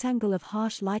the rectangle of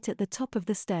harsh light at the top of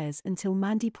the stairs until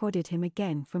Mandy prodded him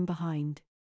again from behind.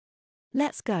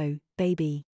 "Let's go,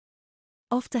 baby."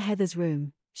 Off to Heather's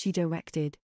room, she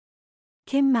directed.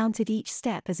 Kim mounted each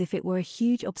step as if it were a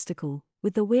huge obstacle,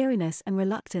 with the weariness and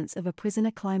reluctance of a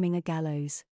prisoner climbing a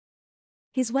gallows.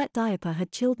 His wet diaper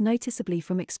had chilled noticeably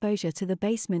from exposure to the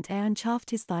basement air and chafed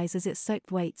his thighs as its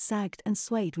soaked weight sagged and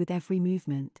swayed with every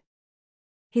movement.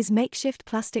 His makeshift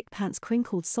plastic pants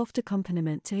crinkled soft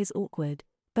accompaniment to his awkward,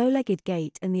 bow-legged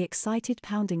gait and the excited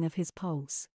pounding of his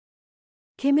pulse.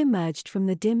 Kim emerged from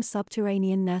the dim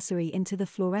subterranean nursery into the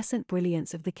fluorescent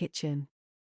brilliance of the kitchen.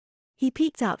 He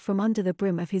peeked out from under the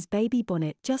brim of his baby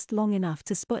bonnet just long enough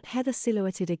to spot Heather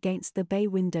silhouetted against the bay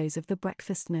windows of the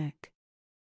breakfast nook.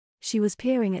 She was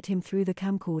peering at him through the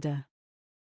camcorder.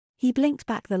 He blinked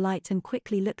back the light and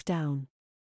quickly looked down.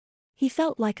 He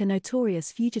felt like a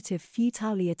notorious fugitive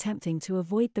futilely attempting to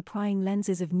avoid the prying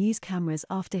lenses of news cameras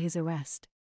after his arrest.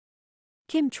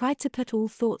 Kim tried to put all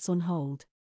thoughts on hold.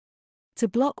 To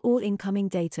block all incoming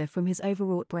data from his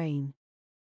overwrought brain.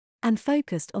 And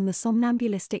focused on the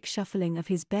somnambulistic shuffling of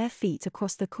his bare feet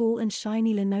across the cool and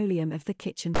shiny linoleum of the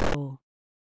kitchen floor.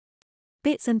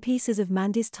 Bits and pieces of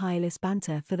Mandy's tireless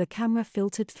banter for the camera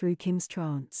filtered through Kim's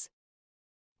trance.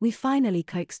 We finally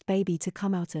coaxed baby to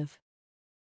come out of.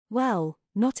 Well,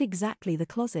 not exactly the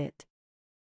closet.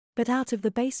 But out of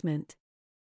the basement.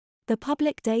 The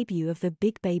public debut of the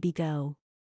big baby girl.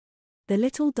 The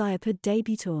little diapered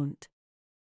debutante.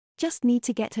 Just need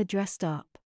to get her dressed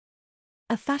up.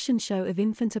 A fashion show of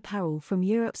infant apparel from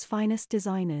Europe's finest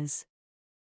designers.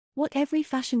 What every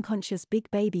fashion-conscious big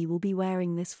baby will be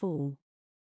wearing this fall.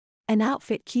 An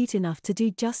outfit cute enough to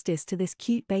do justice to this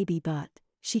cute baby butt,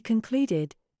 she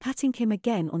concluded, patting Kim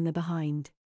again on the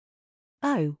behind.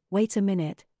 "Oh, wait a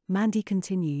minute," Mandy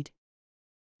continued.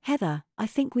 "Heather, I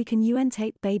think we can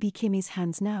tape baby Kimmy's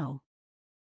hands now.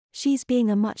 She's being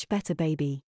a much better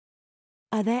baby.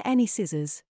 Are there any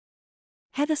scissors?"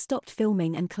 Heather stopped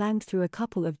filming and clanged through a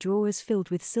couple of drawers filled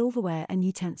with silverware and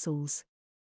utensils.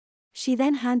 She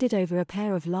then handed over a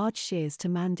pair of large shears to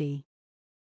Mandy.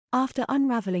 After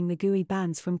unraveling the gooey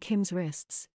bands from Kim's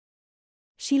wrists,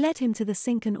 she led him to the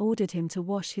sink and ordered him to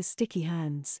wash his sticky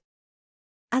hands.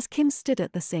 As Kim stood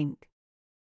at the sink,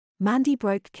 Mandy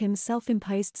broke Kim's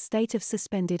self-imposed state of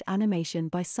suspended animation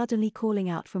by suddenly calling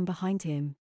out from behind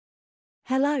him.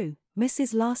 Hello,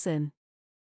 Mrs. Larson.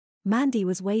 Mandy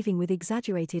was waving with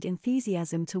exaggerated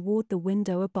enthusiasm toward the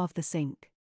window above the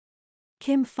sink.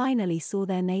 Kim finally saw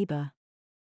their neighbor.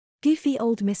 Goofy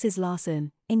old Mrs.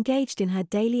 Larson, engaged in her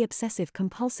daily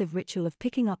obsessive-compulsive ritual of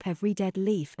picking up every dead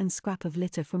leaf and scrap of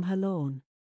litter from her lawn.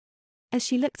 As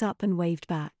she looked up and waved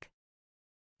back,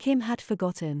 Kim had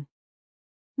forgotten.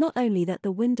 Not only that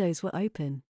the windows were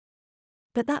open,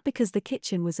 but that because the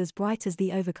kitchen was as bright as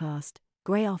the overcast,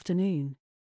 grey afternoon,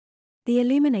 the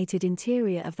illuminated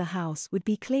interior of the house would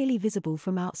be clearly visible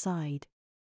from outside.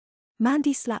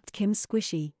 Mandy slapped Kim's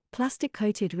squishy,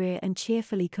 plastic-coated rear and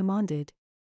cheerfully commanded,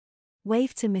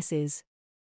 "Wave to Mrs.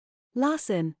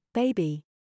 Larson, baby."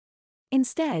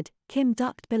 Instead, Kim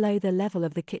ducked below the level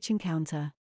of the kitchen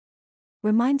counter,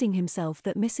 reminding himself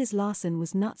that Mrs. Larson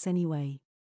was nuts anyway,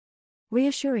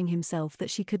 reassuring himself that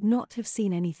she could not have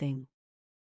seen anything.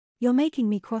 "You're making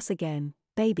me cross again,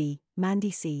 baby,"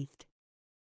 Mandy seethed.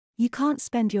 "You can't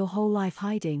spend your whole life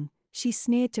hiding," she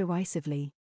sneered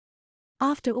derisively.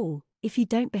 "After all, if you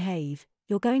don't behave,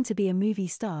 you're going to be a movie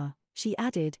star," she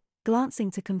added,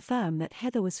 glancing to confirm that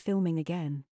Heather was filming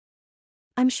again.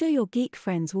 "I'm sure your geek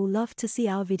friends will love to see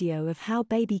our video of how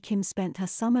baby Kim spent her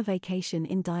summer vacation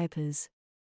in diapers.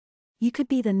 You could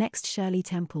be the next Shirley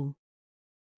Temple."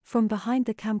 From behind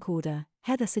the camcorder,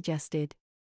 Heather suggested,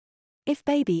 "If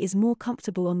baby is more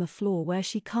comfortable on the floor where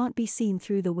she can't be seen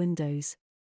through the windows,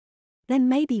 then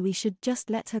maybe we should just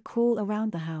let her crawl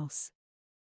around the house."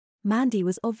 Mandy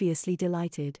was obviously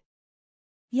delighted.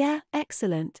 "Yeah,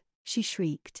 excellent," she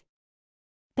shrieked.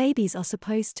 "Babies are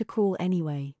supposed to crawl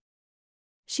anyway."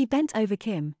 She bent over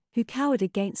Kim, who cowered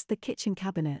against the kitchen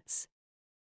cabinets.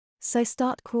 "So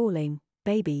start crawling,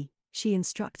 baby," she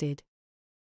instructed.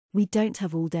 "We don't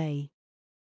have all day."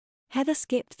 Heather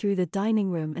skipped through the dining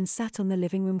room and sat on the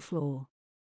living room floor.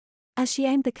 As she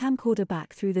aimed the camcorder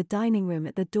back through the dining room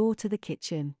at the door to the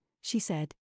kitchen, she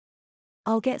said,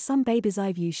 "I'll get some baby's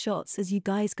eye view shots as you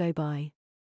guys go by."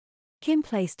 Kim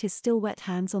placed his still wet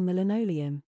hands on the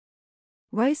linoleum,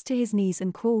 rose to his knees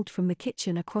and crawled from the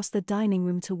kitchen across the dining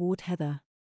room toward Heather,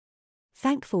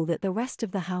 thankful that the rest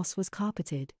of the house was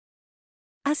carpeted.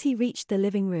 As he reached the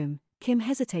living room, Kim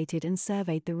hesitated and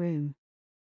surveyed the room.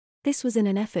 This was in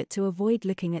an effort to avoid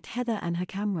looking at Heather and her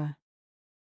camera.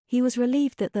 He was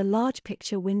relieved that the large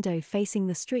picture window facing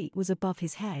the street was above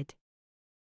his head.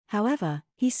 However,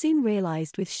 he soon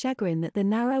realized with chagrin that the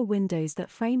narrow windows that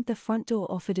framed the front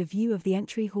door offered a view of the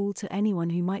entry hall to anyone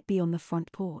who might be on the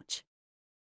front porch.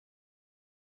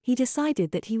 He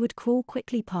decided that he would crawl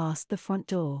quickly past the front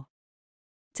door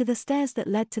to the stairs that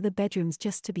led to the bedrooms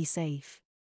just to be safe.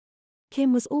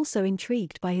 Kim was also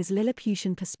intrigued by his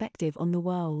Lilliputian perspective on the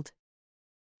world.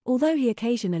 Although he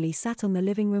occasionally sat on the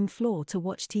living room floor to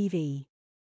watch TV,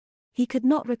 he could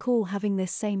not recall having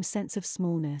this same sense of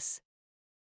smallness.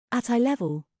 At eye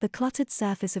level, the cluttered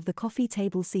surface of the coffee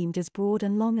table seemed as broad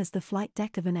and long as the flight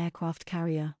deck of an aircraft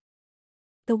carrier.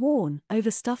 The worn,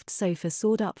 overstuffed sofa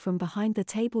soared up from behind the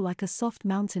table like a soft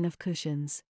mountain of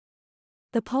cushions.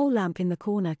 The pole lamp in the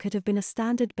corner could have been a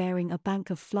standard bearing a bank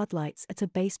of floodlights at a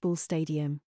baseball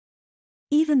stadium.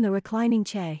 Even the reclining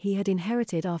chair he had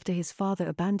inherited after his father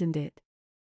abandoned it,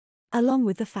 along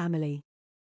with the family,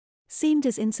 seemed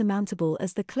as insurmountable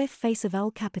as the cliff face of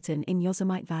El Capitan in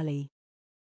Yosemite Valley.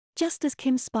 Just as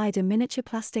Kim spied a miniature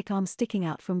plastic arm sticking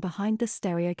out from behind the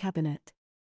stereo cabinet,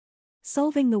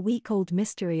 solving the week-old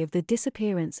mystery of the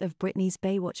disappearance of Britney's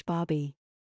Baywatch Barbie,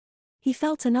 he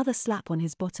felt another slap on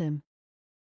his bottom.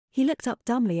 He looked up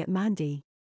dumbly at Mandy,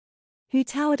 who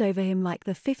towered over him like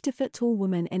the 50-foot-tall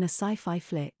woman in a sci-fi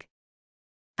flick,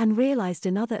 and realized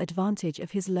another advantage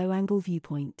of his low-angle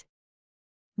viewpoint.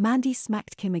 Mandy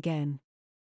smacked Kim again.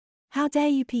 "How dare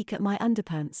you peek at my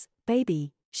underpants,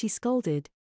 baby," she scolded,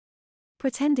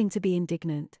 pretending to be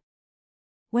indignant.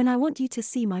 "When I want you to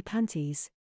see my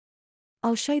panties,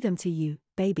 I'll show them to you,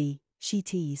 baby," she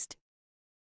teased.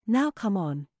 "Now come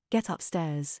on, get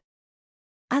upstairs."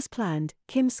 As planned,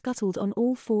 Kim scuttled on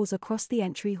all fours across the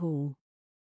entry hall,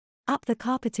 up the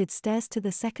carpeted stairs to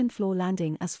the second-floor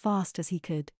landing as fast as he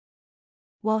could,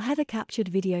 while Heather captured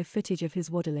video footage of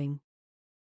his waddling,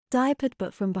 diapered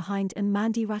but from behind, and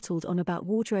Mandy rattled on about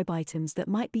wardrobe items that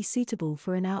might be suitable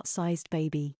for an outsized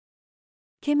baby.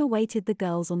 Kim awaited the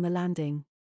girls on the landing,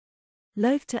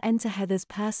 loath to enter Heather's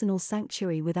personal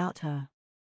sanctuary without her,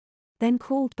 then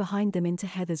crawled behind them into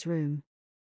Heather's room.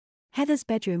 Heather's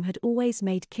bedroom had always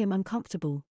made Kim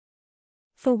uncomfortable.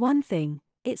 For one thing,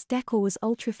 its decor was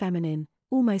ultra-feminine,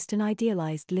 almost an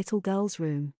idealized little girl's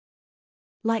room,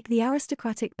 like the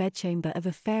aristocratic bedchamber of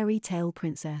a fairy tale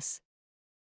princess.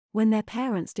 When their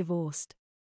parents divorced,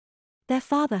 Their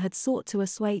father had sought to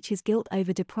assuage his guilt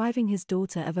over depriving his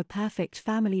daughter of a perfect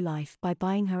family life by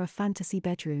buying her a fantasy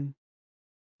bedroom.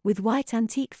 With white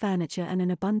antique furniture and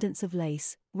an abundance of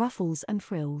lace, ruffles and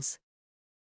frills.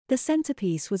 The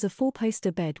centerpiece was a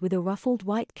four-poster bed with a ruffled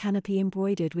white canopy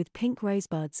embroidered with pink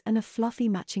rosebuds and a fluffy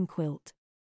matching quilt.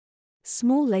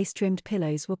 Small lace-trimmed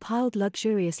pillows were piled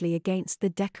luxuriously against the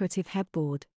decorative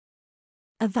headboard.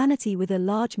 A vanity with a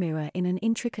large mirror in an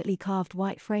intricately carved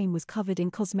white frame was covered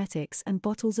in cosmetics and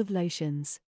bottles of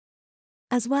lotions.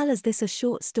 As well as this, a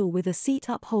short stool with a seat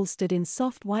upholstered in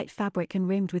soft white fabric and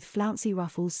rimmed with flouncy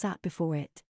ruffles sat before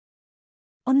it.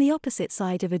 On the opposite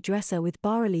side of a dresser with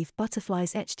bas-relief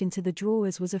butterflies etched into the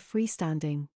drawers was a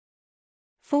freestanding,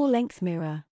 full-length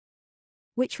mirror,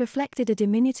 which reflected a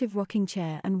diminutive rocking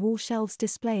chair and wall shelves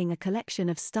displaying a collection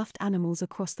of stuffed animals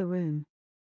across the room.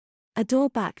 A door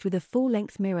backed with a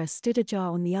full-length mirror stood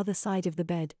ajar on the other side of the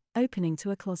bed, opening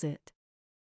to a closet.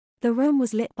 The room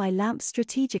was lit by lamps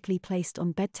strategically placed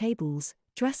on bed tables,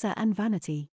 dresser and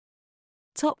vanity,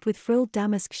 topped with frilled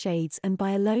damask shades, and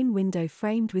by a lone window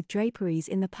framed with draperies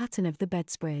in the pattern of the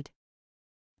bedspread.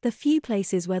 The few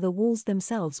places where the walls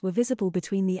themselves were visible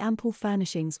between the ample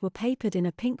furnishings were papered in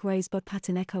a pink rosebud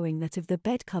pattern echoing that of the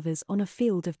bed covers on a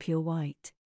field of pure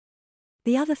white.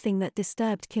 The other thing that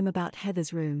disturbed Kim about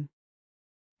Heather's room,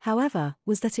 however,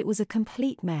 was that it was a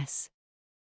complete mess.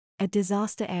 A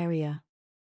disaster area.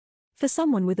 For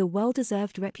someone with a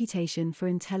well-deserved reputation for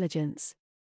intelligence,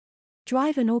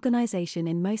 drive and organization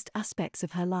in most aspects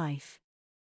of her life,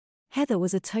 Heather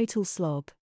was a total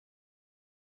slob.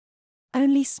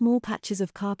 Only small patches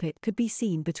of carpet could be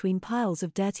seen between piles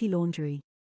of dirty laundry.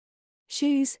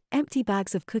 Shoes, empty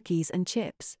bags of cookies and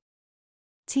chips,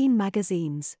 teen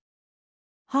magazines,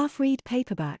 half-read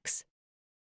paperbacks,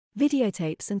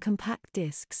 videotapes and compact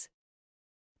discs.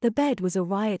 The bed was a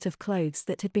riot of clothes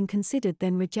that had been considered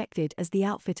then rejected as the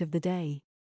outfit of the day.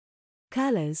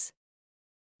 Curlers,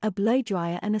 a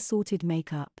blow-dryer and assorted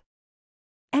makeup.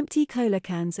 Empty cola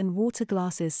cans and water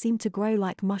glasses seemed to grow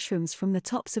like mushrooms from the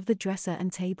tops of the dresser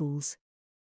and tables.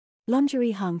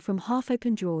 Lingerie hung from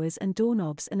half-open drawers and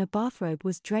doorknobs, and a bathrobe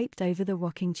was draped over the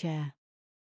rocking chair.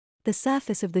 The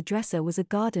surface of the dresser was a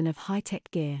garden of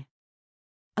high-tech gear.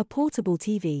 A portable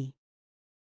TV,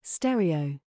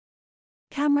 stereo,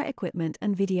 camera equipment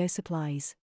and video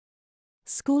supplies.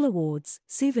 School awards,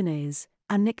 souvenirs,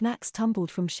 and knickknacks tumbled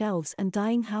from shelves, and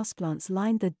dying houseplants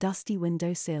lined the dusty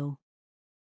windowsill.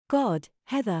 "God,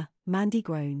 Heather," Mandy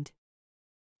groaned.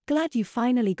 "Glad you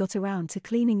finally got around to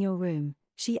cleaning your room,"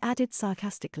 she added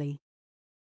sarcastically.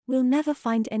 "We'll never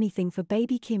find anything for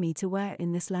baby Kimmy to wear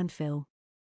in this landfill.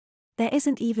 There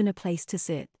isn't even a place to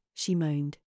sit," she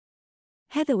moaned.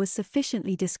 Heather was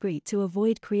sufficiently discreet to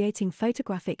avoid creating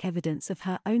photographic evidence of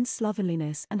her own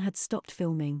slovenliness and had stopped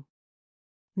filming.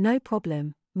 "No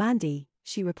problem, Mandy,"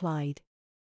 she replied.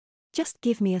 "Just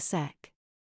give me a sec."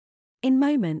 In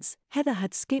moments, Heather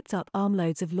had scooped up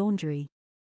armloads of laundry,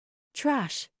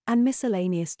 trash, and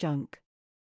miscellaneous junk.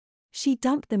 She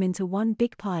dumped them into one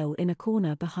big pile in a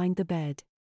corner behind the bed.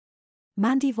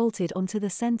 Mandy vaulted onto the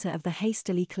center of the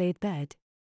hastily cleared bed,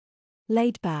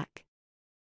 laid back,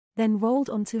 then rolled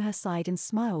onto her side and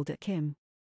smiled at Kim.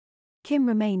 Kim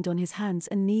remained on his hands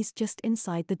and knees just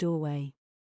inside the doorway.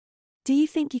 "Do you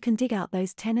think you can dig out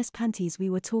those tennis panties we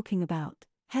were talking about,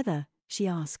 Heather?" she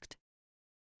asked.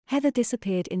 Heather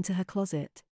disappeared into her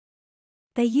closet.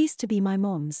 "They used to be my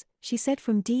mom's," she said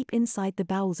from deep inside the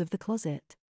bowels of the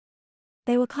closet.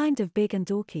 "They were kind of big and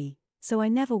dorky, so I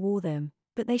never wore them,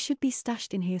 but they should be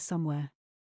stashed in here somewhere."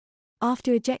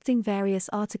 After ejecting various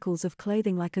articles of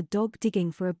clothing like a dog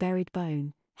digging for a buried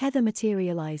bone, Heather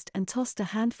materialized and tossed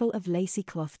a handful of lacy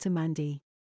cloth to Mandy.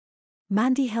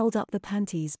 Mandy held up the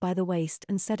panties by the waist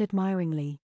and said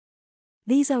admiringly,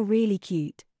 "These are really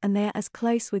cute, and they're as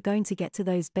close we're going to get to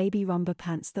those baby rumba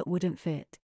pants that wouldn't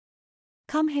fit.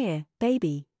 Come here,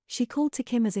 baby," she called to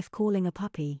Kim as if calling a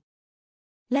puppy.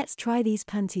 "Let's try these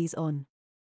panties on."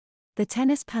 The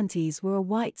tennis panties were a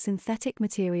white synthetic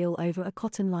material over a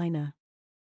cotton liner.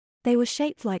 They were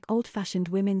shaped like old-fashioned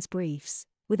women's briefs,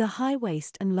 with a high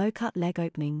waist and low-cut leg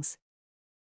openings.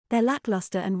 Their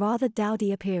lackluster and rather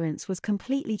dowdy appearance was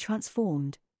completely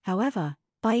transformed, however,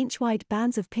 by inch-wide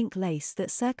bands of pink lace that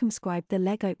circumscribed the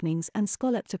leg openings and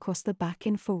scalloped across the back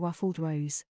in four ruffled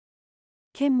rows.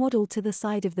 Kim waddled to the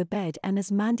side of the bed, and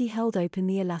as Mandy held open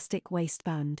the elastic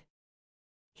waistband,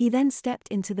 he then stepped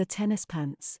into the tennis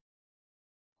pants.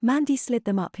 Mandy slid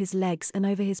them up his legs and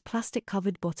over his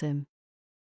plastic-covered bottom.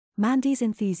 Mandy's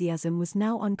enthusiasm was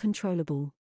now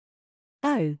uncontrollable.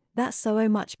 "Oh, that's so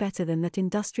much better than that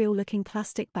industrial-looking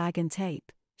plastic bag and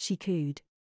tape," she cooed.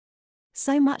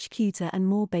 So much cuter and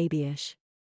more babyish.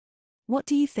 What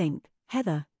do you think,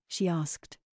 Heather? She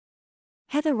asked.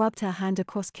 Heather rubbed her hand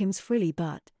across Kim's frilly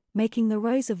butt, making the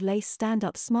rows of lace stand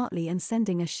up smartly and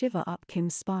sending a shiver up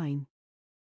Kim's spine.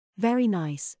 Very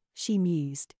nice, she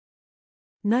mused.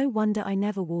 No wonder I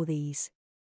never wore these.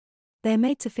 They're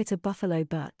made to fit a buffalo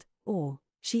butt, or,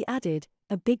 she added,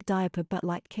 a big diaper butt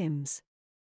like Kim's.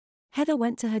 Heather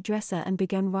went to her dresser and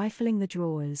began rifling the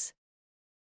drawers.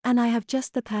 And I have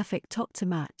just the perfect top to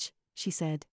match, she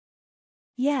said.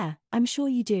 Yeah, I'm sure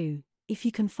you do, if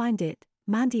you can find it,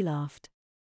 Mandy laughed.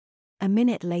 A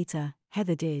minute later,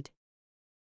 Heather did.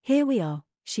 Here we are,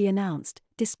 she announced,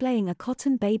 displaying a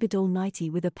cotton baby doll nightie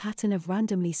with a pattern of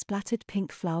randomly splattered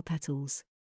pink flower petals.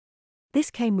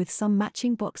 This came with some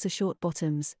matching boxer short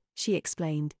bottoms, she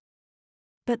explained.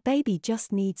 But baby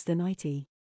just needs the nightie.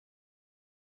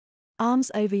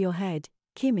 Arms over your head,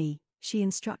 Kimmy, she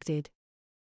instructed.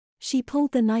 She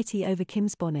pulled the nightie over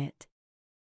Kim's bonnet.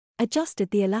 Adjusted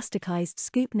the elasticized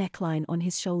scoop neckline on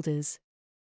his shoulders.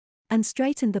 And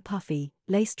straightened the puffy,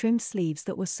 lace-trimmed sleeves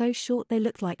that were so short they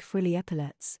looked like frilly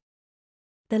epaulets.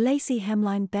 The lacy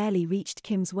hemline barely reached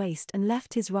Kim's waist and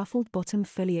left his ruffled bottom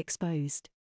fully exposed.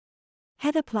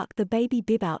 Heather plucked the baby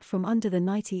bib out from under the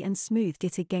nightie and smoothed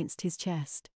it against his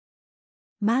chest.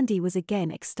 Mandy was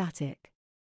again ecstatic.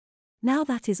 Now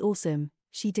that is awesome,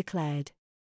 she declared.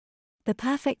 The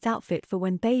perfect outfit for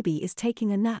when baby is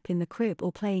taking a nap in the crib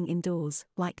or playing indoors,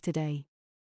 like today.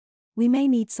 We may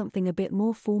need something a bit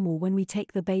more formal when we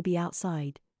take the baby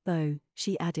outside, though,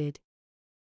 she added.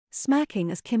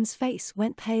 Smirking as Kim's face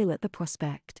went pale at the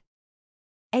prospect.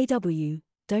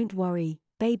 Don't worry,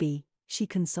 baby, she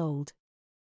consoled.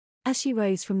 As she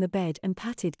rose from the bed and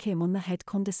patted Kim on the head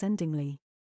condescendingly.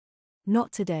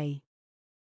 Not today.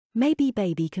 Maybe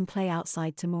baby can play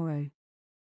outside tomorrow.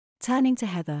 Turning to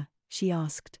Heather, she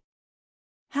asked.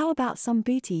 How about some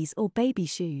booties or baby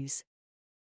shoes?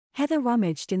 Heather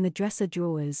rummaged in the dresser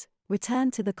drawers,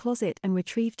 returned to the closet and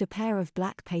retrieved a pair of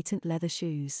black patent leather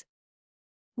shoes.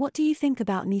 What do you think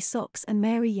about knee socks and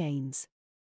Mary Janes?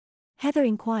 Heather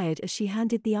inquired as she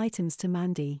handed the items to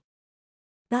Mandy.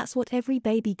 That's what every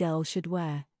baby girl should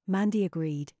wear, Mandy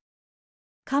agreed.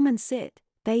 Come and sit,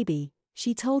 baby,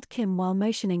 she told Kim while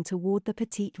motioning toward the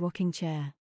petite rocking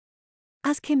chair.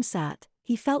 As Kim sat,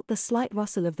 he felt the slight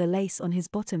rustle of the lace on his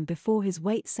bottom before his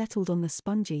weight settled on the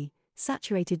spongy,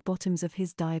 saturated bottoms of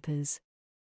his diapers.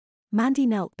 Mandy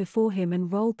knelt before him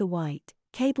and rolled the white,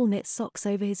 cable-knit socks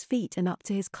over his feet and up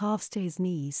to his calves to his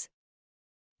knees.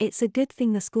 It's a good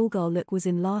thing the schoolgirl look was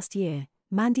in last year,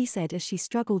 Mandy said as she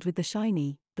struggled with the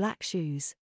shiny, black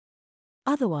shoes.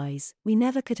 Otherwise, we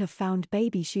never could have found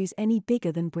baby shoes any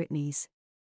bigger than Britney's.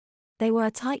 They were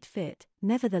a tight fit,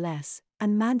 nevertheless,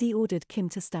 and Mandy ordered Kim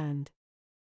to stand.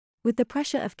 With the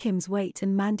pressure of Kim's weight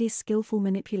and Mandy's skillful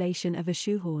manipulation of a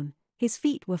shoehorn, his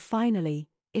feet were finally,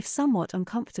 if somewhat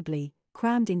uncomfortably,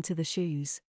 crammed into the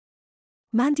shoes.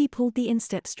 Mandy pulled the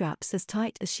instep straps as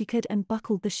tight as she could and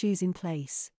buckled the shoes in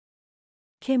place.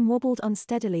 Kim wobbled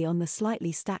unsteadily on the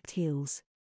slightly stacked heels,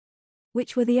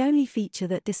 which were the only feature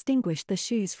that distinguished the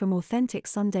shoes from authentic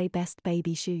Sunday best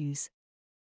baby shoes.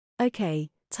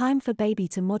 Okay, time for baby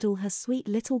to model her sweet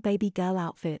little baby girl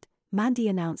outfit, Mandy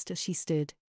announced as she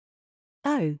stood.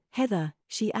 Oh, Heather,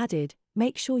 she added,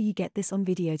 make sure you get this on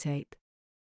videotape.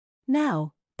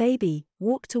 Now, baby,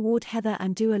 walk toward Heather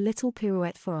and do a little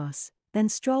pirouette for us, then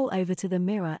stroll over to the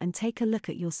mirror and take a look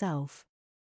at yourself.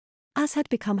 As had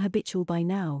become habitual by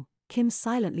now, Kim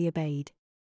silently obeyed.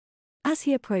 As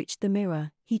he approached the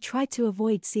mirror, he tried to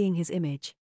avoid seeing his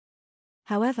image.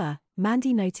 However,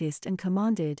 Mandy noticed and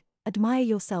commanded, admire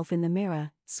yourself in the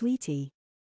mirror, sweetie.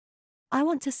 I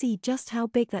want to see just how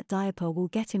big that diaper will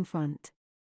get in front.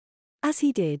 As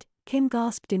he did, Kim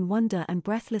gasped in wonder and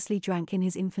breathlessly drank in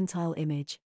his infantile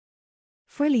image.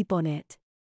 Frilly bonnet.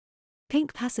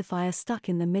 Pink pacifier stuck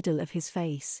in the middle of his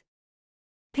face.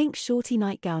 Pink shorty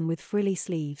nightgown with frilly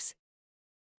sleeves.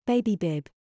 Baby bib.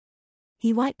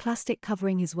 He white plastic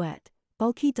covering his wet,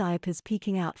 bulky diapers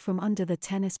peeking out from under the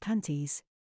tennis panties.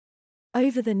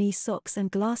 Over-the-knee socks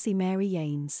and glassy Mary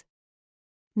Janes.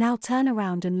 Now turn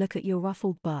around and look at your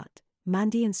ruffled butt,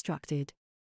 Mandy instructed.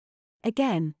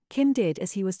 Again, Kim did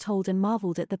as he was told and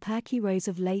marveled at the perky rows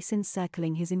of lace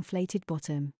encircling his inflated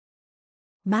bottom.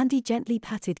 Mandy gently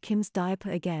patted Kim's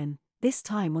diaper again, this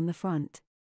time on the front.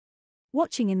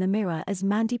 Watching in the mirror as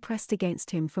Mandy pressed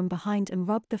against him from behind and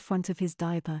rubbed the front of his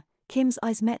diaper, Kim's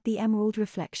eyes met the emerald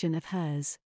reflection of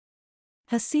hers.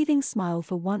 Her soothing smile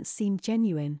for once seemed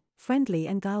genuine, friendly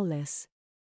and guileless.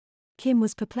 Kim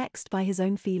was perplexed by his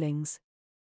own feelings.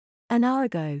 An hour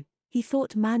ago, he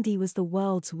thought Mandy was the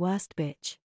world's worst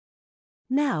bitch.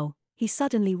 Now, he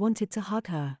suddenly wanted to hug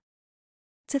her.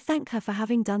 To thank her for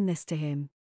having done this to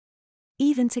him.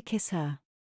 Even to kiss her.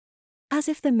 As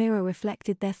if the mirror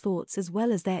reflected their thoughts as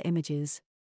well as their images.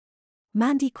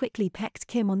 Mandy quickly pecked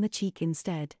Kim on the cheek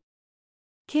instead.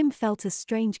 Kim felt a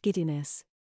strange giddiness.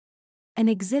 An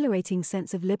exhilarating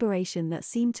sense of liberation that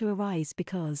seemed to arise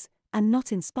because, and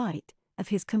not in spite, of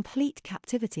his complete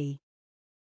captivity.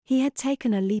 He had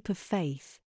taken a leap of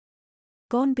faith.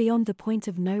 Gone beyond the point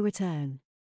of no return.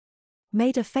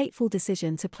 Made a fateful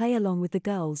decision to play along with the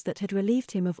girls that had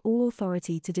relieved him of all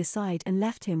authority to decide and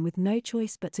left him with no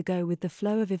choice but to go with the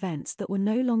flow of events that were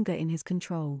no longer in his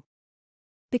control.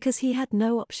 Because he had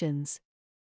no options.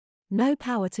 No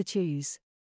power to choose.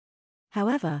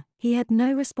 However, he had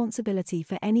no responsibility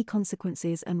for any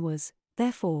consequences and was,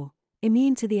 therefore,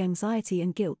 immune to the anxiety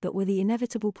and guilt that were the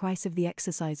inevitable price of the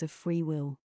exercise of free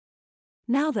will.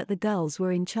 Now that the girls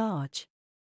were in charge.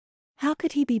 How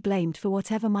could he be blamed for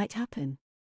whatever might happen?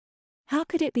 How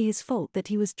could it be his fault that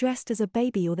he was dressed as a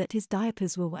baby or that his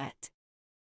diapers were wet?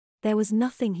 There was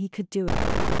nothing he could do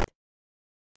about it.